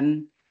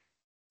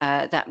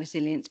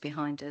resilience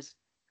behind us.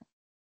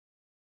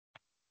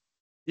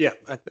 Yeah,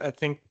 I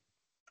think.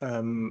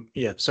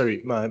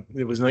 Sorry,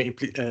 there was no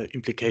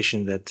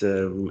implication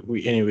that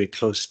we anywhere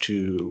close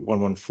to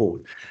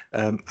 114.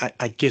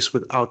 I guess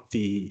without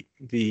the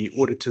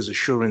auditor's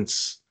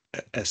assurance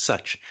as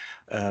such,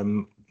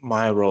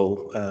 my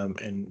role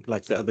and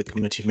like the other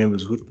committee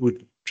members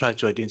would try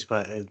to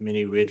identify as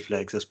many red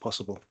flags as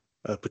possible.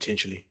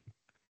 Potentially.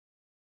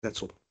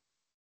 That's all.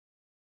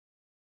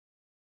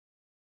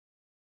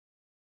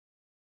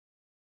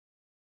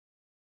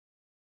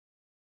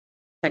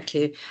 Thank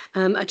you.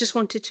 I just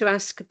wanted to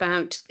ask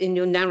about, in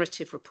your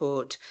narrative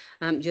report,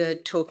 you're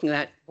talking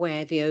about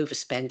where the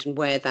overspend and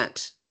where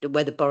that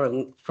where the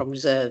borrowing from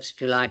reserves,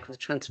 if you like, or the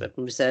transfer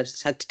from reserves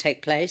has had to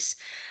take place.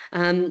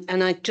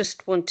 And I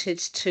just wanted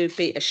to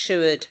be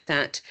assured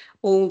that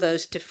all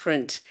those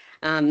different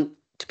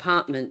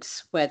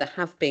departments where there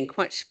have been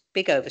quite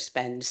big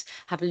overspends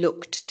have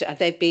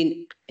they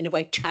been in a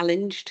way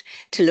challenged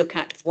to look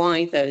at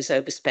why those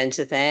overspends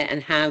are there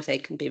and how they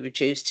can be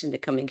reduced in the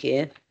coming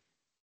year?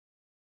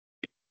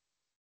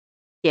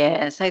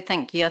 Yeah, so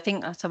thank you. I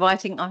think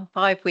I'm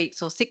 5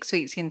 weeks or 6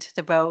 weeks into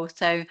the role.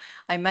 So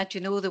I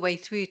imagine all the way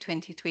through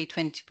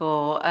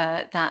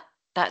 23-24,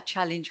 that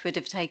challenge would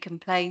have taken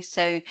place.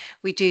 So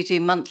we do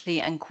monthly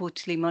and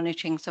quarterly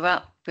monitoring. So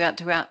throughout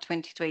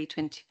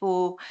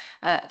 23-24,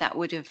 that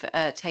would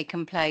have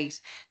taken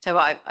place. So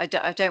I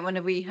don't want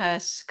to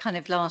rehearse kind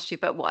of last year,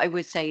 but what I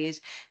would say is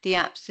the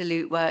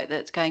absolute work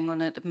that's going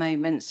on at the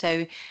moment.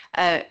 So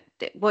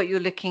what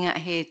you're looking at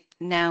here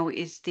now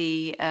is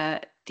the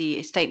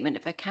statement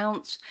of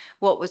accounts,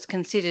 what was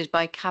considered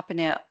by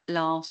Cabinet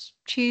last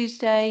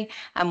Tuesday,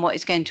 and what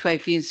is going to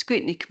overview the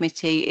scrutiny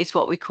committee is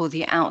what we call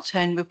the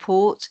outturn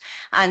report.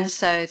 And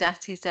so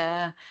that is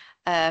a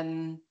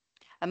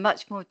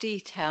much more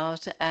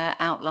detailed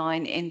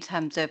outline in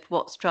terms of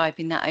what's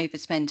driving that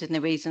overspend and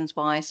the reasons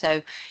why. So,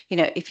 you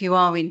know, if you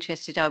are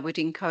interested, I would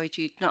encourage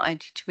you not only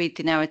to read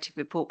the narrative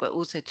report, but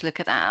also to look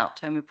at that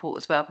outturn report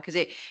as well, because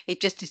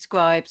it just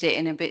describes it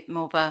in a bit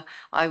more of a,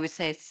 I would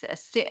say,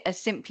 a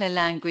simpler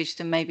language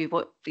than maybe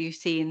what you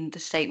see in the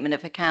statement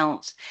of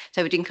accounts.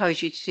 So I would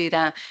encourage you to do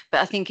that.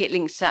 But I think it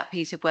links to that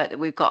piece of work that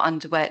we've got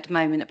underway at the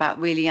moment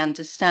about really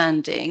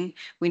understanding.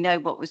 We know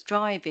what was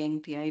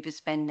driving the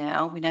overspend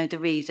now. We know the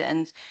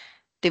reasons.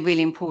 The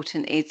really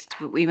important is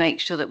we make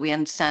sure that we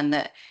understand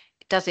that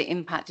does it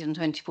impact on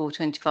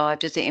 24-25?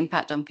 Does it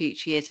impact on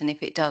future years? And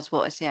if it does,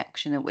 what is the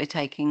action that we're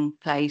taking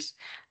place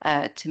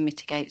to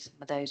mitigate some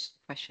of those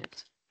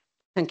pressures?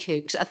 Thank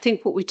you. I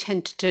think what we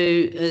tend to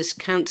do as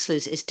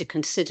councillors is to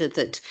consider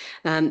that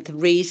the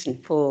reason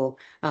for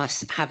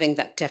us having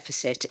that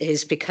deficit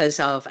is because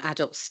of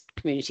adults'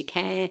 community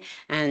care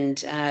and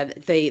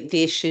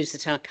the issues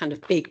that are kind of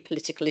big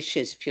political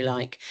issues, if you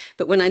like.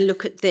 But when I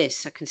look at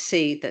this, I can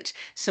see that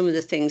some of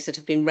the things that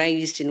have been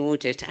raised in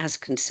audit as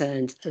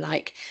concerns,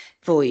 like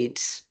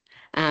voids,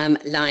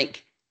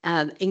 like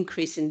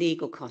increase in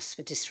legal costs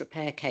for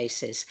disrepair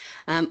cases,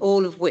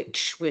 all of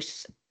which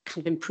with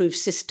kind of improved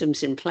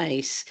systems in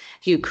place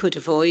you could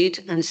avoid.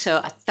 And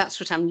so that's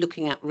what I'm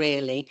looking at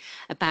really,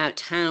 about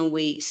how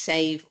we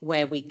save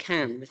where we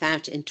can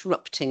without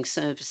interrupting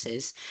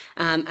services,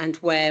 and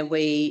where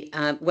we've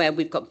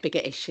got bigger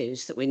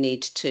issues that we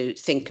need to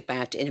think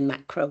about in a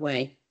macro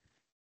way.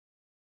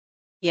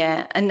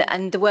 Yeah,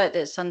 and the work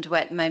that's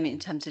underway at the moment in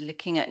terms of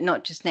looking at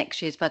not just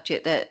next year's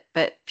budget,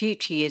 but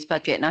future year's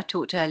budget. And I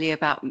talked earlier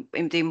about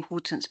the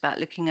importance about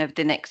looking over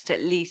the next at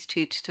least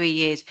 2 to 3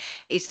 years.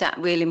 Is that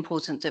real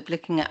importance of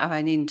looking at our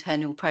own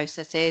internal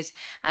processes,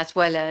 as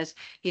well as,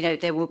 you know,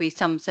 there will be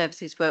some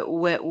services where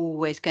we're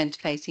always going to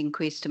face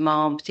increased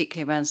demand,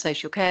 particularly around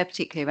social care,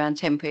 particularly around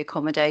temporary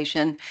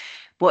accommodation.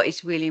 What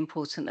is really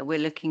important that we're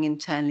looking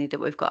internally, that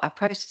we've got our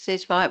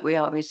processes right, we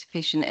are as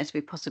efficient as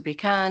we possibly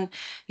can,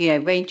 you know,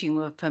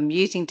 ranging from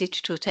using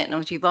digital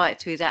technology right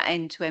through that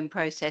end-to-end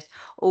process.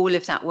 All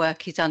of that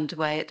work is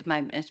underway at the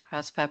moment as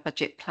part of our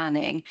budget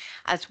planning,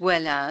 as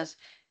well as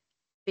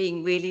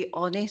being really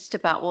honest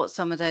about what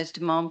some of those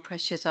demand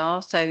pressures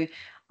are. So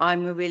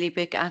I'm a really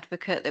big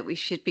advocate that we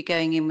should be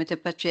going in with a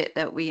budget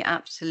that we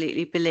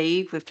absolutely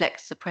believe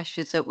reflects the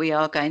pressures that we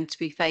are going to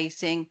be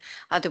facing.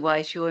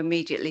 Otherwise, you're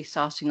immediately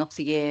starting off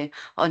the year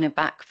on a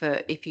back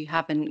foot if you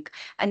haven't.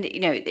 And,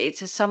 you know,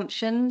 it's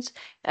assumptions.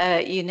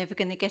 You're never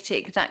going to get it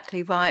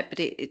exactly right,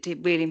 but it's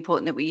really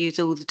important that we use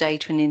all the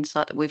data and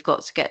insight that we've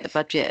got to get the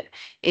budget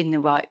in the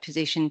right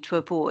position to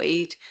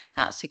avoid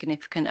that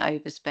significant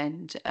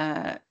overspend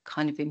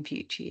kind of in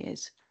future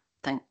years.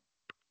 Thanks.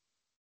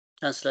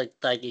 Councillor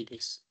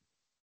Diaguides.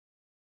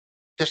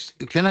 Just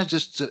can I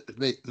just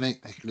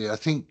make clear? I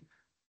think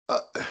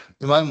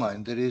in my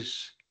mind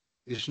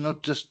it's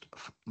not just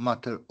a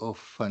matter of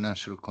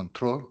financial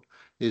control.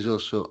 It's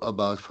also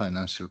about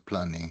financial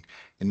planning.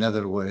 In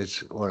other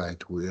words, all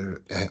right, we're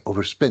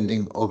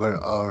overspending over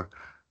our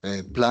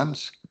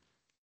plans,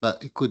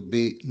 but it could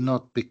be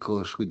not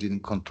because we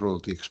didn't control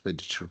the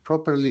expenditure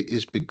properly,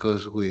 it's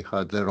because we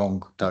had the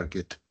wrong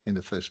target in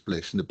the first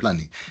place in the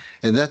planning.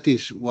 And that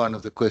is one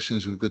of the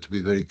questions we've got to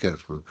be very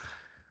careful.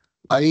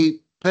 I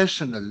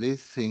personally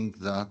think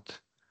that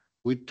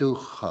we do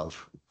have,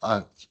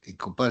 in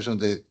comparison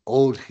to the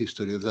old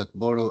history of that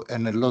borough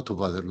and a lot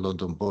of other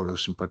London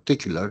boroughs in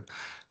particular,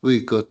 we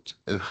got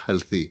a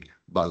healthy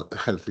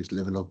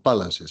level of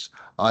balances.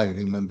 I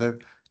remember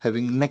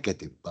having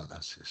negative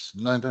balances,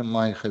 never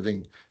mind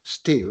having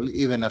still,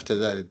 even after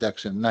that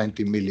reduction,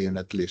 90 million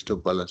at least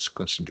of balance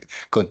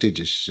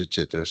contingencies,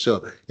 etc.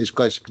 So it's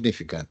quite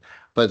significant.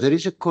 But there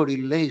is a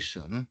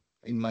correlation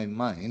in my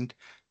mind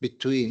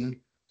between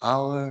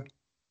our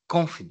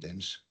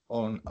confidence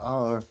on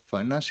our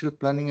financial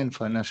planning and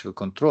financial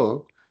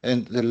control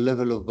and the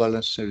level of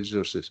balance and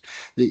resources.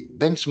 The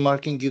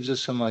benchmarking gives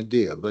us some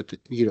idea, but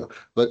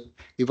but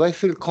if I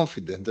feel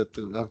confident that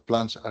our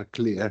plans are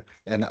clear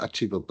and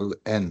achievable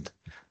and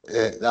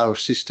our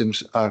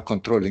systems are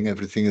controlling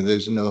everything and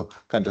there's no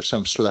kind of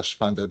some slush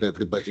fund that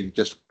everybody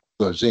just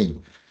goes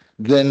in,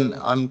 then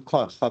I'm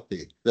quite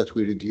happy that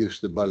we reduce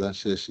the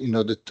balances in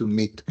order to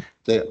meet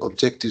the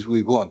objectives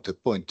we want. The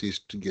point is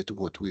to get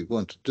what we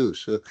want to do.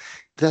 So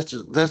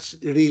that's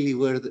really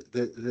where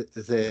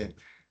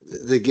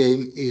the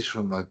game is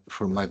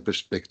from my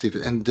perspective,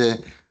 and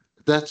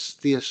that's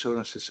the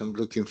assurances I'm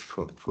looking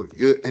for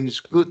you. And it's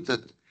good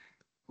that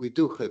we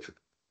do have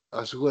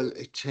as well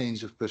a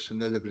change of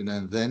personnel every now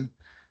and then,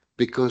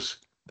 because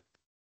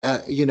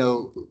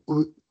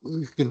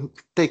we can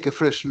take a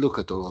fresh look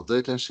at all of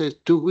that and say,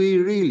 do we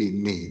really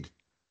need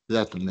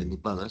that many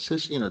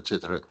balances,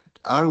 etc.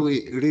 Are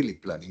we really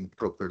planning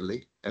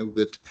properly and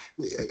with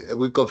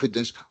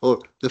confidence? Or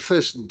the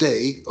first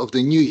day of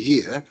the new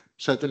year,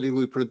 suddenly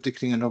we're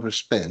predicting an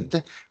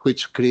overspend,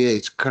 which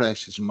creates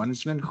crisis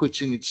management,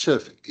 which in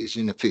itself is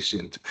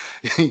inefficient,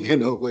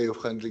 way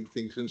of handling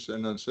things and so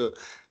on. So,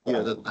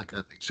 that kind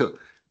of thing. So,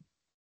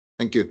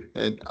 thank you.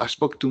 And I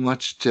spoke too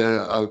much,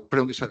 Chair. I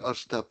promise I'll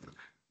stop.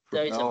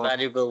 Those are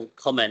valuable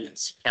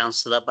comments,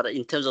 Councillor. But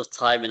in terms of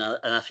time, and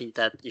I think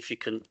that if you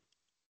can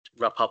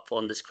wrap up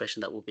on this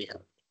question, that will be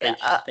helpful.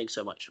 Thanks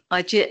so much.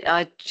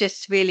 I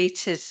just really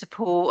to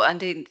support,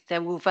 and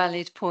they're all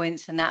valid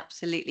points, and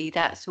absolutely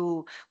that's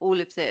all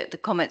of the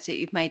comments that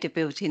you've made are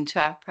built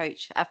into our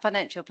approach, our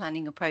financial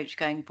planning approach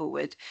going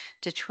forward,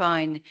 to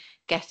try and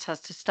get us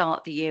to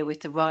start the year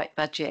with the right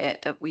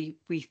budget that we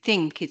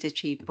think is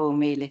achievable and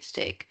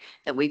realistic,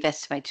 that we've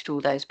estimated all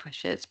those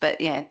pressures.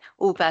 But yeah,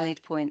 all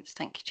valid points.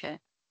 Thank you, Chair.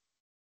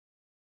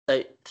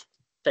 So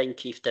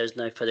thank you if there's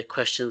no further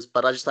questions,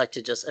 but I'd just like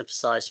to just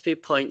emphasize a few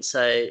points.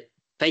 So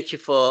thank you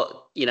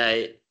for,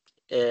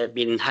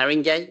 being in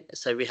Haringey.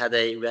 So we had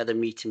a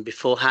meeting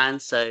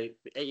beforehand. So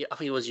I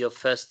think it was your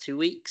first 2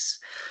 weeks,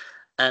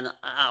 and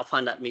I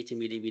find that meeting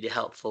really, really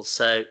helpful.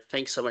 So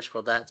thanks so much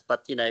for that.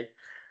 But,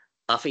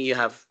 I think you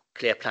have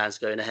clear plans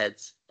going ahead,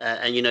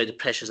 and the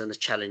pressures and the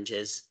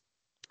challenges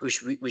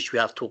which we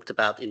have talked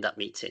about in that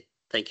meeting.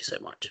 Thank you so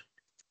much.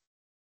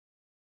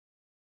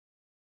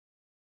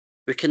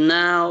 We can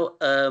now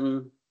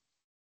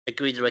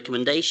agree the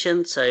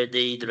recommendation. So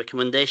the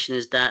recommendation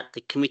is that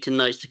the committee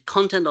knows the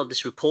content of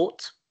this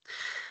report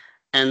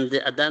and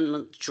the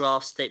addendum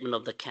draft statement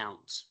of the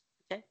accounts.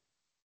 Okay.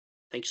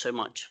 Thank you so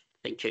much.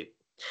 Thank you.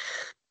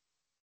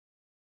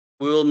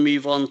 We will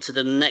move on to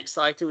the next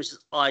item, which is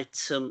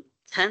item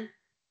 10,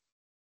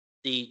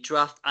 the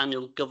draft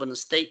annual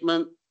governance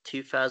statement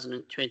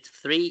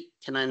 2023.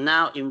 Can I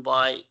now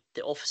invite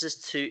the officers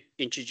to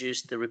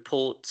introduce the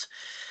report?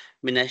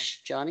 Minesh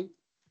Jani?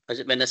 Or is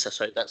it Vanessa?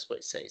 Sorry, that's what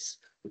it says.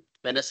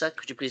 Vanessa,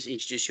 could you please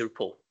introduce your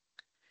report?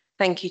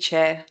 Thank you,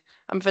 Chair.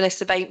 I'm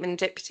Vanessa Bateman,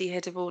 Deputy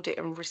Head of Audit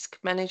and Risk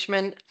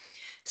Management.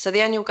 So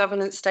the annual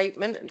governance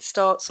statement, it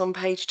starts on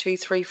page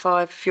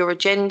 235 of your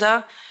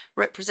agenda,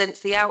 represents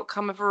the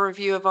outcome of a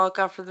review of our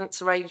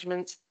governance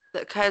arrangements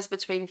that occurs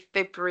between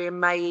February and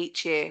May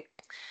each year,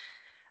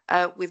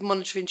 with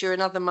monitoring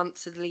during other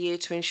months of the year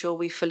to ensure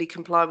we fully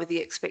comply with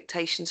the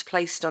expectations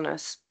placed on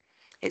us.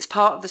 It's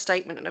part of the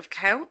statement of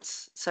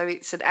accounts, so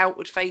it's an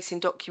outward-facing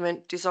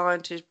document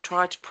designed to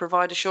try to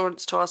provide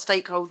assurance to our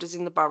stakeholders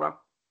in the borough.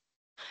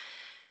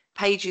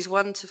 Pages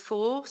 1 to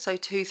 4, so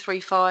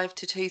 235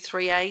 to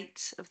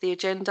 238 of the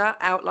agenda,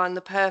 outline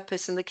the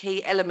purpose and the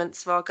key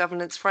elements of our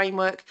governance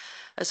framework,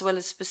 as well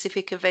as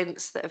specific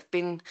events that have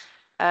been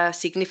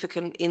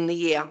significant in the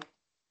year.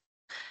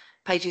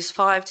 Pages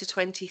 5 to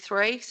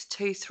 23,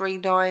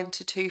 239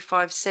 to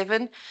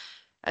 257,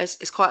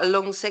 it's quite a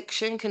long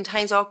section,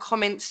 contains our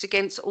comments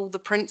against all the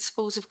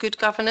principles of good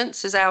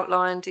governance as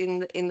outlined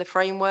in the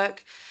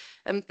framework.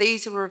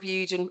 These are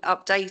reviewed and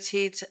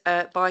updated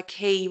by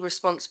key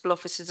responsible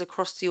officers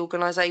across the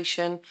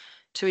organisation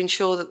to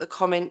ensure that the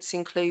comments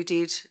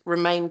included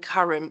remain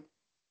current.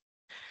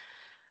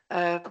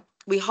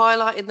 We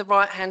highlight in the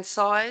right-hand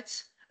side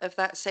of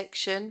that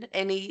section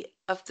any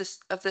of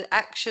the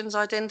actions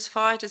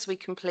identified as we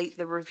complete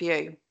the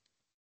review.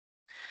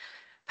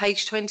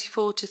 Page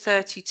 24 to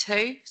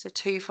 32, so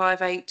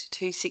 258 to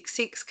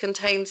 266,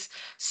 contains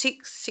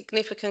 6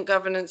 significant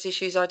governance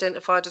issues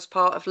identified as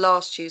part of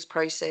last year's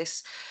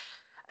process.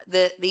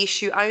 The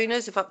issue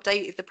owners have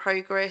updated the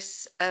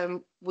progress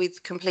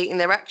with completing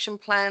their action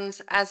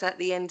plans as at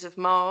the end of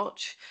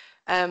March.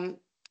 And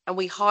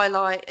we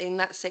highlight in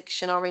that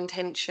section our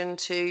intention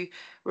to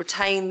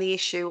retain the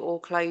issue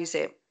or close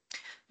it.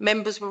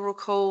 Members will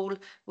recall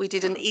we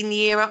did an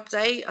in-year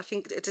update, I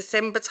think at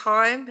December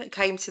time, it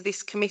came to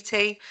this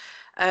committee,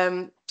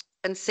 and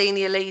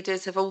senior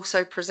leaders have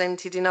also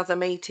presented in other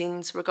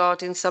meetings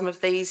regarding some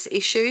of these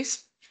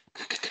issues.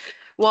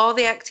 While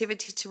the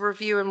activity to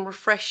review and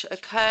refresh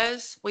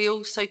occurs, we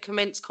also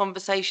commence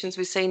conversations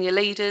with senior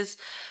leaders,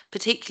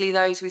 particularly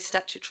those with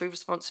statutory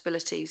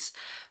responsibilities.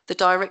 The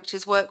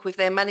directors work with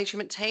their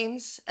management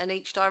teams, and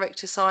each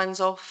director signs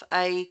off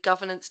a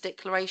governance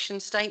declaration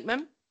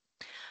statement.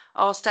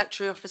 Our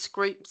statutory office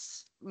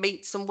groups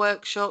meet some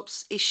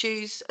workshops,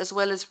 issues, as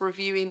well as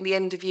reviewing the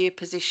end of year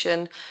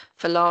position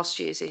for last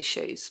year's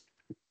issues.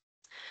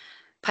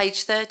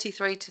 Page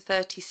 33 to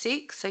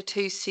 36, so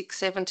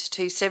 267 to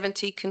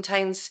 270,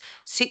 contains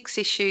 6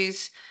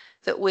 issues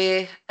that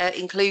we're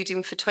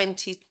including for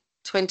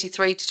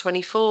 2023 to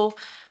 24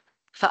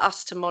 for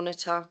us to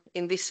monitor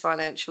in this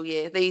financial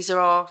year. These are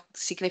our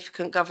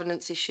significant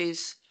governance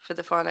issues for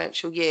the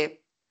financial year.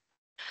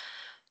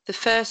 The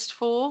first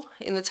 4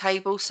 in the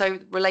table, so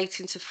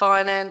relating to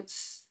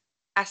finance,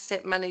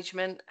 asset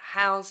management,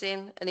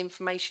 housing and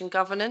information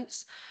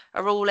governance,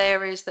 are all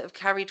areas that have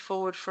carried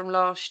forward from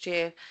last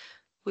year.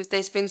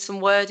 There's been some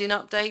wording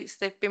updates,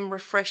 they've been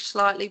refreshed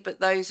slightly, but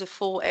those are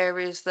 4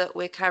 areas that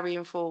we're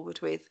carrying forward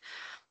with.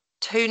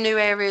 2 new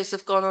areas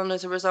have gone on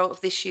as a result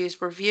of this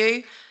year's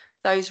review.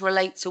 Those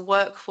relate to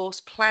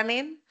workforce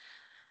planning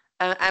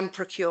and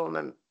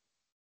procurement.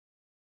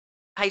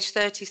 Page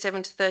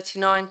 37 to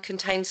 39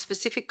 contains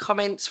specific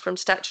comments from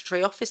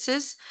statutory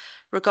officers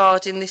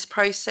regarding this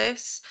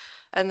process,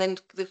 and then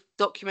the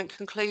document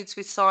concludes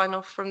with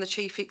sign-off from the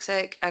Chief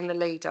Exec and the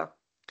leader.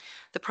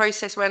 The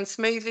process ran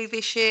smoothly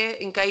this year,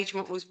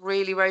 engagement was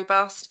really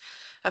robust.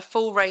 A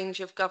full range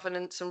of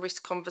governance and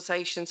risk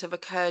conversations have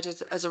occurred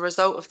as a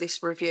result of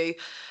this review.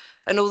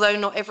 And although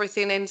not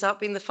everything ends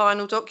up in the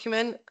final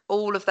document,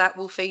 all of that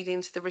will feed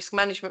into the risk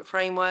management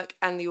framework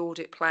and the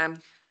audit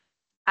plan.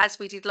 As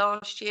we did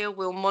last year,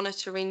 we'll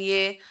monitor in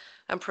year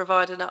and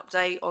provide an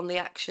update on the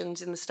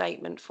actions in the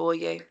statement for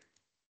you.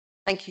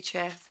 Thank you,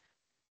 Chair.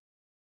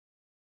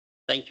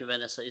 Thank you,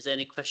 Vanessa. Is there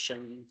any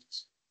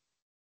questions?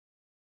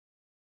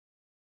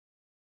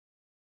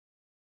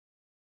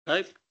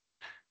 Nope.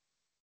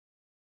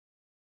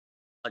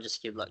 I'll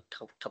just give like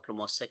a couple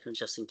more seconds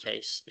just in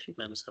case if you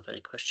members have any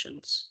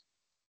questions.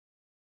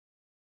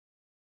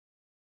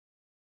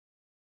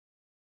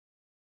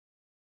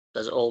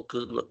 Does it all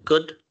look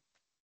good?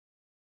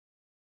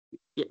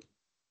 Yeah.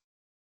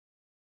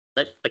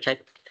 Nope. Okay.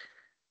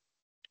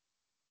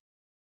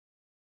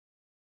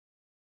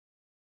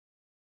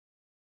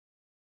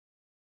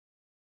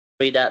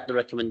 Read out the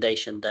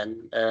recommendation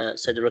then.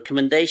 So the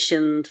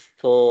recommendation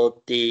for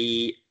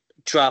the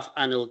draft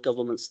annual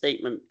government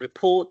statement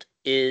report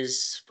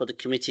is for the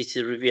committee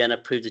to review and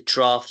approve the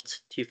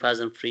draft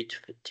 2003 to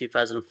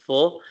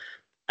 2004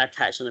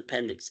 attached on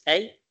Appendix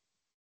A,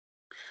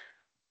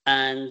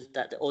 and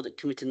that the audit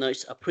committee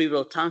notes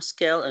approval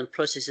timescale and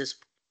processes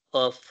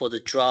for the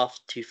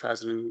draft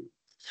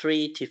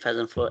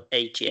 2003-2004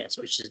 AGS,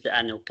 which is the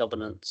annual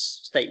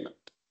governance statement.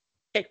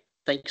 Okay,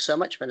 thank you so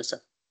much,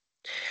 Vanessa.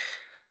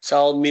 So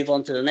I'll move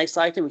on to the next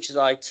item, which is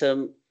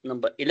item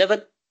number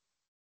 11,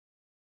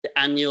 the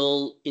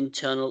annual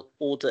internal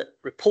audit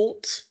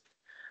report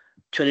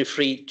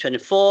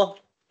 23-24.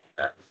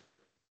 I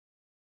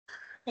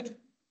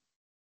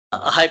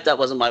hope that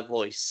wasn't my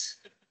voice.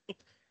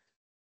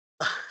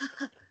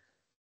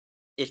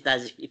 If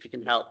you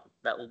can help,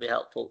 that will be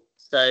helpful.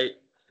 So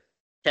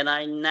can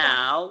I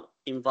now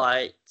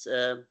invite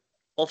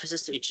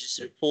officers to introduce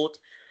the report?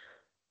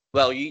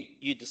 Well,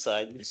 you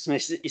decide. Is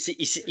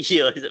it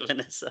you or is it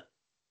Vanessa?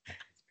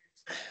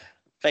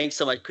 Thanks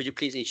so much. Could you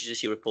please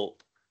introduce your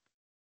report?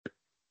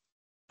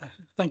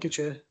 Thank you,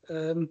 Chair.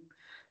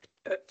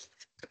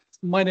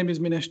 My name is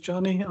Minesh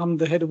Jani. I'm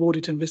the Head of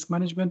Audit and Risk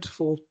Management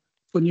for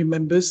new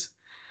members.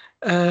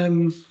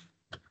 And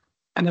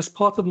as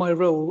part of my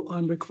role,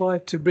 I'm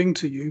required to bring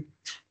to you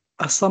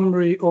a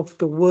summary of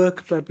the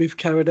work that we've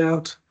carried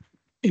out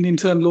in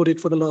internal audit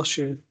for the last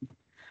year.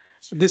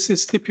 This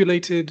is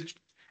stipulated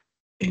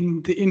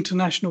in the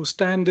international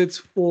standards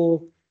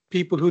for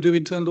people who do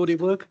internal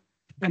audit work,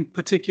 and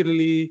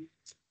particularly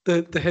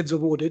the heads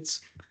of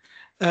audits.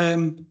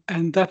 And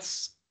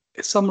that's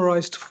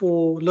summarized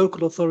for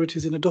local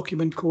authorities in a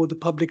document called the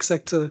Public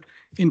Sector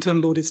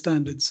Internal Audit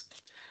Standards.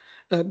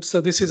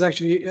 So this is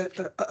actually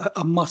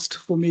a must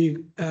for me.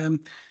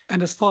 And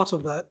as part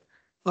of that,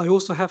 I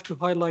also have to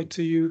highlight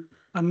to you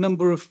a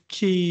number of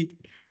key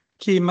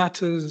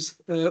matters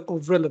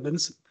of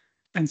relevance.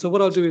 And so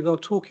what I'll do is I'll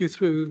talk you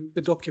through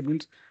the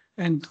document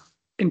and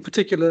in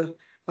particular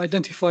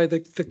identify the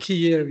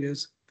key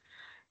areas.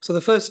 So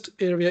the first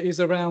area is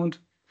around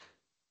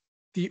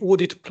the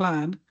audit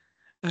plan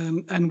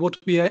and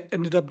what we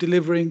ended up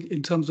delivering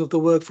in terms of the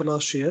work for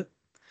last year.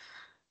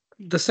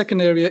 The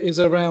second area is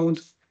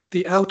around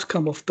the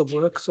outcome of the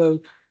work.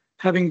 So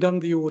having done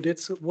the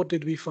audits, what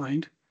did we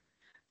find?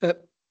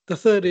 The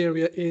third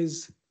area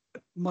is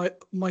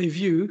my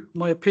view,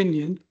 my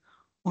opinion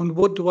on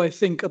what do I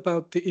think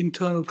about the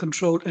internal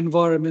control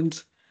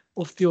environment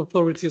of the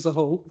authority as a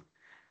whole.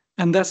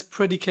 And that's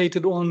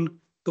predicated on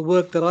the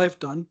work that I've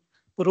done,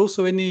 but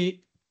also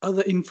any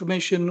other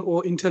information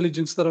or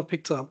intelligence that I've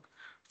picked up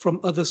from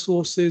other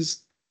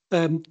sources,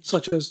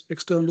 such as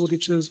external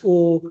auditors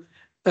or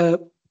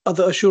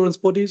other assurance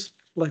bodies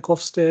like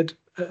Ofsted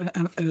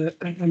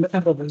and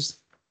others.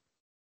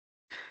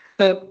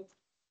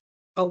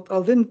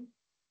 I'll then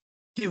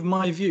give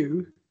my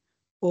view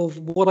of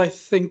what I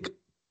think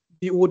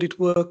the audit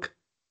work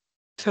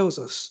tells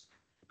us.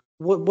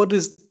 What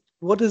is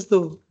what does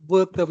the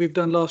work that we've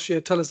done last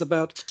year tell us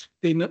about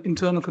the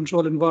internal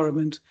control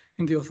environment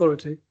in the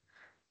authority?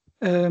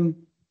 I'll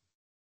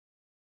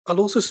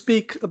also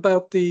speak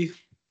about the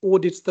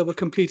audits that were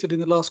completed in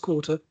the last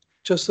quarter,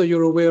 just so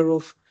you're aware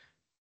of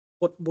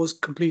what was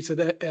completed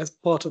as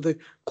part of the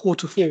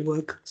Q4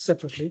 work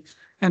separately.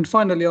 And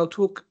finally, I'll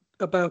talk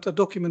about a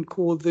document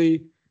called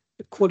the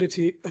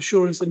Quality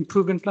Assurance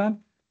Improvement Plan.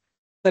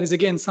 That is,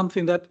 again,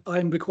 something that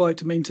I'm required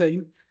to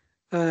maintain.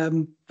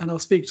 And I'll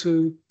speak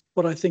to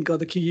what I think are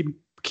the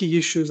key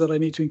issues that I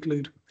need to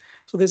include.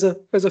 So there's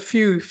a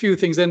few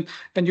things, and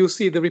you'll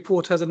see the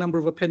report has a number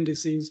of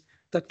appendices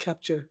that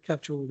capture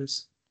all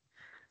this.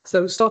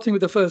 So starting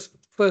with the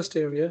first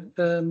area,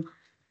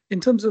 in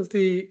terms of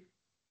the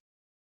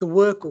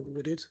work of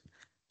audit,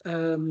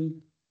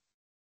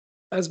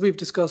 as we've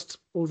discussed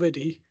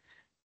already,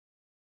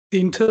 the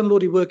internal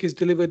audit work is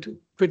delivered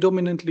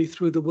predominantly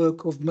through the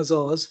work of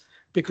Mazars,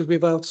 because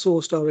we've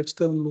outsourced our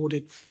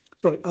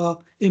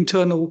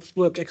internal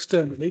work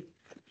externally.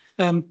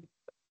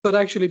 But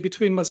actually,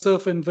 between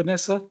myself and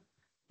Vanessa,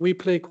 we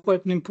play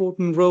quite an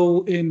important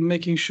role in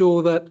making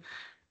sure that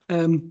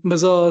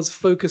Mazars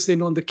focus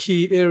in on the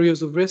key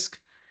areas of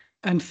risk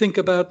and think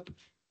about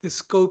the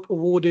scope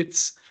of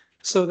audits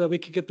so that we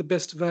can get the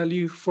best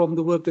value from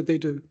the work that they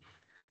do.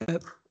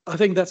 I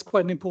think that's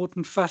quite an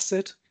important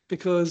facet,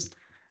 because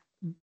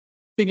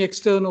being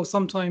external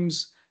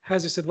sometimes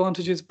has its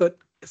advantages, but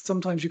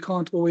sometimes you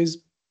can't always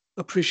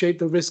appreciate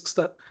the risks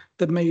that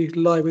may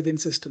lie within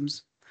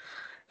systems.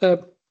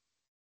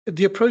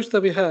 The approach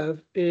that we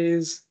have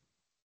is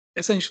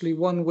essentially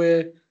one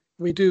where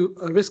we do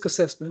a risk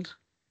assessment.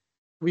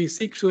 We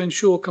seek to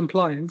ensure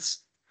compliance.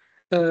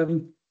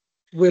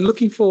 We're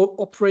looking for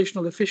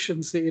operational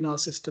efficiency in our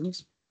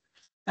systems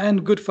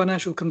and good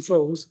financial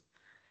controls.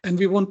 And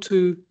we want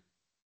to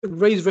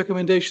raise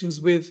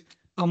recommendations with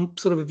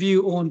sort of a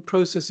view on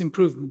process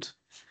improvement.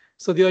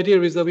 So the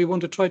idea is that we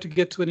want to try to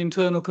get to an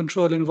internal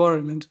control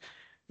environment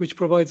which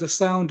provides a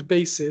sound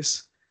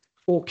basis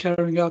for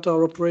carrying out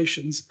our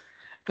operations.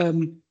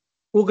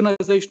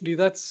 Organizationally,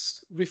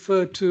 that's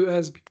referred to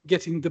as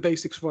getting the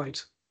basics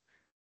right.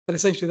 But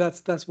essentially,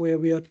 that's where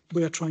we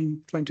are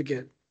trying to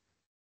get.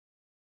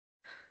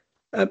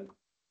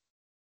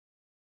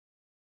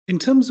 In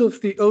terms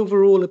of the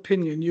overall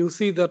opinion, you'll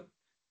see that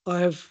I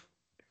have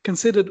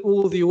considered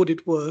all the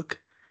audit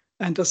work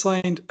and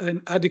assigned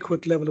an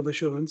adequate level of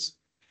assurance.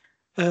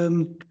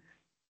 In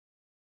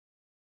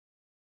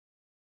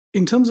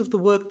terms of the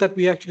work that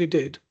we actually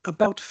did,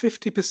 about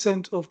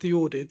 50% of the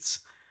audits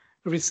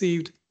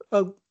received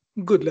a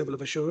good level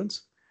of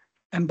assurance.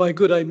 And by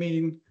good, I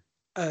mean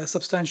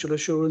substantial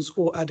assurance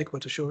or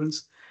adequate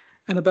assurance.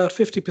 And about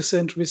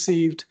 50%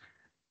 received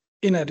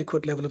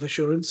inadequate level of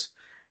assurance.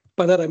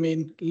 By that, I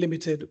mean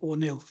limited or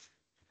nil.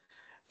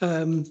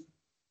 The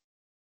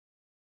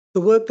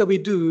work that we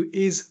do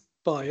is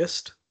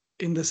biased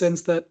in the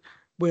sense that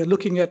we're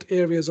looking at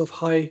areas of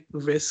high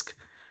risk.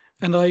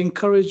 And I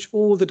encourage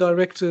all the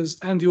directors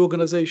and the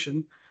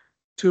organization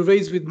to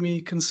raise with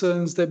me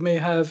concerns that may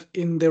have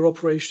in their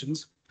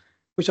operations,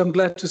 which I'm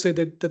glad to say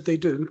that they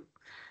do,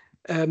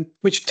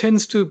 which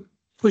tends to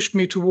push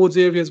me towards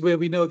areas where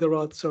we know there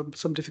are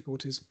some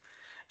difficulties.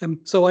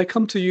 So I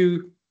come to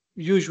you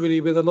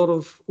usually with a lot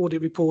of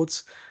audit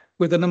reports,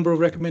 with a number of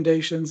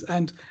recommendations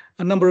and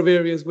a number of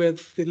areas where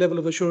the level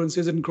of assurance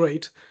isn't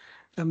great.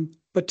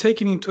 But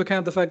taking into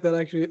account the fact that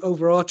actually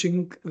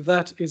overarching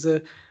that is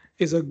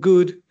a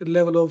good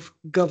level of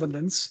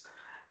governance,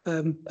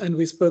 and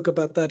we spoke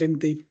about that in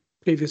the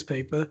previous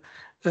paper,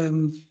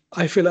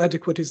 I feel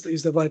adequate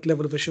is the right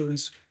level of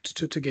assurance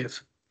to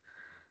give.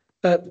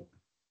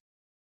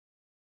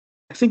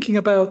 Thinking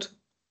about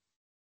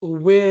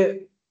where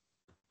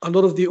a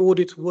lot of the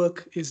audit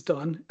work is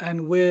done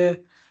and where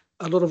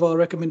a lot of our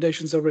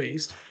recommendations are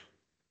raised,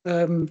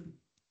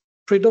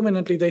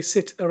 predominantly they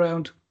sit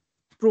around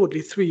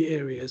broadly three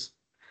areas.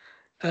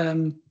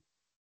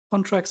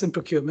 Contracts and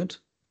procurement,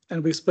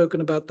 and we've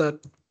spoken about that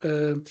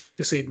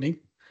this evening.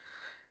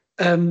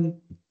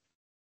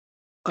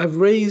 I've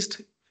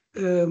raised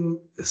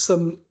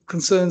some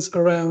concerns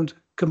around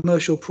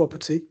commercial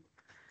property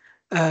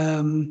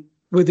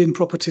within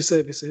property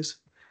services.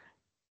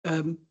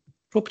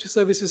 Property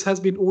services has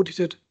been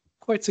audited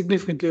quite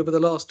significantly over the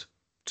last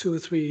 2 or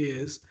 3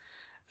 years.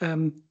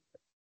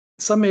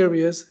 Some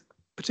areas,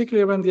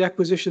 particularly around the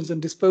acquisitions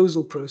and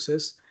disposal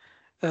process,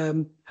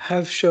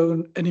 have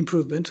shown an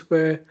improvement,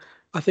 where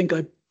I think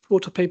I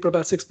brought a paper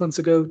about 6 months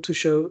ago to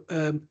show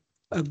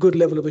a good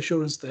level of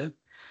assurance there.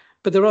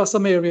 But there are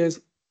some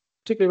areas,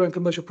 particularly around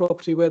commercial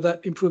property, where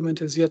that improvement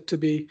has yet to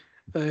be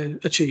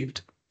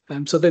achieved.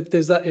 So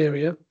there's that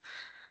area.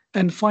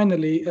 And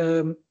finally,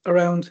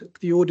 around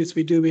the audits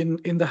we do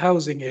in the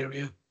housing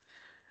area.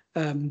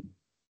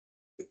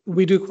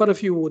 We do quite a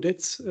few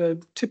audits,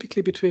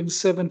 typically between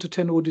 7 to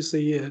 10 audits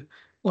a year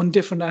on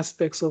different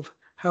aspects of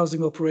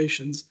housing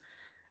operations.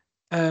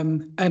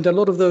 And a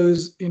lot of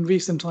those in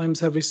recent times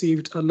have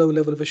received a low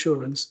level of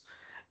assurance.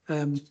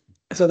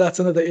 So that's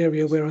another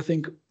area where I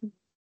think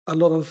a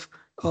lot of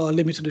our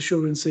limited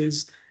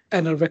assurances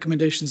and our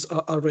recommendations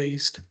are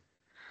raised.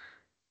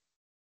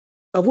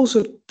 I've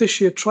also this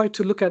year tried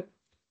to look at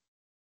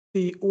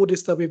the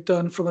audits that we've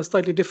done from a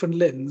slightly different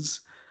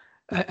lens,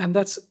 and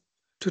that's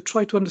to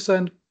try to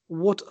understand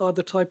what are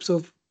the types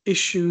of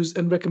issues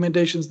and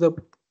recommendations that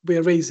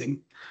we're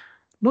raising,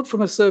 not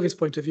from a service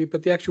point of view,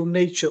 but the actual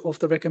nature of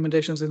the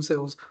recommendations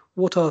themselves.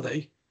 What are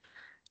they?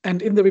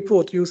 And in the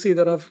report, you'll see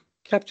that I've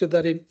captured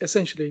that in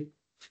essentially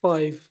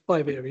five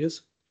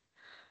areas.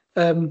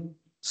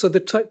 So the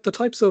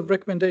types of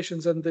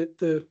recommendations and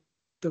the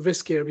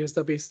risk areas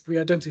that we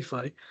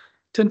identify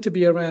tend to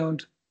be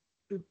around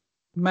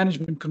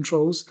management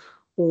controls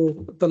or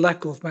the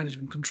lack of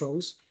management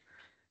controls,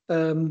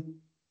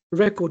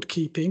 record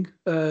keeping,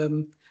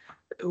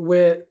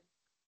 where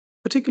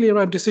particularly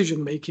around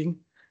decision making,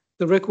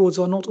 the records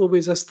are not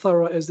always as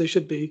thorough as they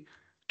should be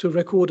to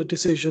record a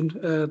decision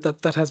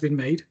that has been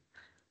made.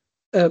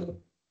 The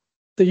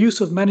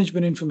use of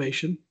management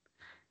information.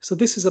 So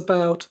this is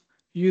about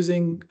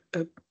using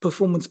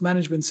performance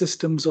management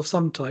systems of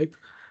some type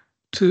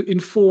to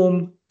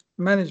inform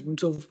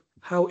management of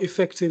how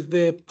effective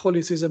their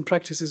policies and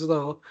practices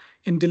are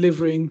in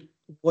delivering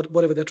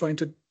whatever they're trying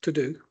to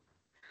do.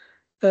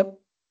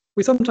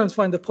 We sometimes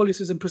find that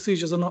policies and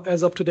procedures are not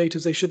as up to date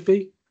as they should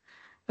be.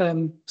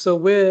 So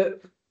where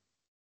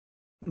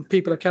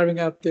people are carrying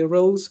out their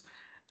roles,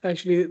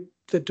 actually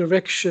the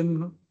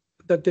direction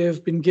that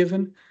they've been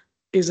given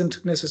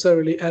isn't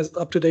necessarily as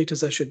up to date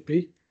as they should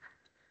be.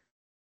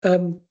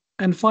 And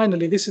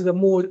finally, this is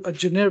a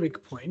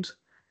generic point.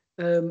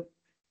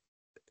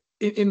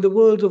 In the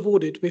world of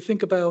audit, we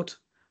think about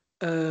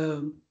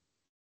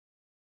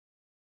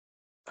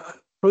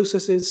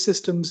processes,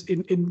 systems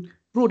in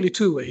broadly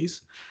two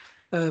ways.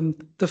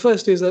 The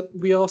first is that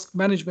we ask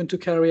management to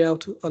carry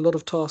out a lot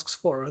of tasks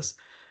for us,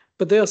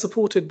 but they are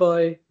supported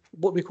by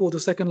what we call the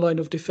second line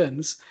of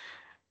defense,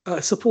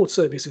 support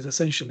services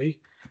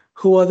essentially,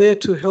 who are there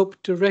to help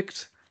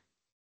direct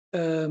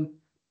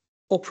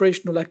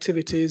operational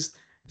activities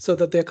so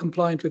that they're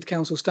compliant with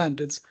council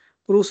standards,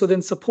 but also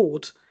then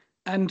support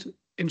and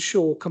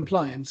ensure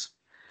compliance.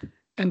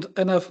 And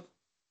I've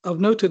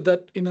noted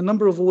that in a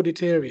number of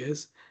audit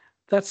areas,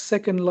 that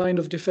second line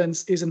of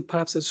defense isn't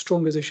perhaps as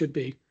strong as it should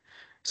be.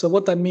 So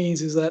what that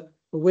means is that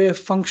where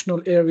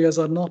functional areas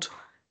are not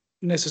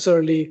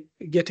necessarily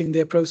getting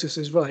their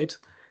processes right,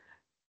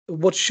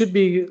 what should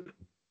be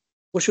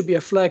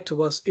a flag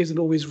to us isn't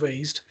always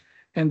raised,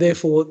 and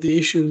therefore the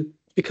issue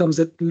becomes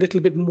a little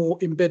bit more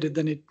embedded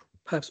than it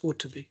perhaps ought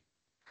to be.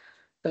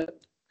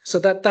 So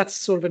that's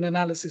sort of an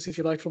analysis, if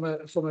you like, from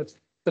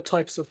the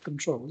types of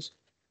controls.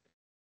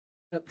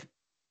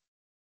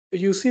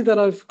 You see that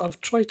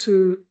I've tried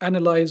to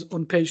analyze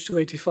on page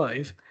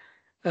 285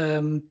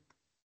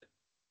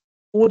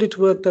 audit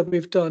work that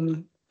we've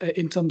done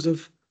in terms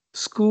of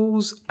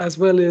schools as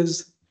well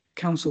as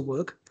council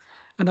work,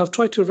 and I've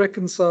tried to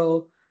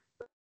reconcile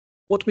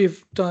what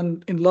we've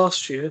done in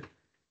last year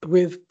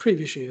with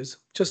previous years,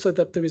 just so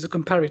that there is a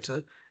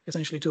comparator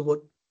essentially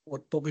to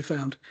what we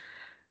found.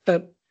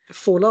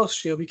 For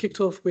last year, we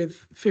kicked off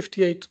with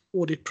 58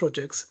 audit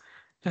projects,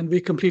 and we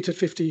completed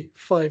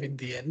 55 in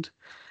the end.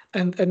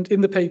 And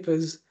in the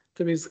papers,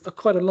 there is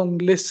quite a long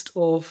list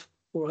of,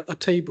 or a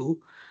table,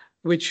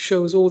 which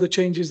shows all the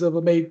changes that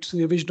were made to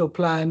the original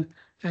plan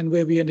and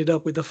where we ended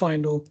up with the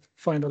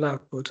final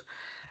output.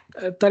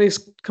 That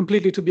is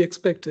completely to be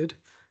expected.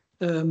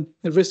 The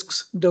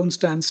risks don't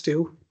stand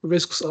still.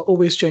 Risks are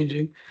always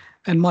changing,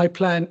 and my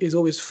plan is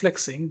always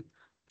flexing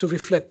to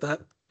reflect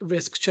that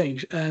risk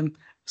change.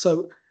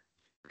 So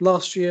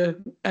last year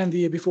and the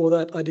year before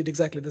that, I did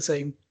exactly the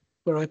same,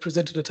 where I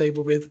presented a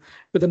table with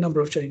a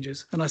number of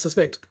changes, and I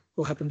suspect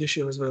will happen this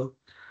year as well.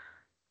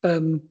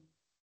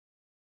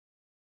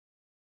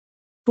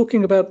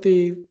 Talking about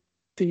the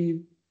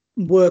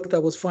work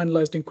that was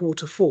finalised in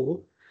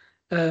Q4,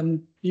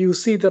 you'll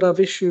see that I've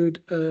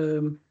issued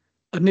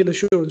a nil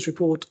assurance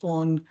report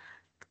on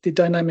the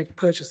dynamic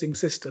purchasing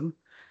system.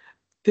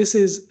 This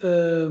is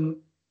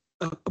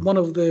one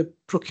of the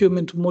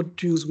procurement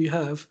modules we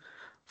have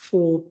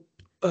for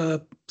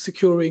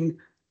securing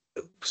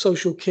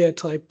social care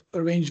type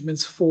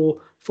arrangements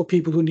for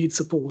people who need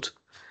support.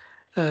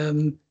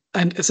 And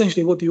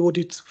essentially what the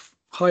audit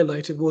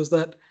highlighted was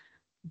that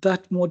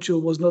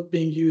module was not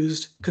being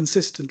used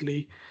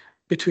consistently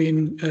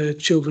between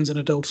children's and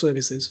adult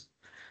services.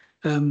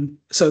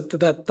 So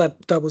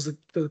that was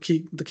the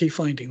key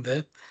finding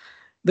there.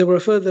 There were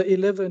a further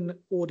 11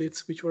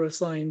 audits which were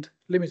assigned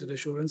limited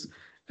assurance,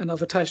 and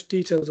I've attached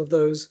details of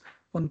those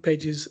on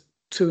pages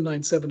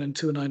 297 and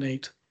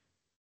 298.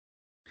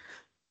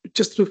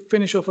 Just to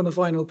finish off on the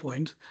final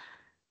point,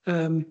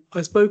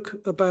 I spoke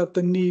about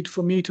the need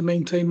for me to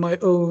maintain my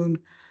own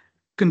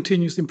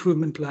continuous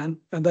improvement plan,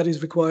 and that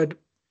is required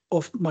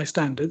of my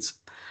standards.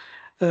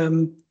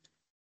 In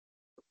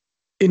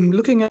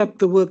looking at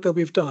the work that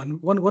we've done,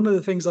 one of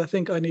the things I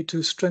think I need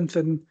to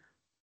strengthen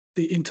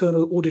the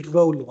internal audit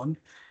role on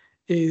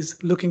is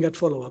looking at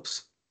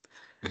follow-ups.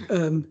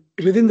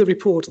 Within the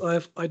report,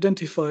 I've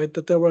identified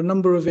that there were a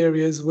number of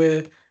areas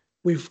where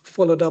we've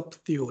followed up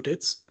the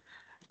audits.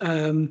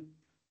 But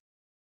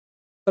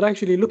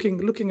actually,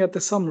 looking at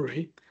the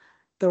summary,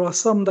 there are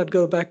some that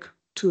go back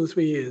 2 or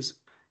 3 years,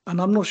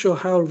 and I'm not sure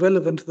how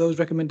relevant those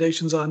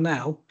recommendations are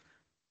now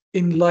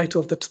in light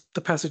of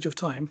the passage of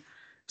time.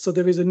 So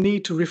there is a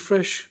need to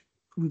refresh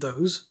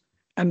those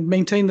and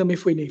maintain them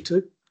if we need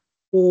to,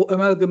 or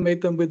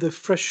amalgamate them with the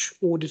fresh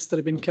audits that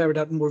have been carried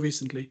out more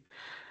recently.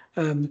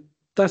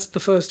 That's the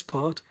first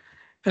part.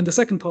 And the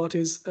second part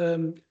is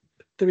there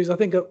is, I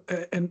think,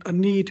 a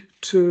need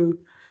to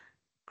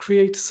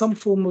create some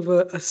form of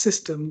a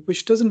system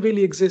which doesn't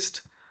really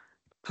exist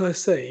per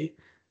se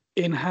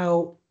in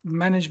how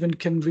management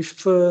can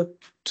refer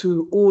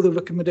to all the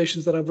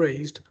recommendations that I've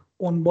raised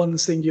on one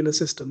singular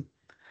system.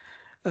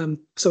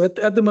 So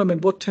at the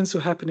moment, what tends to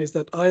happen is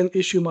that I'll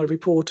issue my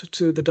report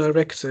to the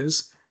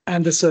directors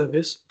and the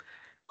service,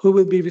 who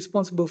will be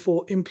responsible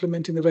for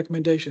implementing the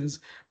recommendations,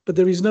 but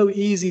there is no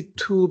easy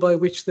tool by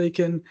which they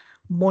can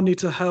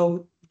monitor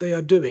how they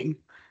are doing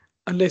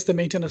unless they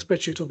maintain a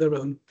spreadsheet of their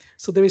own.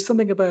 So there is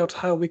something about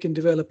how we can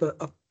develop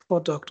a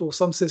product or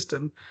some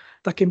system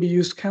that can be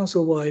used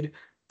council-wide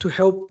to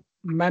help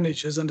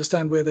managers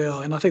understand where they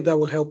are. And I think that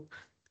will help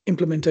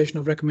implementation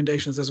of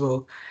recommendations as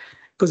well.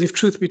 Because if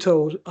truth be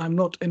told, I'm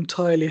not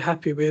entirely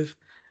happy with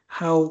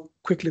how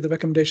quickly the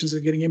recommendations are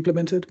getting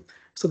implemented.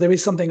 So there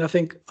is something I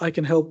think I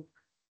can help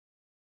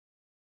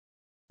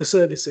the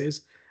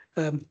services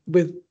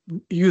with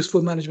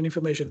useful management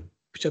information,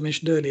 which I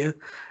mentioned earlier,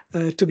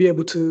 to be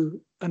able to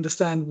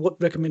understand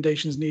what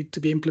recommendations need to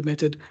be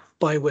implemented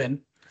by when.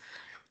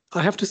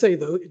 I have to say,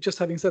 though, just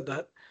having said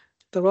that,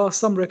 there are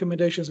some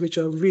recommendations which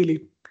are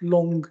really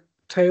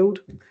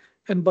long-tailed.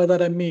 And by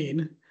that I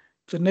mean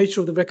the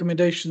nature of the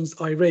recommendations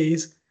I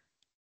raise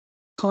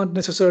can't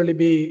necessarily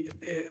be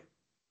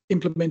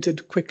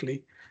implemented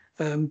quickly,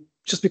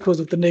 just because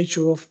of the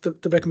nature of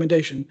the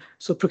recommendation.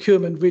 So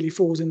procurement really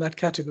falls in that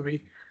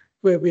category,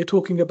 where we're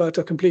talking about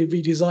a complete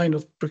redesign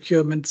of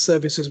procurement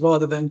services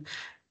rather than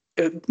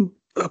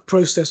a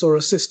process or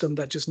a system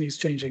that just needs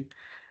changing.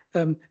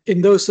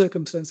 In those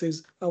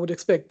circumstances, I would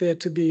expect there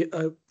to be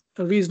a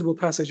reasonable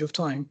passage of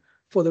time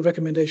for the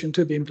recommendation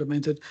to be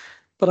implemented.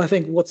 But I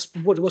think what's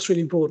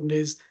really important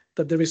is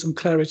that there is some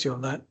clarity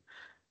on that.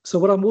 So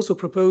what I'm also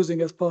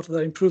proposing as part of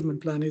that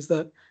improvement plan is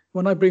that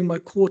when I bring my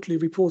quarterly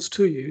reports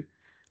to you,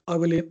 I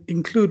will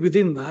include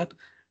within that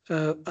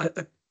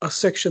a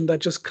section that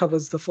just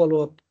covers the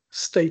follow-up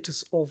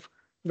status of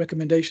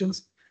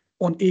recommendations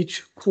on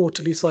each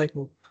quarterly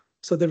cycle.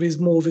 So there is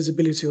more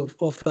visibility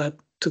of that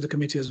to the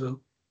committee as well.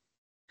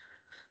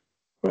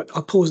 Right,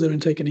 I'll pause there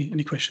and take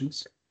any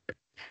questions.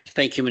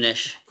 Thank you,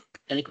 Manish.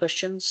 Any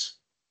questions?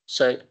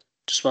 So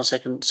just 1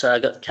 second. So I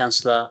got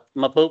Councillor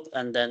Mahbub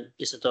and then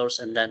Isidore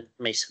and then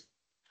Mason.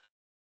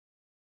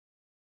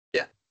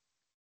 Yeah.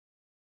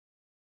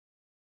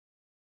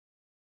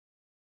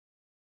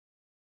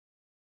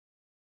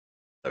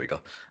 There we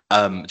go.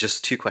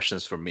 Just 2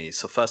 questions from me.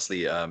 So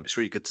firstly, it's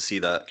really good to see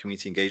that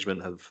community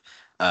engagement have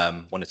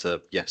wanted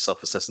to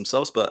self-assess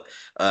themselves, but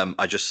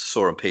I just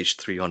saw on page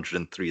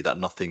 303 that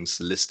nothing's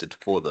listed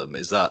for them.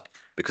 Is that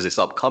because it's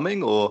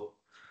upcoming or?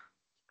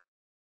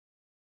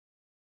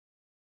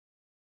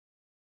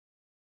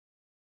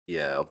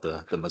 Yeah, of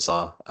the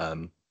Mazar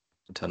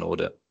internal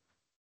audit.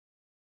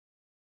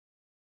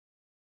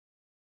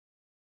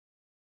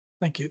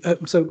 Thank you.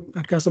 So,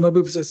 Councillor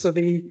Mahbub, so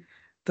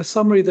the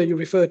summary that you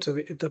referred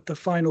to, the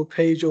final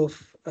page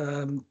of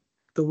the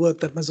work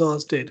that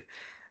Mazars did,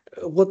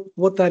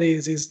 what that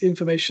is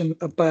information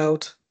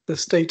about the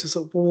status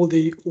of all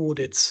the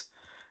audits.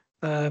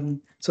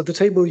 So the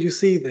table you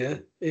see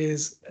there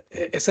is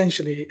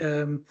essentially,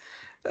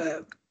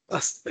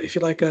 if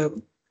you like,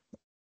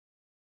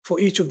 for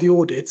each of the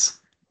audits,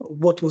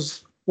 what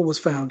was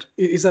found.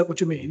 Is that what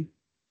you mean?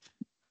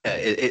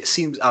 It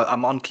seems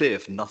I'm unclear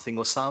if nothing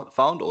was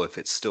found or if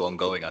it's still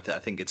ongoing. I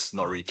think it's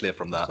not really clear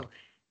from that. Sorry.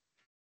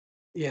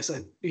 Yes,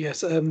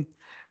 yes.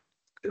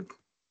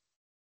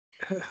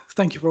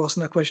 Thank you for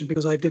asking that question,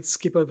 because I did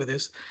skip over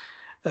this.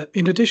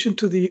 In addition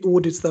to the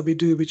audits that we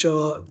do, which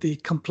are the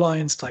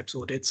compliance types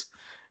audits,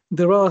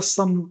 there are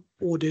some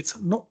audits,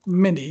 not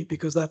many,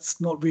 because that's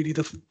not really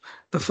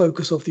the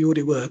focus of the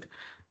audit work.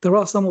 There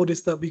are some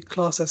audits that we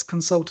class as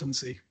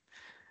consultancy.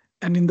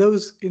 And in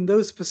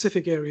those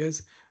specific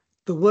areas,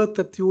 the work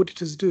that the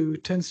auditors do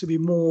tends to be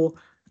more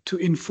to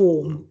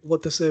inform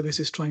what the service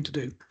is trying to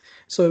do.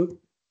 So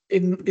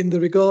in the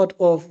regard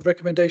of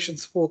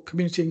recommendations for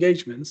community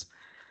engagements,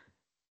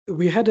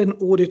 we had an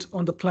audit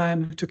on the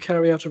plan to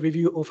carry out a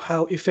review of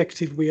how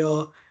effective we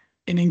are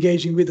in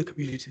engaging with the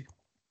community.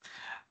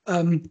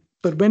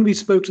 But when we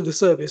spoke to the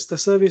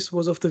service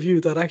was of the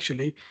view that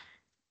actually,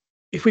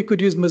 if we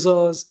could use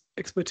Mazar's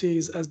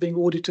expertise as being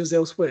auditors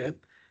elsewhere,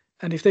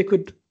 and if they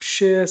could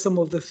share some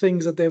of the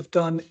things that they've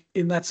done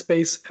in that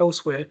space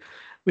elsewhere,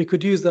 we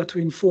could use that to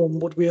inform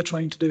what we are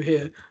trying to do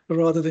here,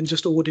 rather than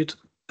just audit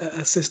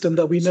a system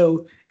that we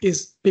know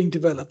is being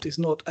developed, is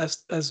not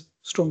as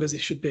strong as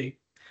it should be.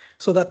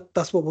 So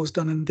that's what was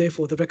done, and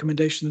therefore the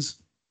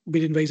recommendations, we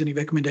didn't raise any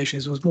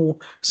recommendations. It was more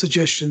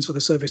suggestions for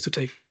the service to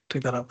take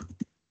that up.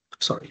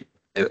 Sorry.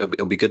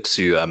 It'll be good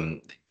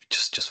to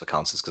just for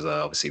councils, because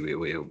obviously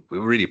we're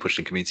really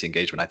pushing community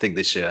engagement. I think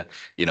this year,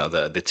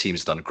 the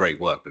team's done great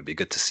work. It'd be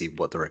good to see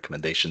what the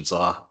recommendations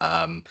are,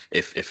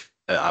 if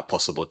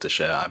possible to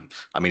share.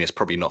 I mean, it's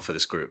probably not for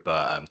this group,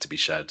 but to be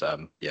shared,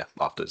 yeah,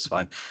 after it's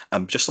fine.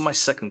 Just on my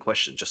second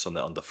question, just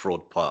on the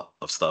fraud part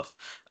of stuff,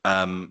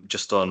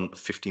 just on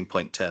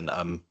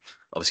 15.10,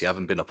 obviously I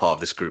haven't been a part of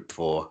this group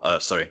for,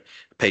 sorry,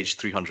 page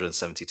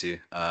 372.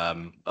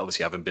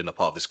 Obviously I haven't been a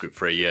part of this group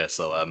for a year,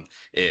 so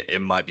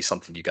it might be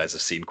something you guys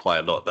have seen quite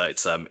a lot. That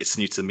it's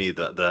new to me,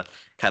 that the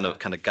kind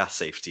of gas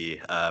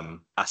safety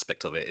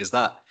aspect of it. Is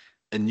that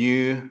a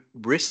new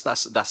risk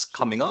that's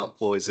coming up,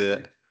 or is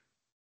that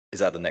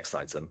the next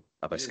item?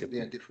 Have I skipped?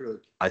 The anti-fraud.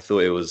 I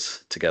thought it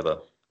was together.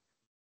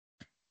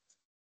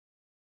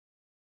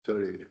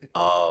 Sorry.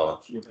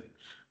 Oh,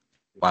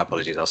 my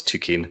apologies. I was too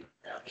keen.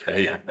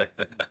 Okay, yeah.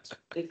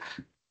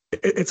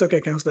 It's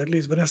okay, Councillor. At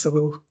least Vanessa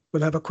will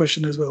have a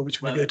question as well,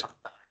 which will be good.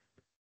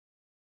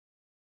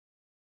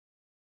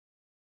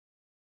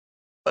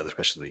 Other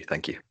questions,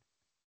 thank you.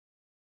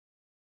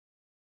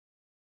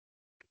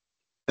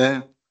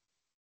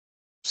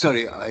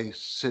 Sorry, I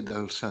said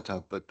I'll shut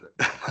up, but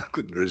I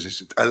couldn't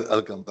resist it.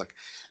 I'll come back.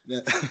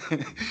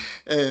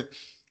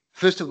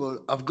 First of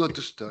all, I've got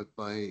to start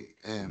by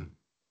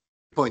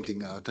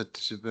pointing out that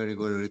it's a very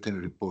well written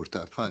report.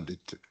 I found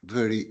it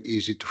very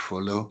easy to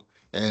follow,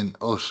 and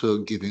also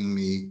giving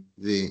me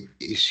the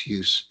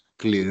issues,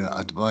 clear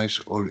advice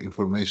or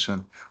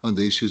information on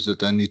the issues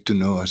that I need to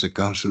know as a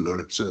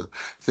councillor. So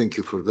thank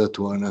you for that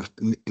one.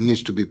 It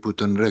needs to be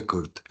put on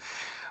record.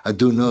 I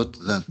do note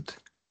that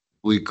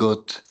we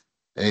got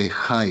a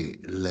high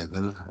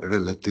level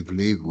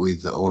relatively,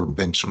 with all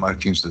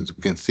benchmarkings that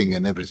you can think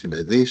and everything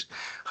like this,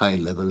 high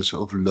levels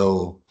of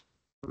low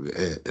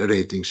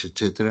ratings,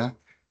 etc.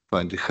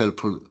 Find it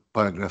helpful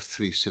paragraph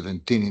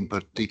 317 in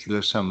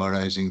particular,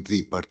 summarizing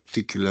the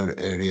particular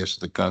areas of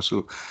the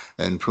council.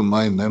 And from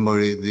my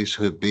memory, these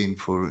have been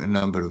for a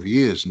number of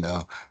years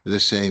now, the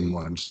same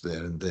ones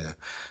there and there.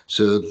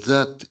 So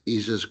that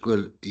is as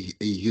well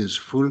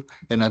useful.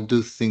 And I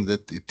do think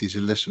that it is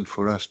a lesson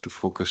for us to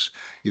focus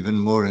even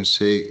more and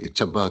say it's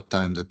about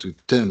time that we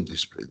turn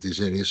these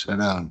areas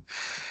around.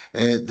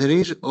 There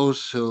is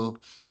also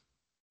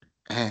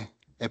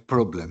a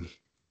problem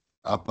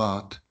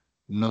about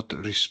not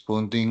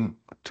responding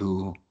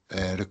to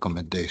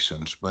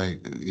recommendations.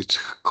 It's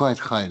quite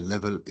high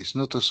level. It's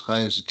not as high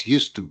as it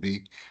used to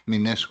be. I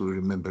mean, as we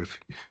remember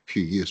a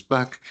few years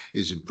back,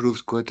 it's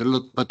improved quite a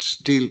lot, but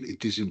still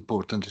it is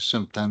important.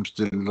 Sometimes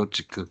the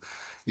logical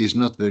is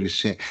not very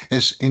same.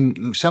 As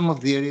in some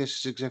of the areas,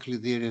 it's exactly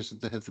the areas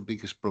that have the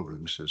biggest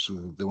problems, as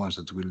the ones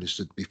that we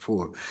listed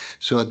before.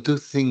 So I do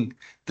think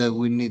that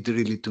we need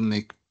really to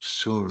make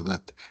sure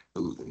that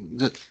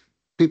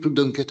people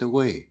don't get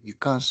away. You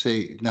can't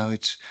say now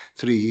it's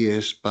 3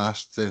 years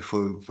past,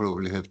 therefore we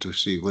probably have to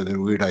see whether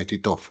we write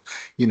it off.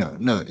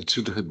 No, it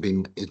should have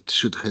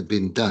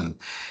been done.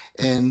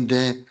 And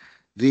that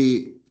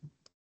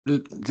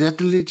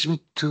leads me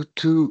to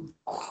two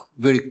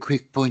very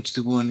quick points.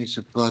 The one is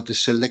about the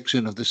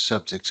selection of the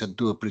subjects. I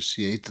do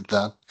appreciate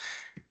that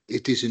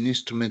it is an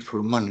instrument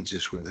for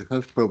managers where they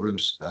have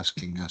problems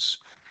asking us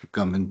to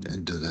come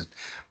and do that.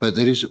 But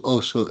there is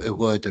also a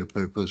wider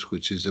purpose,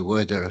 which is a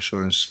wider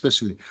assurance,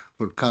 especially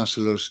for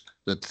councillors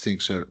that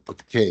things are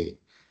okay.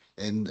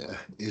 And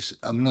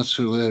I'm not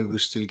sure whether we're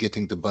still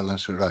getting the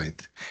balance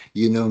right.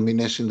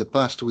 Mines, in the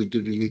past, we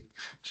did really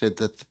said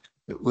that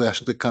we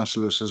asked the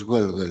councillors as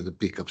well whether to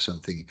pick up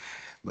something.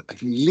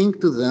 But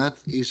linked to that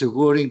is a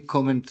worrying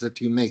comment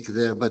that you make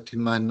there, but it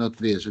might not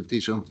be as it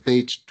is on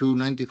page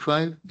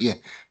 295. Yeah,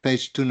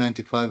 page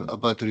 295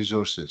 about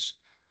resources,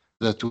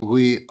 that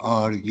we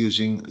are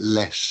using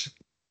less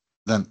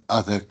than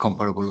other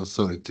comparable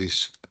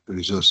authorities'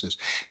 resources.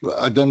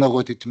 I don't know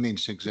what it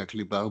means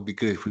exactly, but I would be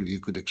grateful if you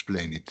could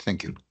explain it.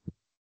 Thank you.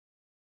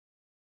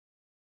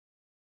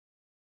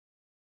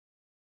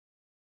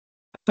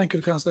 Thank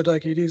you, Councillor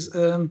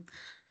Diakides.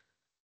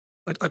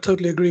 I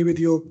totally agree with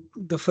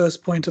the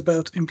first point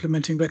about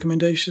implementing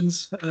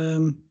recommendations.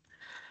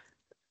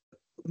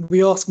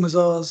 We ask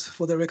Mazars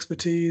for their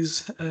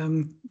expertise.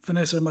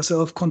 Vanessa and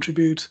myself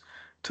contribute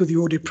to the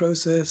audit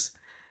process,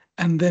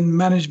 and then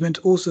management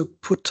also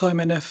put time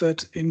and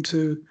effort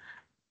into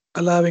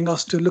allowing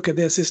us to look at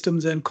their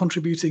systems and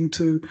contributing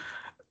to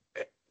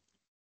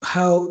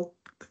how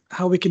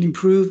we can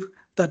improve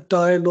that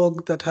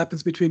dialogue that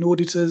happens between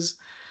auditors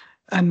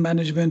and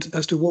management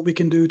as to what we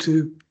can do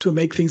to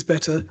make things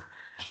better.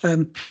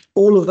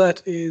 All of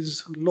that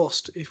is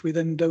lost if we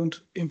then don't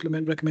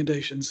implement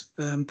recommendations.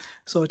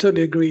 So I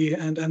totally agree,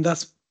 and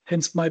that's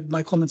hence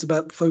my comments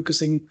about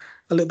focusing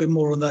a little bit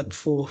more on that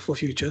for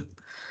future.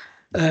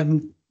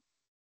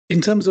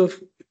 In terms of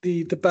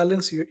the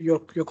balance, you're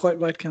quite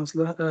right,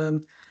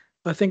 Councillor.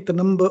 I think the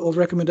number of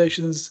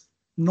recommendations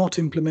not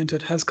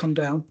implemented has come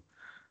down,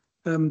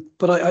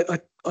 but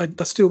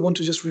I still want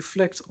to just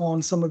reflect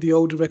on some of the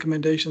older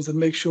recommendations and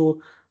make sure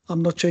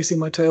I'm not chasing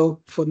my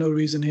tail for no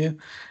reason here.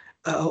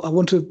 I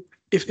want to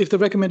if the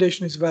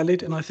recommendation is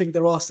valid, and I think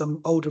there are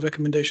some older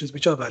recommendations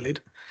which are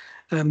valid,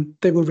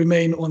 they will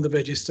remain on the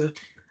register.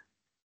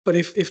 But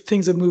if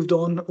things have moved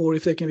on, or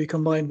if they can be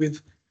combined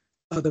with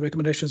other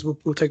recommendations,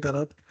 we'll take that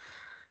up.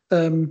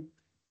 And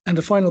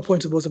the final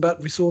point was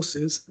about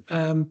resources.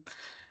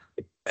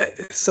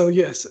 So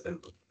yes,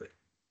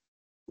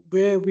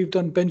 where we've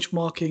done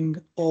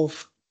benchmarking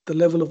of the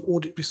level of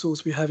audit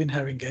resource we have in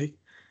Haringey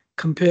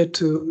compared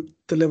to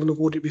the level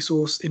of audit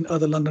resource in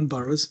other London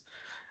boroughs,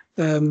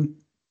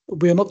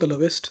 we are not the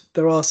lowest.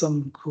 There are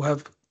some who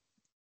have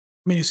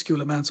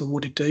minuscule amounts of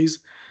audit days,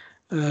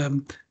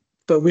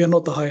 but we are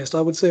not the highest.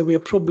 I would say we are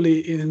probably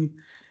in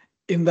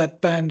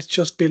that band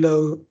just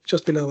below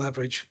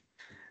average.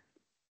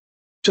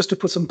 Just to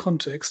put some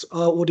context,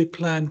 our audit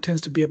plan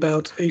tends to be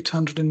about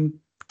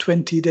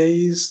 820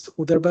 days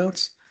or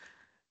thereabouts.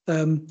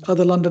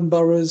 Other London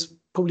boroughs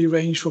probably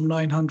range from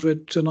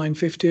 900 to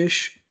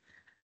 950-ish,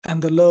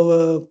 and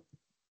the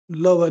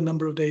lower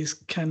number of days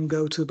can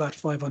go to about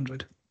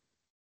 500.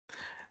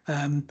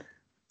 I'm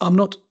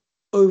not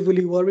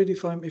overly worried,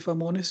 if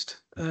I'm honest.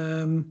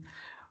 I'll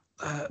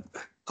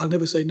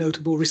never say no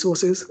to more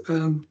resources.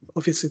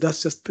 Obviously,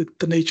 that's just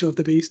the nature of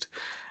the beast.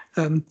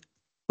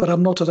 But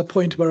I'm not at a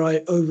point where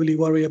I overly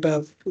worry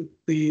about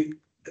the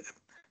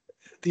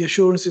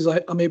assurances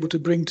I'm able to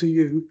bring to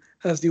you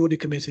as the audit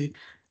committee,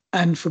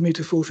 and for me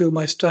to fulfil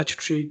my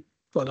statutory,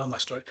 well, not my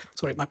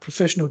sorry, my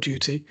professional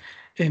duty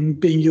in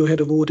being your head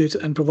of audit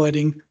and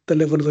providing the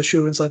level of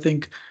assurance I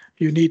think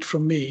you need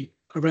from me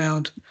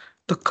around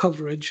the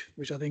coverage,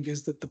 which I think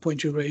is the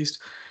point you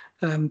raised,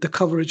 the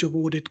coverage of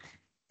audit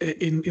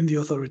in the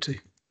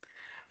authority.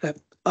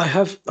 I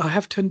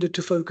have tended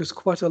to focus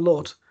quite a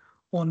lot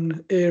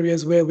on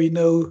areas where we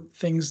know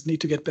things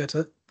need to get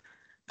better,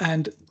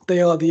 and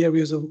they are the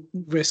areas of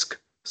risk.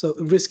 So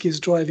risk is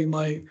driving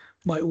my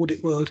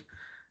audit world,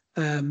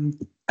 and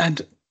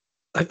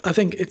I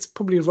think it's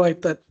probably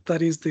right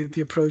that is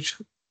the approach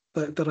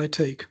that I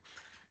take.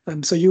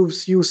 So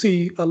you'll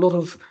see a lot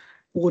of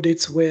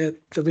audits where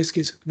the risk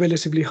is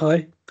relatively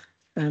high,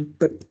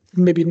 but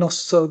maybe not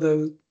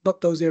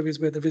those areas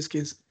where the risk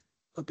is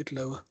a bit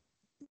lower.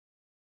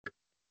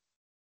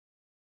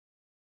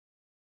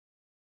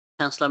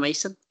 Councillor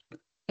Mason.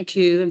 Thank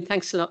you, and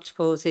thanks a lot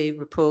for the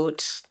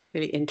report.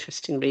 Really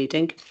interesting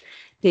reading.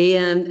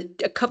 A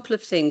couple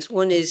of things.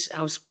 One is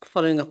I was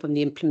following up on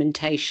the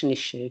implementation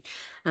issue,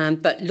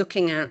 but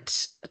looking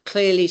at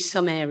clearly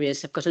some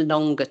areas have got a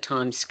longer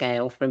time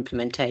scale for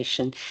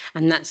implementation,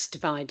 and that's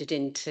divided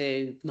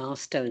into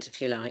milestones,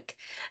 if you like.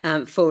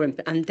 And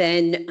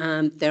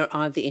then there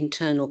are the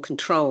internal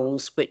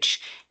controls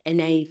which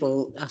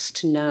enable us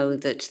to know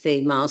that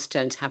the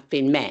milestones have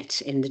been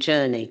met in the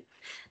journey.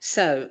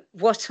 So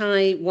what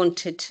I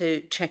wanted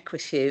to check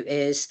with you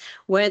is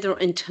where there are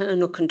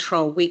internal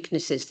control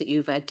weaknesses that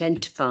you've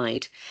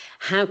identified,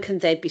 how can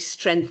they be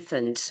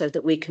strengthened so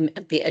that we can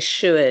be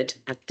assured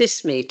at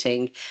this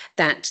meeting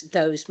that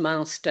those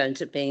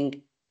milestones are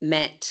being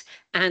met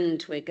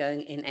and we're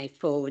going in a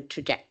forward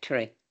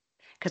trajectory?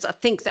 Because I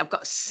think that I've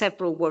got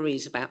several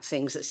worries about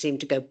things that seem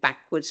to go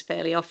backwards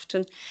fairly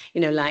often,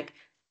 like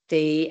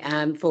the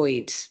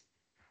voids.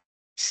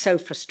 So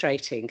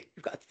frustrating.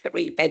 You've got a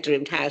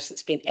 3-bedroomed house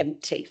that's been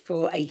empty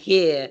for a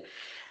year,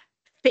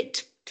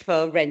 fit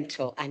for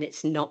rental, and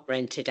it's not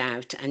rented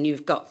out, and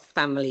you've got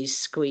families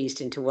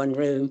squeezed into one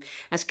room.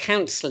 As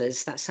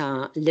councillors, that's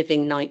our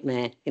living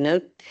nightmare,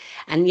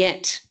 and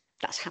yet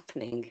that's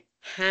happening.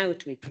 How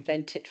do we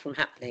prevent it from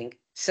happening?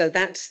 So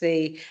that's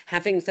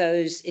having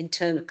those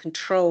internal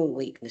control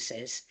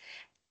weaknesses,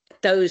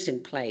 those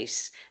in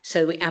place,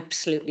 so we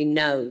absolutely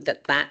know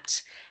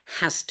that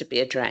has to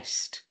be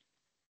addressed.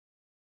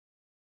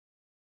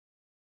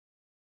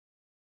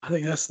 I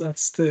think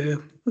that's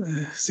the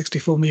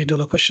 $64 million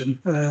question.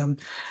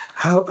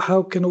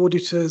 How can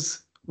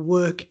auditors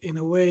work in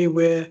a way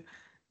where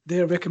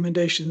their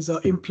recommendations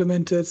are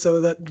implemented so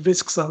that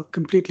risks are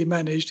completely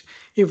managed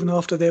even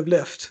after they've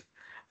left?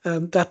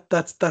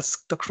 That's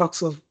the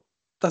crux of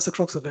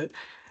it.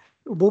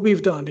 What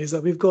we've done is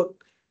that we've got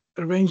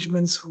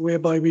arrangements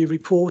whereby we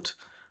report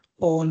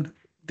on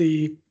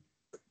the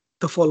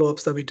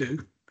follow-ups that we do.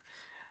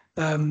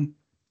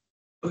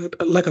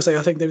 Like I say,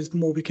 I think there is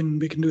more we can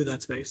do in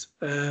that space.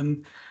 There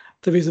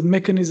is a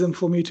mechanism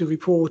for me to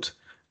report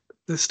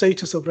the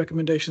status of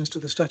recommendations to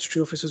the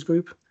statutory officers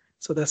group.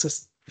 So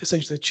that's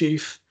essentially the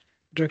chief,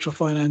 director of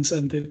finance,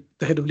 and the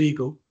head of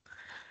legal.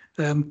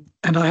 And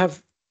I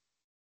have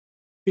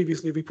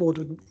previously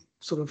reported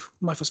sort of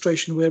my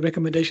frustration where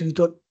recommendations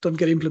don't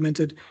get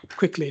implemented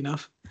quickly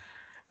enough.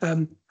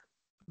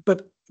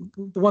 But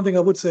the one thing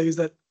I would say is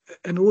that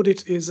an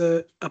audit is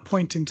a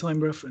point in time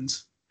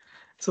reference.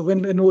 So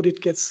when an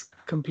audit gets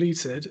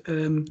completed,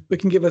 we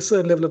can give a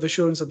certain level of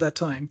assurance at that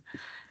time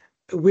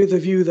with a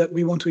view that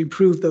we want to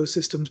improve those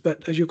systems.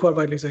 But as you quite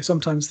rightly say,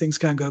 sometimes things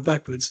can go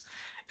backwards,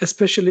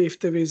 especially if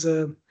there is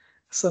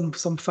some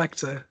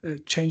factor,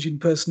 change in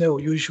personnel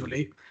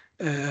usually,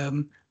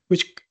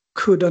 which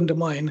could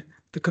undermine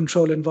the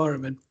control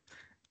environment.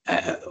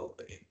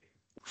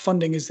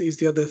 Funding is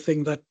the other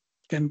thing that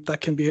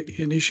that can be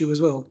an issue as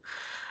well.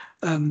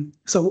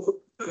 So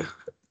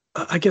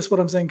I guess what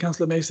I'm saying,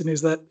 Councillor Mason,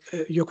 is that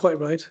you're quite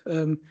right.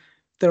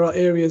 There are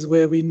areas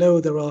where we know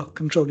there are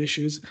control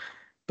issues,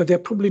 but they're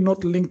probably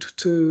not linked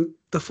to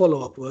the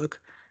follow-up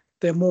work.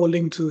 They're more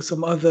linked to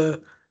some other,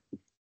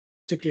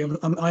 particularly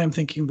I am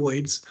thinking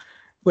voids,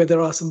 where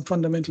there are some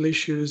fundamental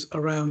issues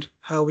around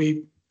how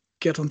we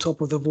get on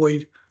top of the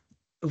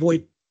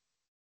void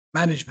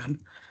management,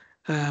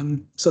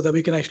 so that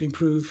we can actually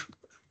improve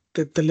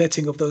the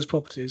letting of those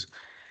properties.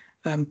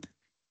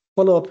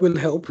 Follow-up will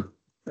help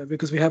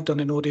because we have done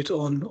an audit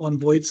on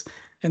voids,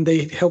 and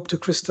they help to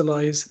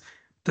crystallize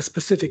the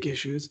specific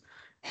issues.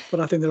 But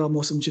I think there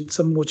are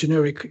some more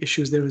generic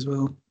issues there as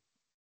well.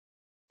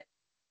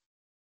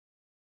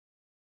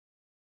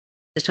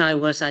 That I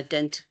was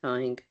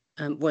identifying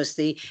was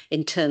the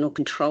internal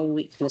control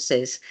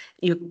weaknesses.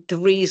 The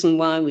reason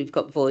why we've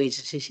got voids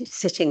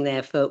sitting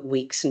there for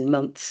weeks and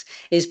months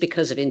is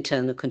because of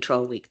internal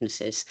control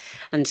weaknesses.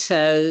 And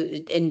so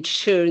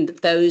ensuring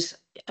that those,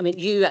 I mean,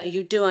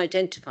 you do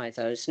identify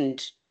those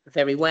and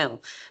very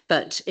well,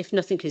 but if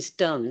nothing is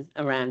done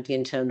around the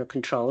internal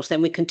controls, then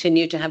we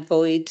continue to have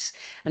voids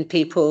and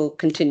people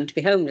continue to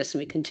be homeless and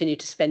we continue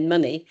to spend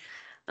money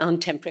on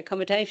temporary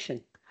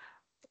accommodation.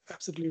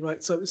 Absolutely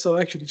right. So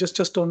actually,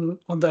 just on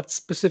that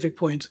specific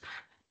point,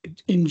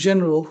 in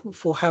general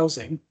for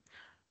housing,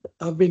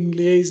 I've been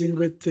liaising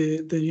with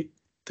the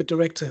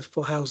director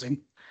for housing,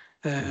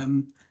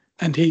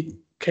 and he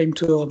came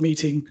to our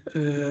meeting,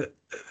 I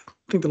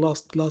think the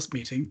last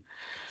meeting,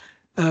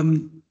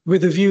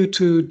 with a view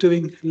to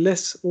doing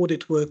less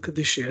audit work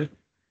this year,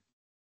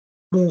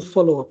 more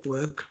follow-up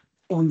work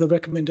on the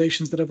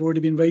recommendations that have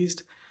already been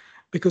raised,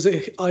 because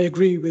I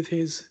agree with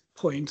his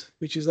point,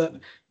 which is that,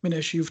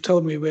 Minesh, you've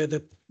told me where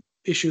the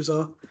issues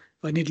are.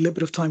 I need a little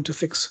bit of time to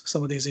fix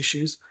some of these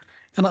issues,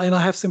 and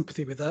I have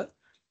sympathy with that,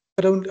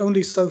 but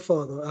only so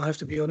far, though. I have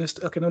to be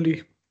honest. I can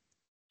only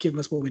give them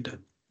a small window.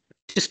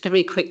 Just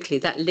very quickly,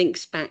 that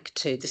links back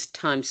to this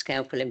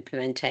timescale for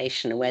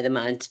implementation and where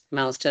the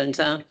milestones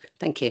are.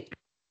 Thank you.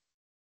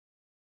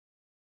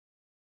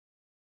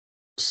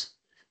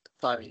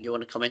 Byron, you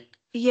want to comment?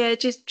 Yeah,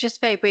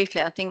 just very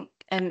briefly, I think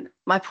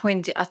my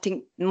point, I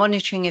think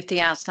monitoring of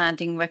the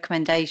outstanding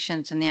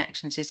recommendations and the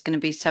actions is going to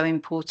be so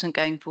important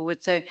going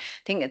forward. So I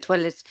think, as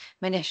well as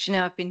Minesh,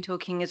 I've been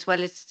talking, as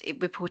well as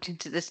reporting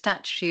to the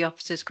statutory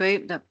officers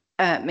group that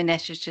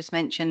Minesh has just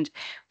mentioned,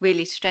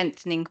 really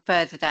strengthening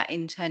further that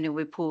internal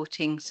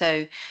reporting.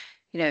 So,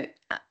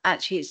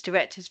 actually it's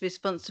directors'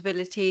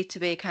 responsibility to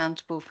be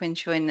accountable for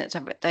ensuring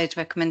that those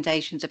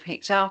recommendations are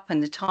picked up,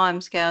 and the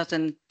timescales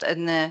and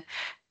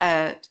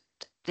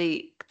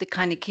the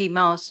kind of key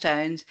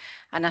milestones.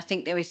 And I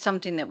think there is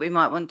something that we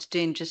might want to do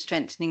in just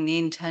strengthening the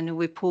internal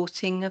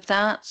reporting of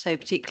that. So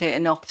particularly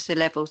at an officer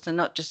level, so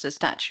not just the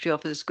statutory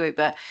officers group,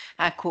 but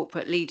our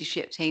corporate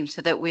leadership team,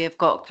 so that we have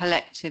got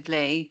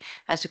collectively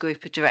as a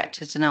group of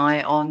directors an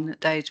eye on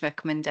those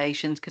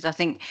recommendations. Because I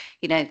think,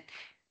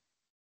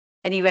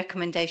 any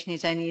recommendation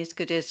is only as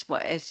good as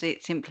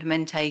its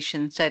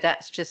implementation. So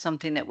that's just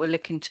something that we're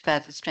looking to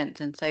further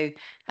strengthen. So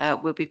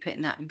we'll be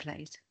putting that in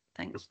place.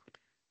 Thanks.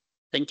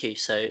 Thank you.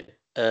 So,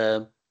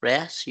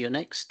 Reyes, you're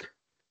next.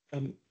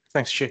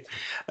 Thanks, Chair.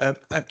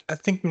 I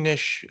think,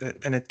 Minesh,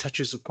 and it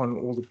touches upon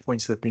all the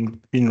points that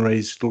have been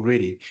raised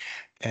already.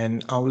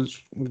 And I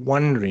was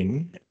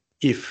wondering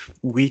if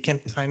we can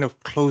kind of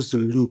close the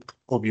loop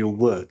of your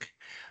work,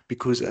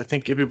 because I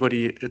think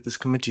everybody at this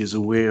committee is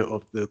aware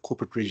of the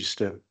corporate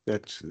register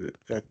that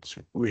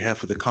we have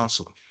for the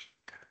council.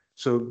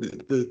 So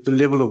the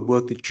level of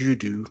work that you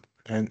do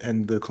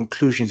and the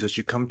conclusions that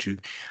you come to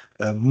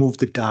move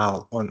the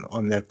dial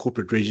on that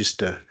corporate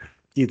register.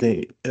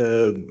 Either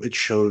it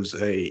shows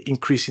a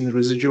increase in the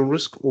residual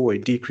risk or a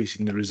decrease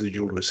in the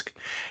residual risk.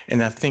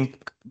 And I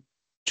think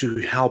to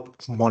help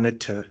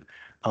monitor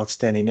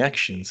outstanding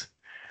actions,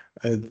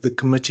 the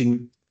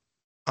committee,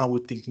 I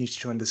would think, needs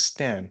to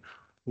understand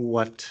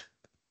what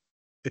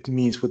it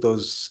means for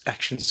those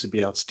actions to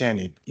be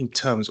outstanding in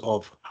terms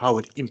of how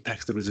it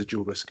impacts the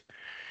residual risk.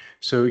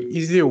 So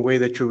is there a way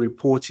that your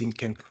reporting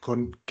can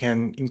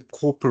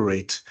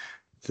incorporate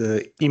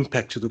the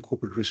impact to the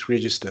corporate risk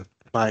register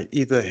by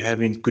either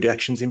having good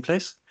actions in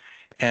place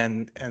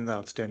and the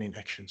outstanding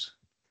actions?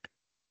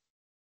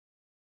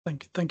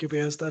 Thank you,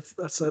 Riaz.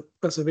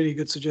 That's a very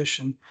good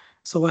suggestion.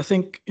 So I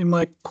think in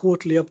my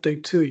quarterly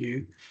update to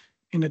you,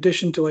 in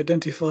addition to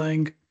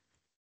identifying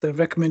the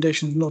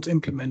recommendations not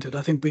implemented,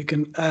 I think we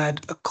can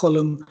add a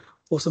column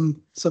or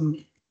some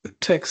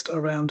text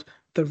around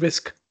the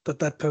risk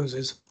that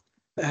poses,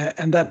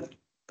 and that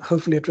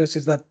hopefully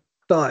addresses that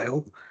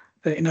dial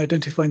in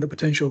identifying the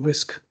potential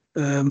risk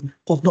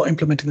of not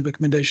implementing the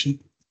recommendation.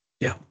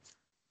 Yeah,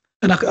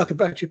 and I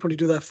could actually probably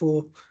do that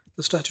for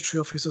the statutory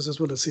officers as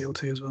well as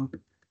CLT as well.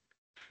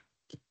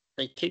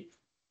 Thank you.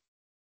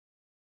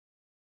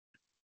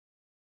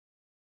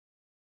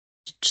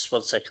 Just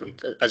 1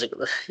 second.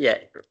 Yeah,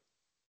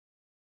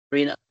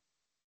 Rena.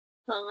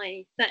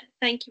 Hi,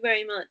 thank you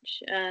very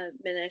much,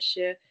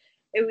 Minesh.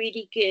 a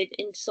really good,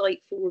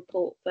 insightful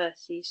report,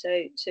 firstly.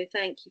 So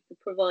thank you for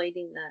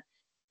providing that.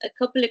 A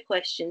couple of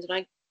questions, and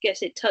I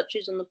guess it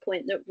touches on the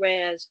point that Ray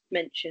has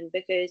mentioned,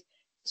 because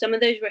some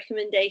of those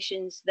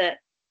recommendations that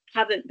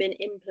haven't been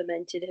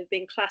implemented have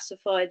been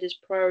classified as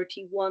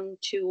priority 1,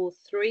 2, or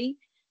 3,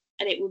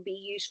 and it would be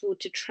useful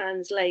to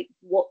translate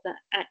what that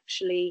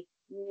actually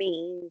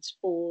means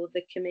for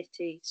the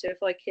committee. So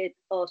if I could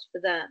ask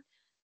for that.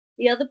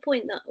 The other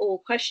point that, or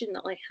question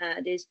that I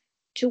had, is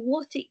to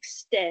what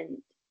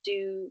extent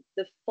do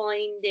the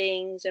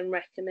findings and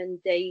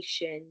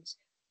recommendations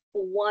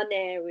for one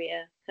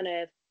area kind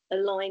of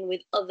align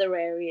with other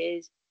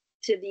areas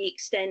to the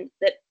extent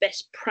that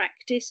best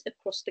practice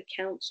across the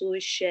council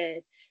is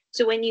shared?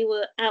 So when you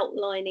were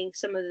outlining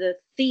some of the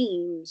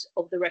themes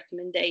of the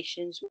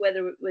recommendations,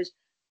 whether it was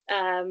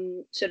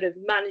sort of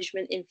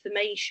management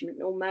information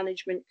or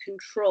management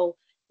control,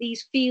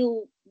 these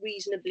feel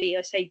reasonably,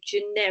 I say,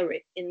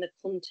 generic in the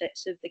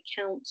context of the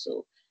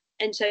council.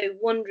 And so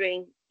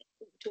wondering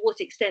to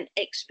what extent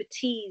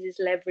expertise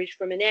is leveraged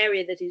from an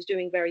area that is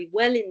doing very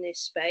well in this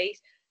space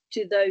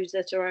to those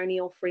that are only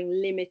offering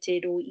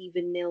limited or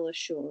even nil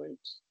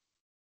assurance.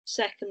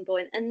 Second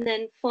point. And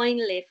then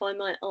finally, if I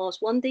might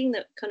ask, one thing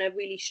that kind of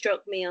really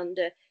struck me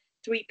under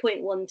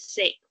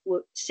 3.16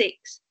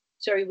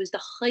 was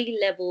the high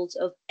levels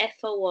of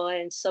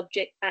FOI and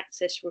subject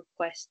access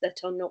requests that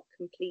are not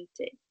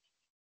completed.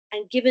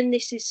 And given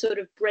this is sort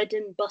of bread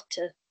and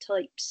butter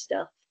type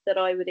stuff that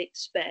I would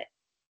expect,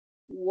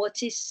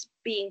 what is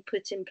being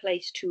put in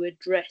place to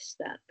address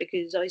that?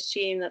 Because I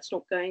assume that's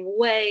not going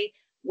away.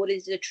 What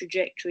is the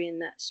trajectory in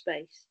that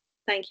space?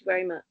 Thank you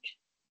very much.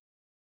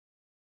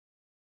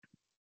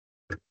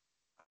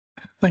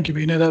 Thank you,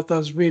 Bina. That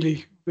was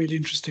really, really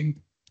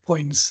interesting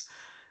points.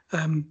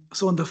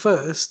 So on the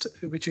first,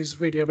 which is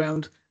really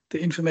around the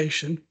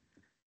information,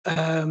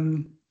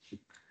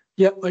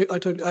 yeah,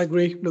 I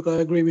agree. Look, I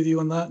agree with you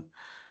on that.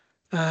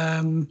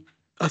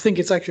 I think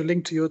it's actually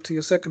linked to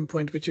your second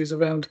point, which is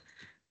around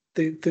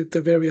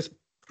the various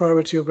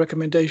priority of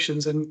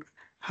recommendations and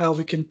how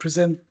we can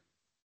present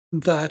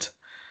that.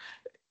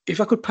 If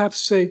I could perhaps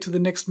say to the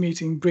next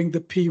meeting, bring the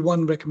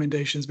P1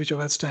 recommendations, which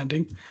are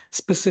outstanding,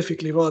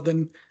 specifically rather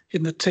than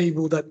in the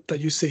table that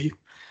you see.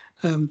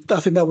 I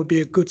think that would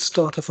be a good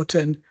starter for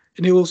 10.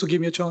 And it will also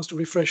give me a chance to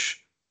refresh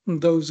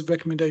those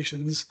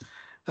recommendations.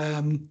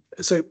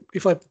 So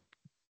if I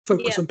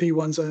focus on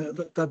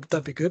P1s,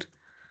 that'd be good.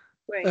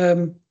 Right.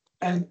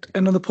 And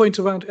on the point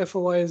around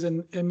FOIs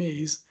and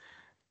MEs,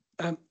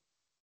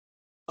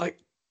 I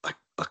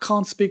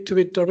can't speak to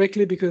it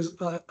directly because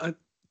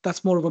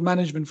that's more of a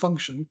management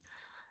function.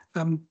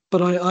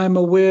 But I'm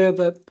aware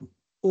that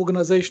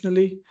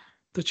organizationally,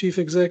 the chief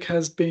exec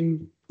has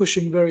been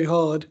pushing very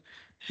hard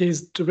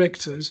his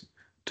directors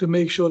to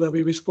make sure that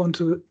we respond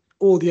to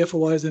all the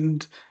FOIs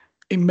and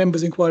in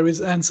members' inquiries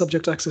and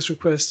subject access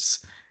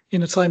requests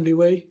in a timely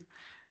way.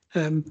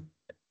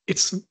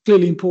 It's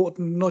clearly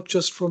important, not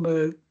just from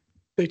a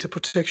Data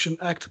Protection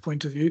Act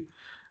point of view,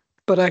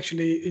 but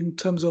actually in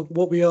terms of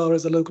what we are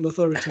as a local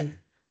authority,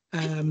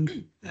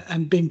 and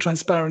being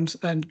transparent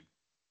and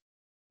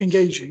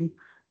engaging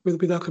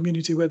with our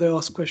community where they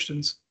ask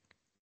questions.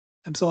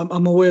 And so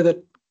I'm aware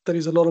that there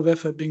is a lot of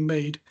effort being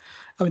made.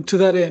 I mean, to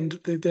that end,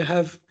 they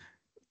have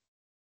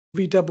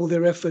redoubled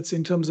their efforts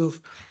in terms of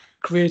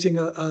creating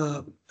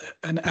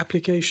an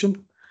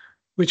application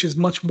which is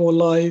much more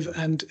live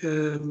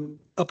and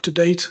up to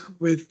date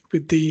with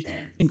the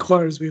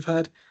inquiries we've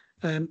had,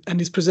 and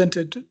is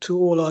presented to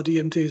all our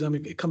DMTs. I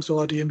mean, it comes to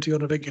our DMT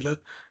on a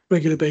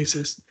regular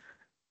basis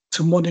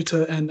to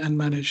monitor and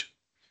manage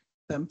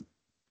them.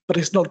 But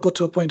it's not got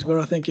to a point where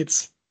I think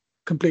it's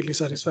completely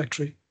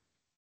satisfactory.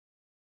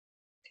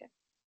 Okay.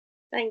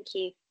 Thank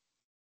you.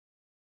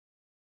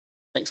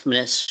 Thanks,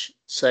 Manish.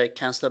 So,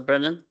 Councillor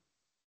Brennan.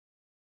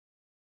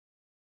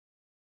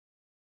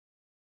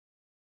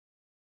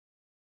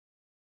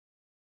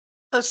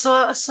 So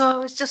I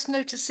was just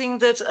noticing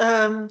that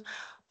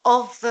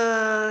of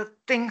the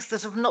things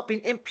that have not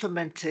been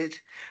implemented,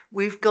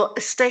 we've got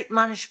estate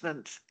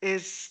management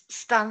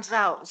stands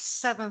out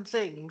 7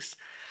 things.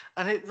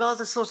 And it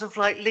rather sort of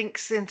like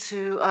links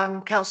into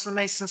Councillor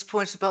Mason's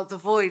point about the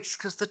voids,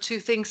 because the two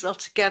things are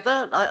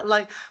together.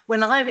 Like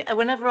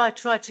whenever I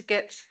try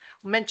to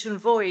mention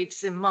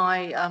voids in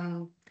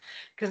my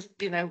because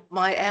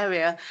my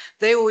area,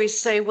 they always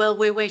say, well,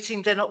 we're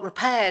waiting, they're not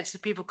repaired, so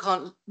people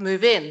can't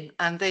move in,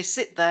 and they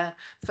sit there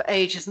for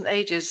ages and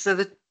ages.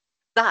 So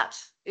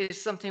that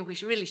is something we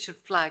really should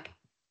flag.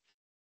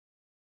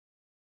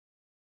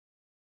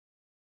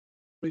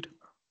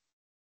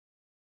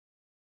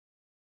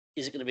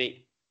 Is it going to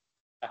be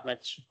Ahmed?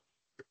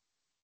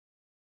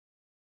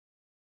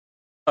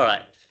 All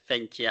right,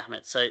 thank you,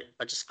 Ahmed. So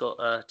I just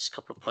got just a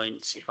couple of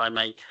points, if I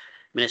may.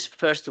 Minister,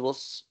 first of all,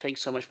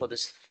 thanks so much for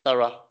this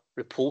thorough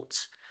report.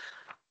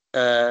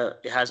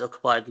 It has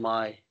occupied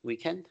my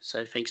weekend,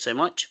 so thanks so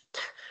much.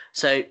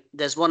 So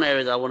there's one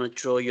area that I want to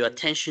draw your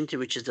attention to,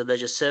 which is the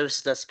leisure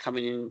service that's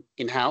coming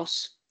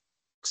in-house.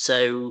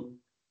 So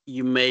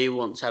you may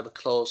want to have a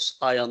close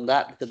eye on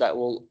that, because that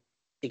will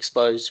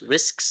expose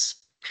risks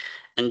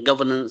and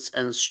governance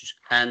and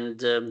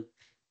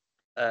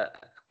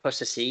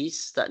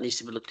processes that needs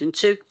to be looked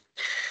into.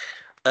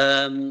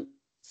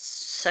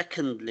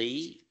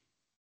 Secondly,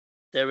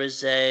 there is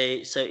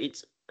so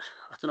it's,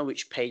 I don't know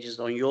which page is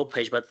on your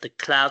page, but the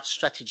cloud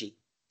strategy.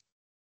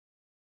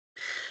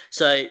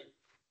 So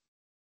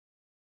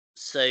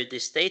the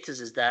status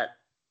is that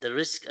the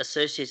risk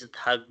associated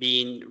have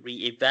been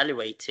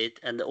re-evaluated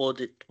and the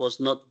audit was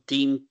not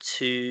deemed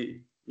to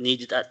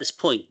needed at this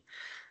point.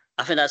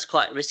 I think that's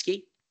quite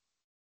risky.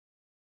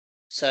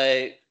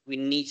 So we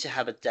need to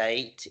have a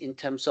date in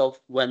terms of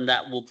when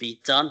that will be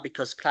done,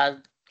 because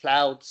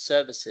cloud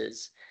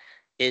services,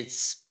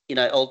 it's, you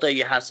know, although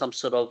you have some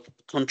sort of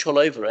control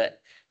over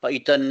it, but you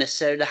don't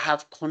necessarily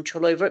have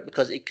control over it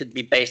because it could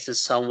be based in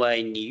somewhere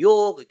in New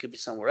York, it could be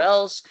somewhere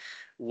else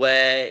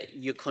where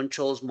your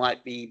controls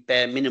might be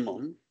bare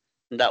minimum,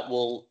 and that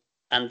will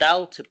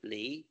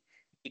undoubtedly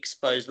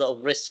expose a lot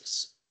of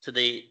risks to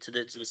the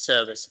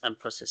service and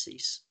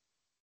processes.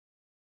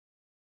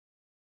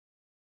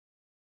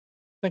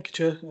 Thank you,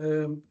 Chair,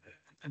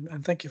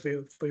 and thank you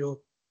for your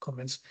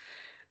comments.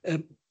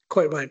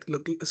 Quite right.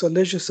 Look, so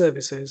leisure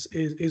services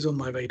is on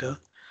my radar.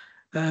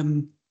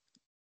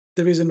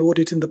 There is an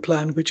audit in the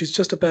plan which is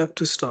just about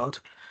to start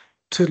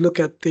to look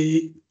at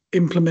the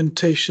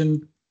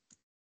implementation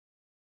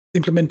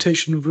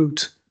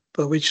route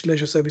by which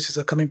leisure services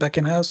are coming back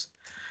in-house.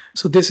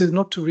 So this is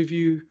not to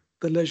review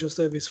the leisure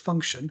service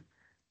function,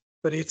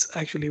 but it's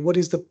actually what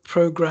is the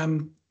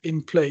program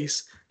in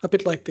place, a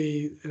bit like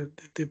the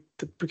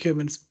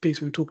procurement piece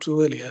we talked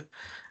to earlier,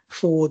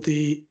 for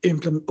the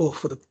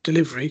for the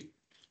delivery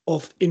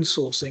of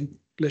insourcing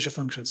leisure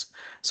functions.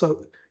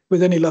 So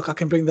with any luck, I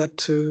can bring that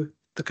to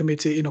the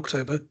committee in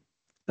October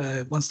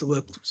once the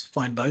work is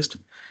finalised.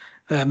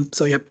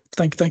 So yeah,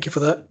 thank you for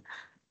that.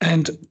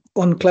 And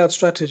on cloud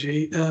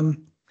strategy,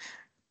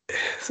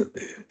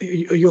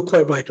 you're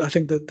quite right. I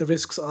think that the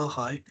risks are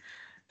high.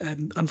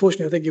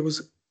 Unfortunately, I think it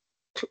was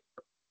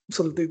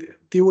sort of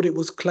the audit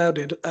was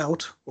clouded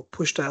out or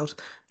pushed out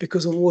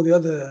because of all the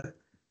other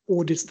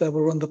audits that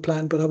were on the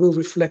plan. But I will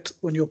reflect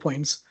on your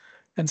points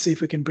and see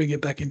if we can bring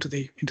it back into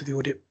the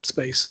audit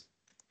space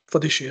for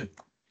this year.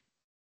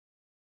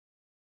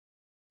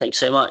 Thanks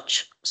so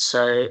much.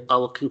 So I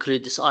will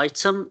conclude this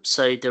item.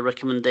 So the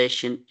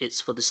recommendation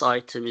is for this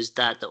item is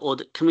that the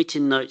audit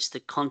committee notes the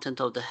content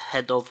of the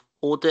head of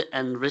audit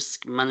and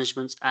risk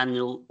management's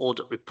annual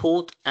audit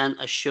report and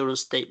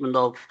assurance statement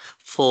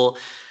for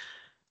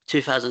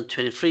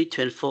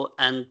 2023-24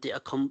 and the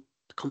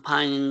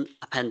accompanying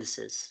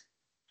appendices.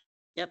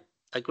 Yep,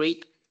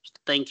 agreed.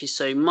 Thank you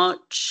so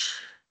much.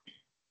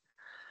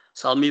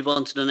 So I'll move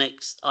on to the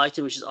next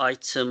item, which is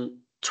item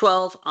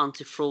 12,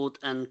 anti-fraud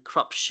and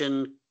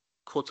corruption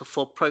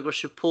Q4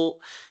 progress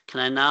report.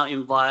 Can I now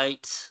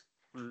invite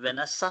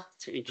Vanessa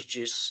to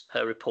introduce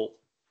her report?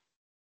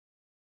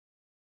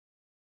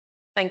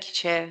 Thank you,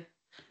 Chair.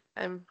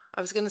 I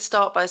was going to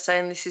start by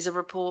saying this is a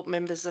report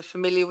members are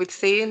familiar with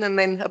seeing, and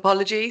then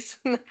apologies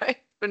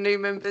for new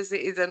members,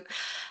 it isn't.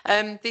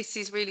 This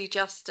is really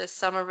just a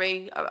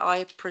summary.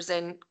 I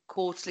present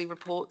quarterly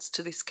reports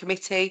to this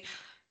committee.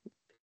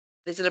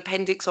 There's an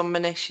appendix on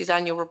Manesh's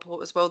annual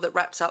report as well that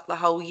wraps up the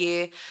whole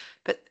year.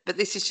 But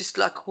this is just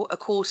like a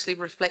quarterly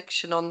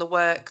reflection on the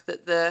work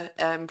that the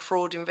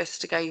fraud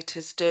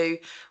investigators do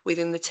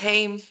within the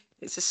team.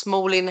 It's a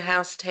small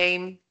in-house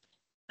team,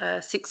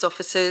 6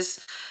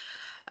 officers.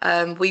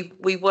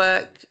 We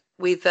work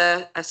with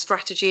a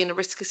strategy and a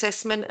risk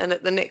assessment, and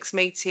at the next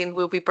meeting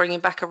we'll be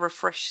bringing back a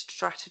refreshed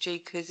strategy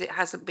because it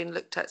hasn't been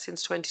looked at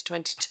since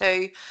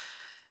 2022.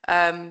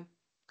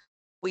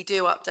 We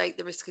do update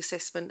the risk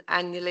assessment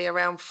annually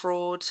around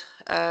fraud.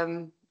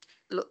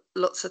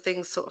 Lots of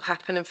things sort of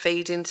happen and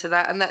feed into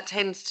that, and that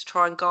tends to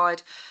try and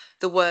guide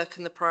the work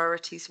and the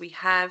priorities we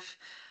have.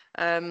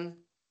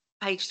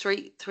 Page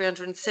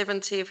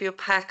 370 of your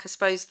pack, I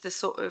suppose the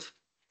sort of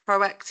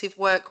proactive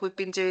work we've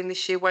been doing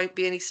this year won't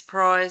be any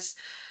surprise,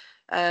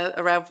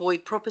 around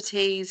void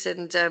properties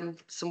and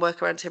some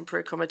work around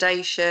temporary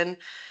accommodation.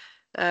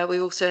 We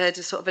also had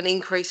a sort of an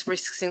increased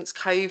risk since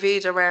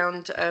COVID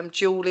around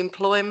dual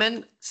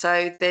employment.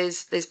 So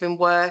there's been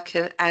work,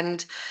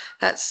 and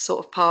that's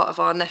sort of part of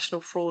our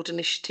National Fraud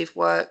Initiative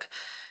work.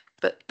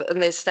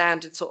 And there's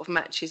standard sort of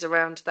matches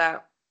around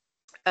that.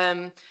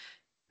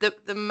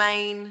 The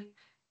main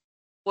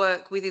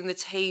work within the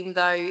team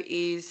though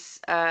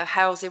is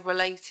housing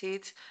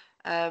related.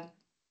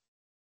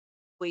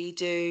 We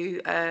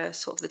do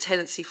sort of the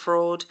tenancy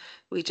fraud.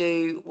 We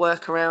do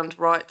work around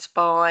right to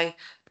buy,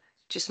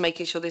 just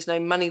making sure there's no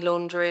money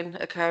laundering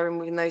occurring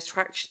within those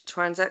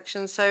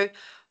transactions. So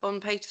on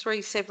page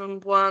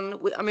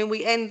 371,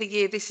 we end the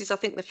year, this is I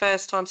think the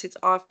first time since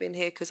I've been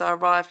here, because I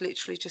arrived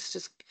literally just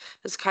as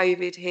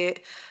COVID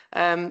hit,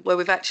 where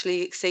we've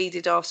actually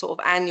exceeded our sort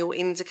of annual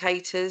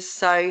indicators.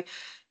 So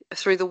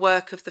through the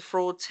work of the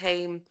fraud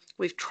team,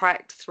 we've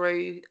tracked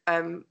through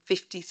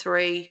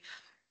 53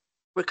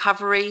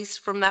 recoveries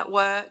from that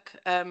work,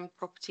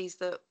 properties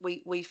that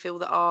we feel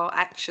that our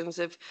actions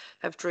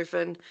have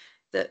driven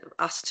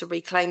us to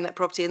reclaim that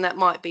property, and that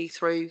might be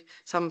through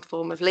some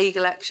form of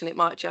legal action. It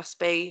might just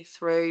be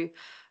through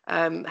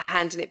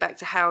handing it back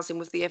to housing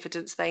with the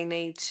evidence they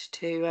need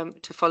to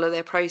follow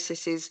their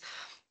processes.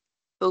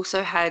 We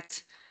also had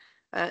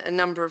a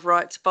number of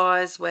right to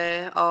buyers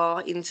where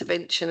our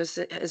intervention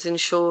has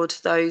ensured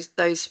those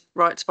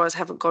right to buyers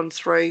haven't gone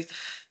through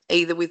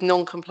either with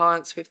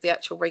non-compliance with the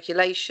actual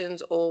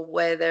regulations or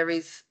where there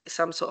is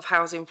some sort of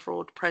housing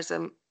fraud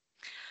present.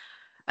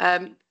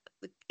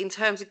 In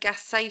terms of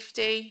gas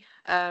safety,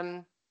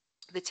 the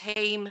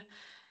team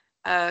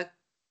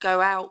go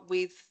out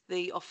with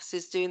the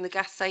officers doing the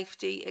gas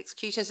safety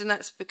executions, and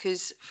that's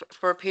because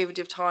for a period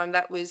of time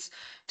that was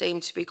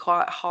deemed to be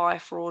quite high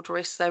fraud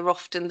risk. They were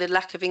often, the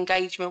lack of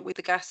engagement with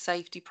the gas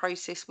safety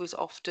process was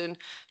often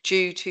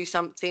due to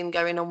something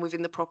going on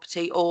within the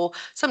property, or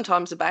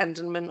sometimes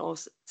abandonment, or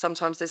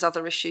sometimes there's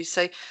other issues.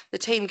 So the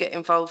team get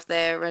involved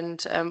there,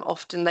 and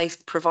often they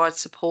provide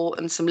support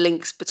and some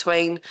links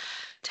between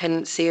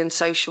tenancy and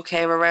social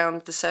care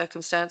around the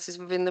circumstances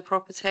within the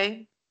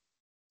property.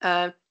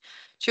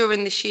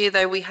 During this year,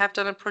 though, we have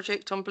done a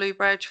project on blue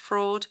badge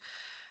fraud,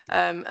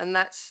 and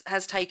that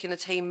has taken a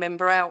team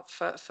member out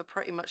for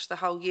pretty much the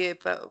whole year,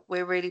 but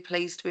we're really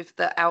pleased with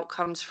the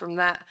outcomes from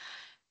that.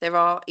 There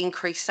are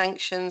increased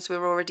sanctions.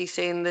 We're already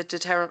seeing the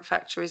deterrent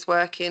factor is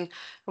working,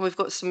 and we've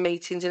got some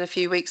meetings in a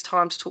few weeks'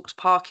 time to talk to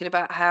parking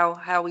about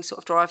how we sort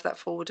of drive that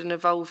forward and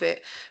evolve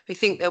it. We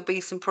think there'll be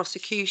some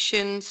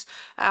prosecutions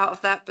out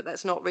of that, but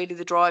that's not really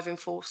the driving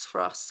force for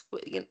us.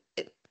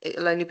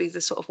 It'll only be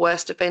the sort of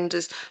worst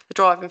offenders. The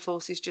driving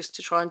force is just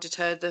to try and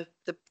deter the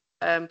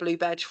blue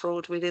badge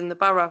fraud within the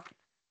borough.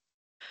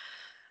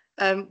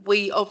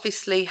 We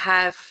obviously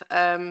have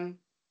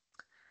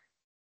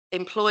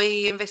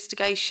employee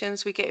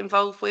investigations we get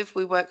involved with.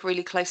 We work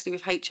really closely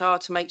with HR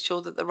to make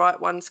sure that the right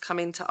ones come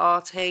into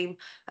our team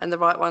and the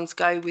right ones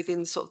go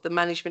within sort of the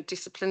management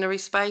disciplinary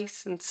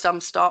space, and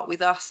some start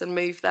with us and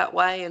move that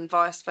way and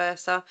vice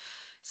versa.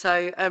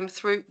 So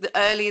through the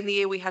early in the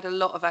year, we had a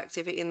lot of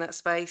activity in that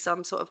space.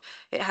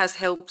 It has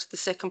helped. The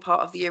second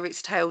part of the year,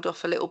 it's tailed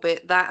off a little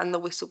bit, that and the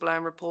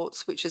whistleblowing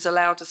reports, which has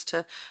allowed us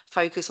to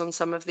focus on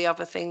some of the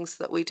other things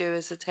that we do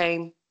as a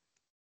team.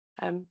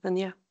 And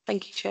yeah,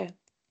 thank you, Chair.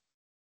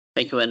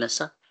 Thank you,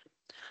 Vanessa.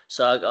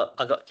 So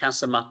I got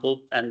Councillor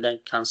Maple, and then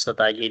Councillor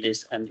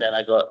Diaghides, and then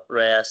I got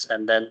Reyes,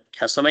 and then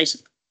Councillor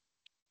Mason.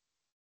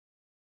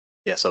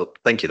 Yeah, so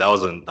thank you. That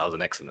was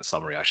an excellent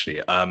summary,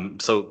 actually.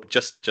 So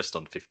just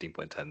on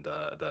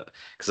 15.10,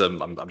 because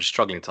I'm just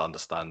struggling to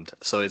understand.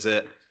 So is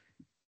it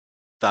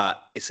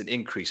that it's an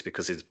increase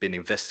because it's been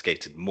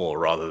investigated more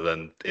rather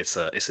than it's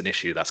an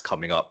issue that's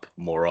coming up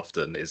more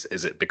often? Is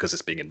it because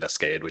it's being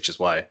investigated, which is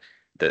why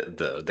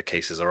the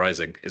cases are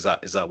rising? Is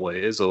that what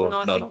it is, or no?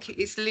 I think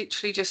it's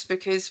literally just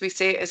because we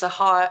see it as a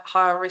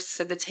higher risk,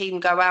 so the team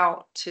go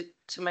out to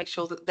make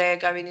sure that they're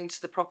going into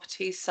the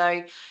property.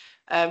 So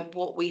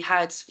what we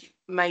had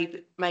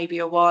maybe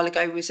a while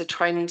ago was a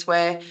trend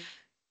where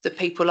the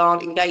people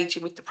aren't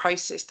engaging with the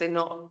process. They're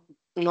not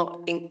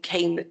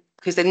keen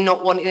because they're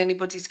not wanting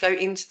anybody to go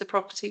into the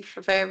property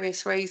for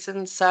various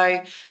reasons.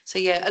 So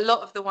yeah, a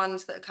lot of the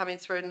ones that are coming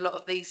through, and a lot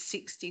of these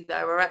 60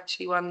 though are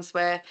actually ones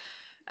where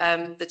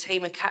the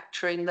team are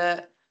capturing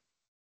that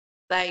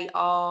they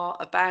are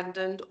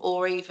abandoned,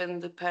 or even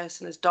the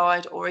person has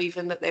died, or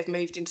even that they've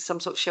moved into some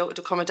sort of sheltered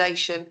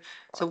accommodation.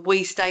 So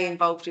we stay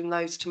involved in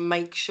those to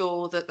make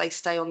sure that they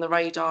stay on the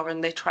radar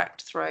and they're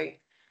tracked through.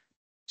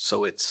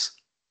 So is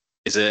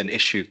it an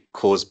issue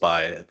caused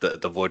by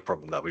the void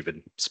problem that we've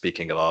been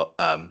speaking about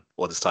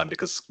all this time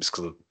because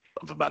of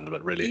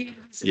abandonment, really?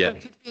 There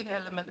could be an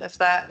element of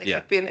that. There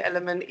could be an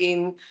element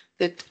in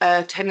the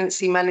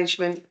tenancy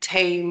management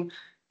team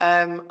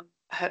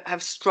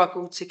have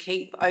struggled to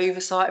keep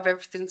oversight of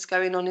everything that's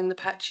going on in the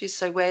patches.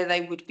 So where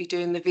they would be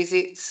doing the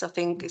visits, I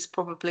think it's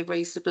probably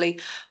reasonably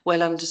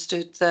well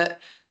understood that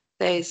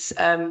they've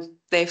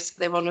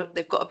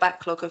got a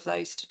backlog of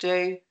those to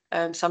do.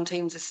 Some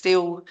teams are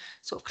still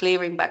sort of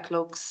clearing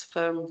backlogs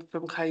from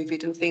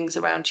COVID and things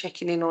around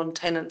checking in on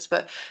tenants,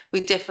 but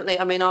we definitely,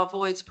 I mean, our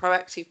Voids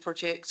Proactive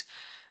project,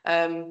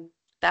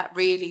 that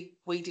really,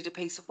 we did a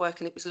piece of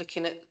work, and it was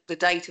looking at the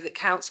data that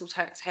council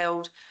tax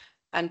held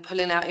and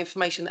pulling out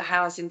information that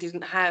housing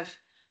didn't have.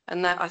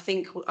 And that I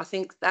think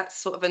that's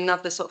sort of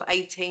another sort of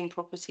 18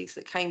 properties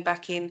that came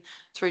back in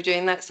through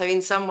doing that. So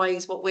in some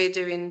ways, what we're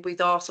doing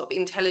with our sort of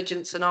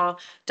intelligence and our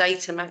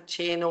data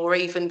matching, or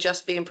even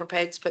just being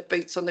prepared to put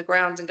boots on the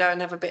ground and go and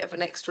have a bit of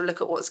an extra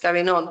look at what's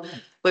going on,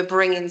 we're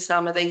bringing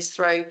some of these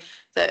through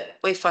that,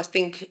 if I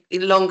think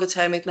in longer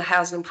term in the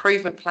housing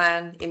improvement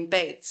plan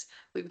embeds,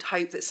 we would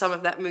hope that some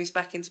of that moves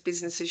back into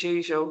business as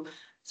usual.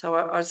 So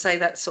I'd say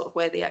that's sort of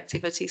where the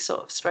activity is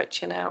sort of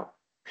stretching out.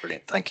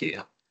 Brilliant, thank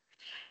you.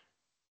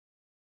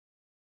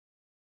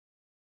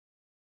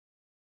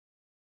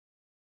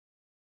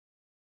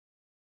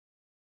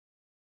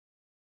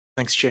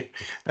 Thanks, Chair.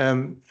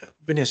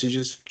 Vanessa,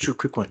 just two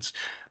quick ones.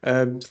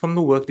 From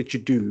the work that you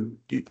do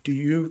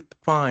you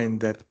find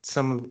that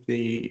some of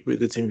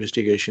whether it's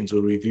investigations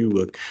or review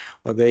work,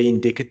 are they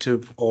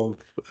indicative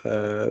of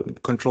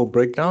control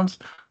breakdowns,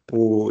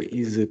 or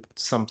is it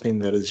something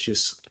that is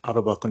just out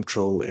of our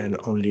control and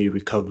only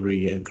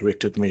recovery and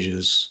corrective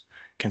measures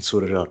can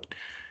sort it out?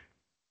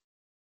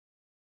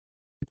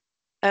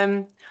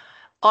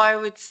 I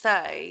would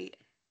say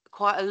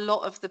quite a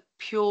lot of the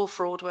pure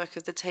fraud work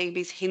of the team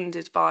is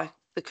hindered by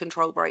the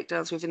control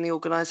breakdowns within the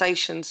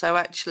organisation. So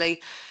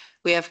actually,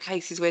 we have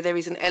cases where there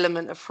is an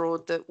element of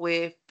fraud that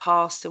we're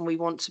past and we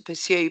want to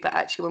pursue, but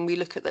actually when we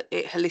look at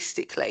it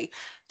holistically,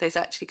 there's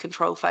actually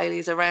control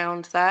failures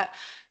around that.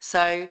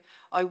 So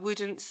I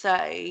wouldn't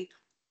say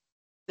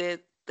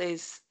that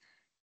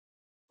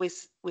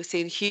we're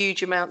seeing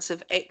huge amounts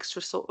of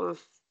extra sort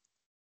of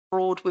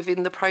fraud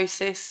within the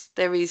process.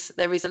 There is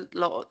a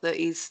lot that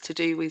is to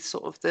do with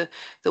sort of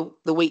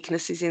the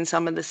weaknesses in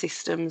some of the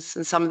systems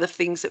and some of the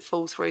things that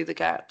fall through the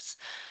gaps.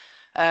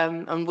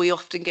 And we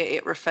often get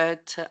it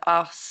referred to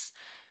us,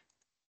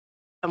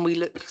 and we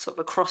look sort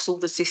of across all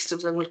the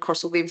systems and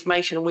across all the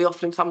information, and we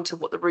often come to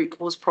what the root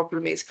cause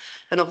problem is.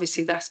 And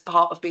obviously that's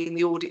part of being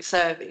the audit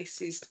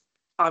service, is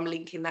I'm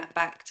linking that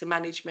back to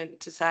management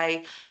to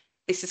say,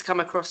 this has come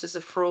across as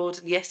a fraud.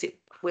 Yes,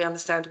 we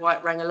understand why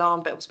it rang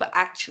alarm bells, but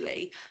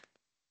actually,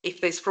 if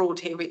there's fraud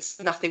here,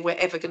 it's nothing we're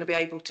ever going to be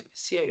able to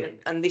pursue.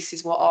 And this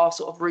is what our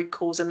sort of root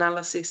cause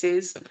analysis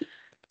is.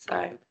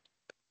 So.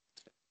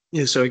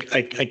 Yeah, so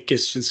I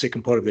guess the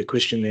second part of the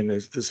question then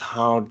is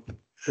how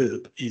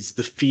is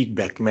the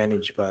feedback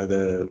managed by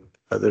the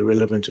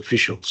relevant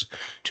officials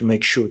to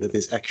make sure that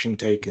there's action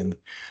taken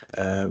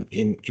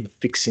in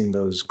fixing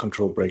those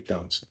control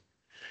breakdowns?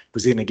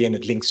 Because then again,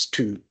 it links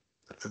to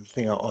the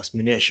thing I asked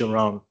Minesh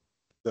around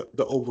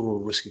the overall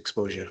risk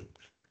exposure.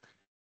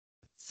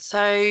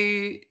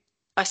 So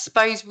I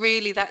suppose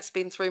really that's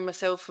been through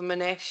myself and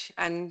Minesh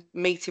and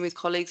meeting with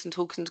colleagues and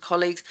talking to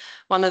colleagues.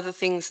 One of the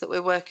things that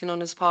we're working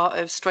on as part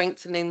of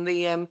strengthening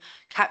the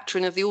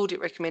capturing of the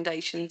audit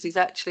recommendations is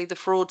actually the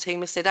fraud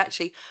team has said,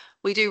 actually,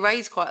 we do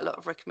raise quite a lot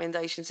of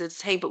recommendations as a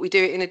team, but we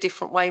do it in a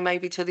different way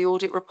maybe to the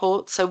audit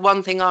report. So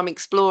one thing I'm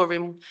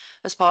exploring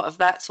as part of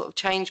that sort of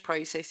change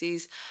process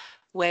is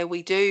where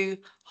we do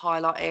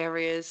highlight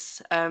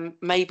areas,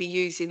 maybe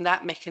using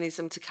that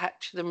mechanism to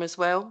capture them as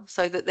well,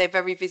 so that they're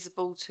very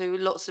visible to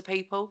lots of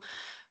people.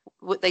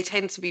 They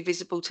tend to be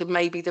visible to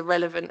maybe the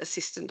relevant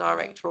assistant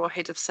director or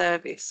head of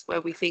service,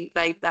 where we think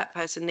that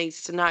person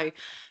needs to know.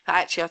 But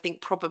actually, I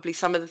think probably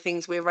some of the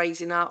things we're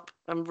raising up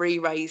and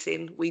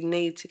re-raising, we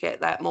need to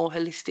get that more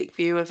holistic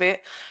view of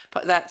it.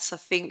 But that's, I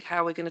think,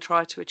 how we're going to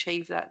try to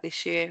achieve that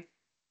this year.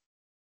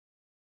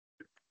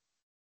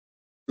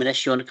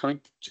 Minesh, you want to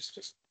comment?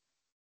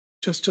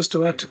 Just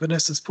to add to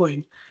Vanessa's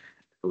point,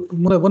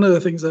 one of the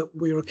things that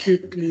we are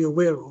acutely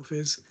aware of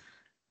is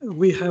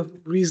we have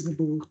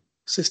reasonable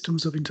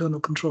systems of internal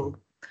control,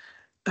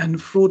 and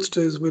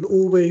fraudsters will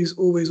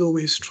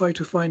always try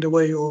to find a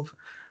way of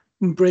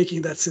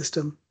breaking that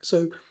system.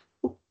 So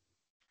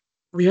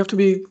we have to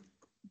be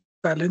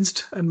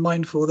balanced and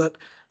mindful that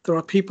there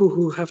are people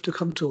who have to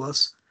come to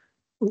us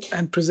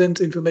and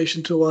present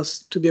information to us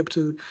to be able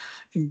to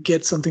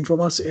get something from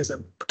us as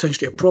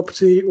potentially a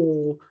property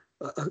or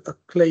a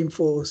claim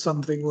for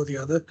something or the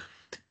other,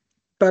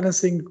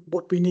 balancing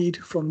what we need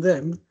from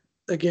them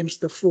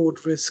against the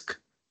fraud risk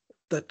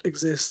that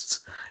exists.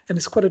 And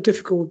it's quite a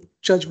difficult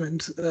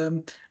judgment,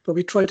 but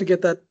we try to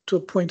get that to a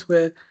point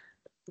where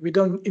we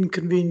don't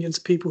inconvenience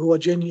people who are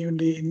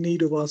genuinely in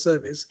need of our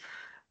service,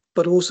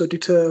 but also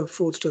deter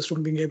fraudsters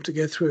from being able to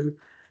get through.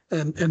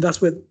 And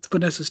that's where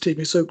Vanessa's team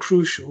is so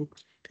crucial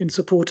in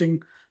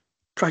supporting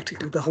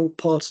practically the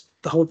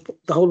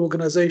whole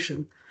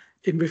organization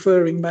in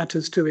referring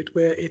matters to it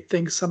where it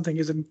thinks something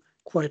isn't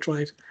quite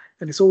right.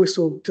 And it's always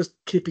sort of just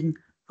keeping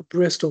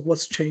abreast of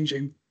what's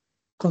changing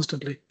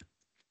constantly.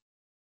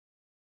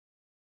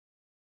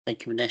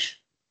 Thank you, Minesh.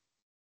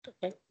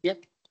 Okay,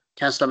 yep.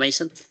 Councillor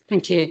Mason.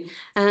 Thank you.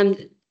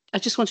 I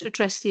just want to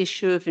address the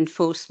issue of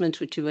enforcement,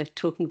 which we were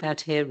talking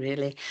about here,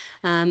 really,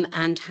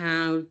 and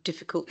how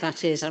difficult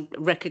that is. I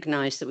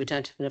recognise that we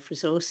don't have enough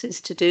resources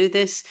to do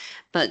this,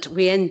 but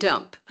we end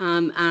up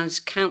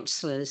as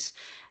councillors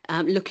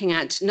looking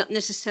at not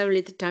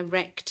necessarily the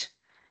direct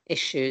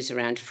issues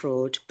around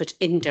fraud, but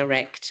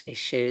indirect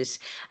issues.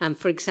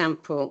 For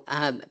example,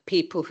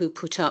 people who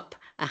put up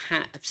a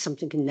hat of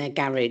something in their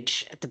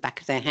garage at the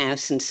back of their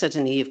house, and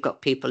suddenly you've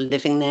got people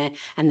living there,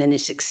 and then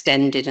it's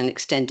extended and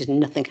extended and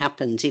nothing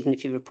happens, even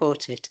if you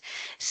report it.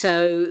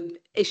 So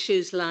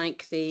issues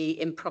like the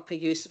improper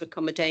use of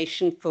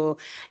accommodation for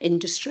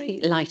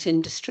industry, light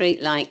industry,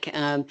 like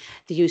the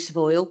use of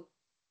oil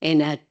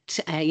in a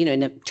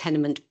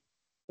tenement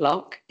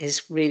block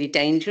is really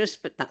dangerous,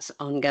 but that's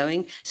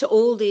ongoing. So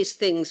all these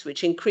things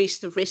which increase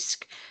the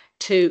risk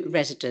to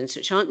residents,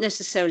 which aren't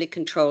necessarily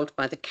controlled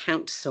by the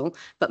council,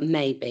 but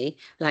maybe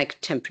like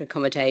temporary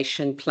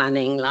accommodation,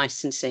 planning,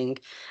 licensing,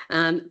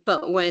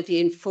 but where the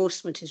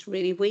enforcement is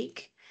really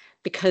weak.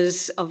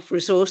 because of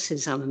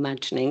resources, I'm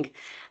imagining.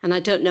 And I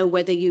don't know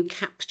whether you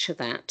capture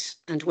that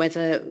and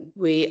whether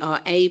we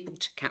are able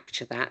to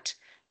capture that.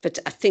 But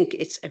I think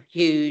it's a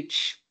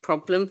huge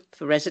problem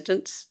for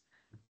residents.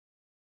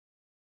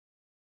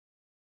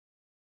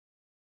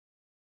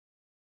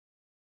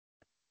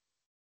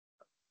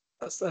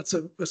 That's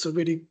a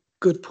really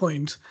good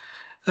point.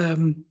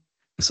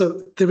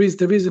 So there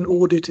is an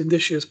audit in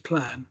this year's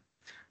plan,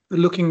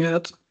 looking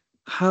at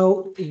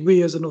how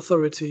we as an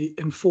authority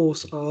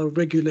enforce our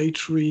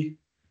regulatory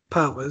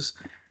powers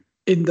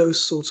in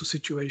those sorts of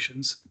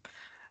situations.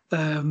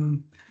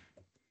 And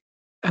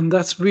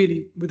that's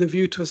really with a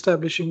view to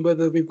establishing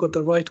whether we've got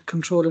the right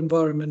control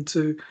environment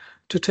to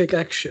take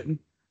action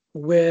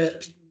where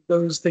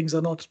those things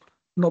are not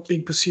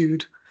being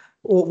pursued,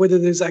 or whether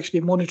there's actually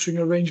monitoring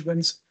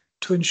arrangements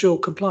to ensure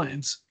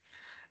compliance.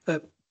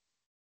 As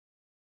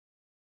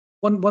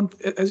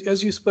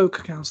you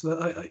spoke,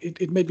 Councillor,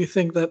 it made me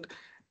think that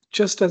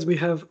just as we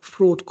have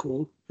fraud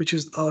call, which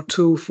is our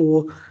tool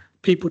for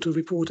people to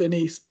report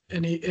any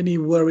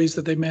worries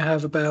that they may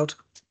have about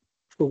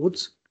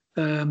frauds,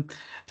 I'm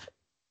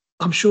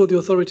sure the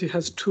authority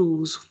has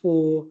tools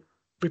for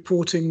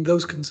reporting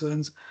those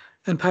concerns.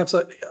 And perhaps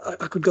I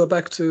could go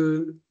back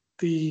to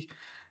the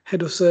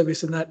head of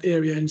service in that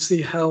area and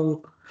see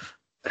how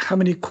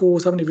many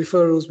calls, how many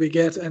referrals we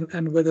get,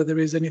 and whether there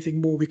is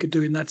anything more we could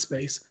do in that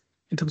space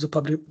in terms of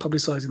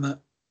publicising that.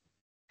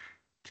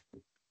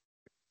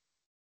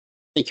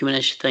 Thank you,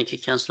 Manish. Thank you,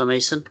 Councillor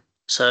Mason.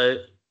 So,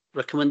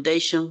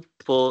 recommendation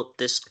for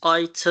this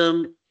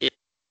item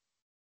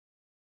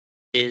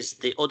is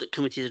the audit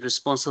committee is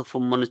responsible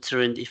for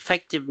monitoring the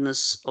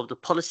effectiveness of the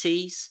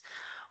policies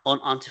on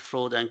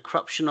anti-fraud and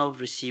corruption, of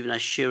receiving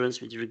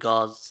assurance with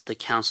regards to the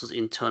council's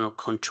internal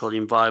control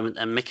environment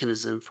and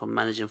mechanism for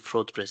managing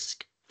fraud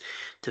risk.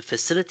 To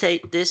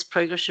facilitate this,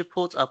 progress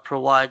reports are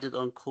provided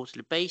on a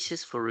quarterly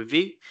basis for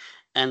review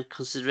and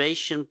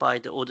consideration by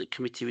the audit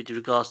committee with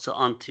regards to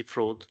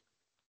anti-fraud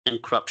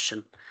and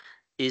corruption.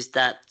 Is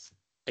that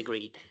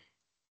agreed?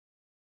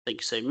 Thank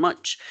you so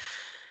much.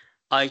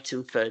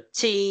 Item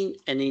 13,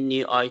 any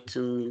new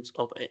items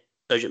of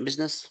urgent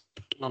business?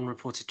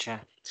 Non-reported,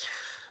 Chair.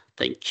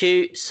 Thank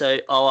you.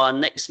 So our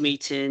next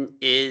meeting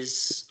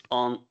is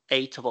on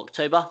 8th of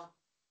October.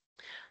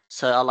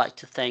 So I'd like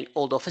to thank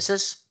all the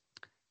officers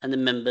and the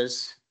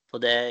members for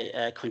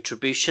their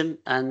contribution,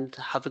 and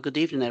have a good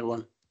evening,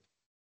 everyone.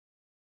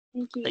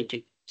 Thank you. Thank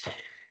you.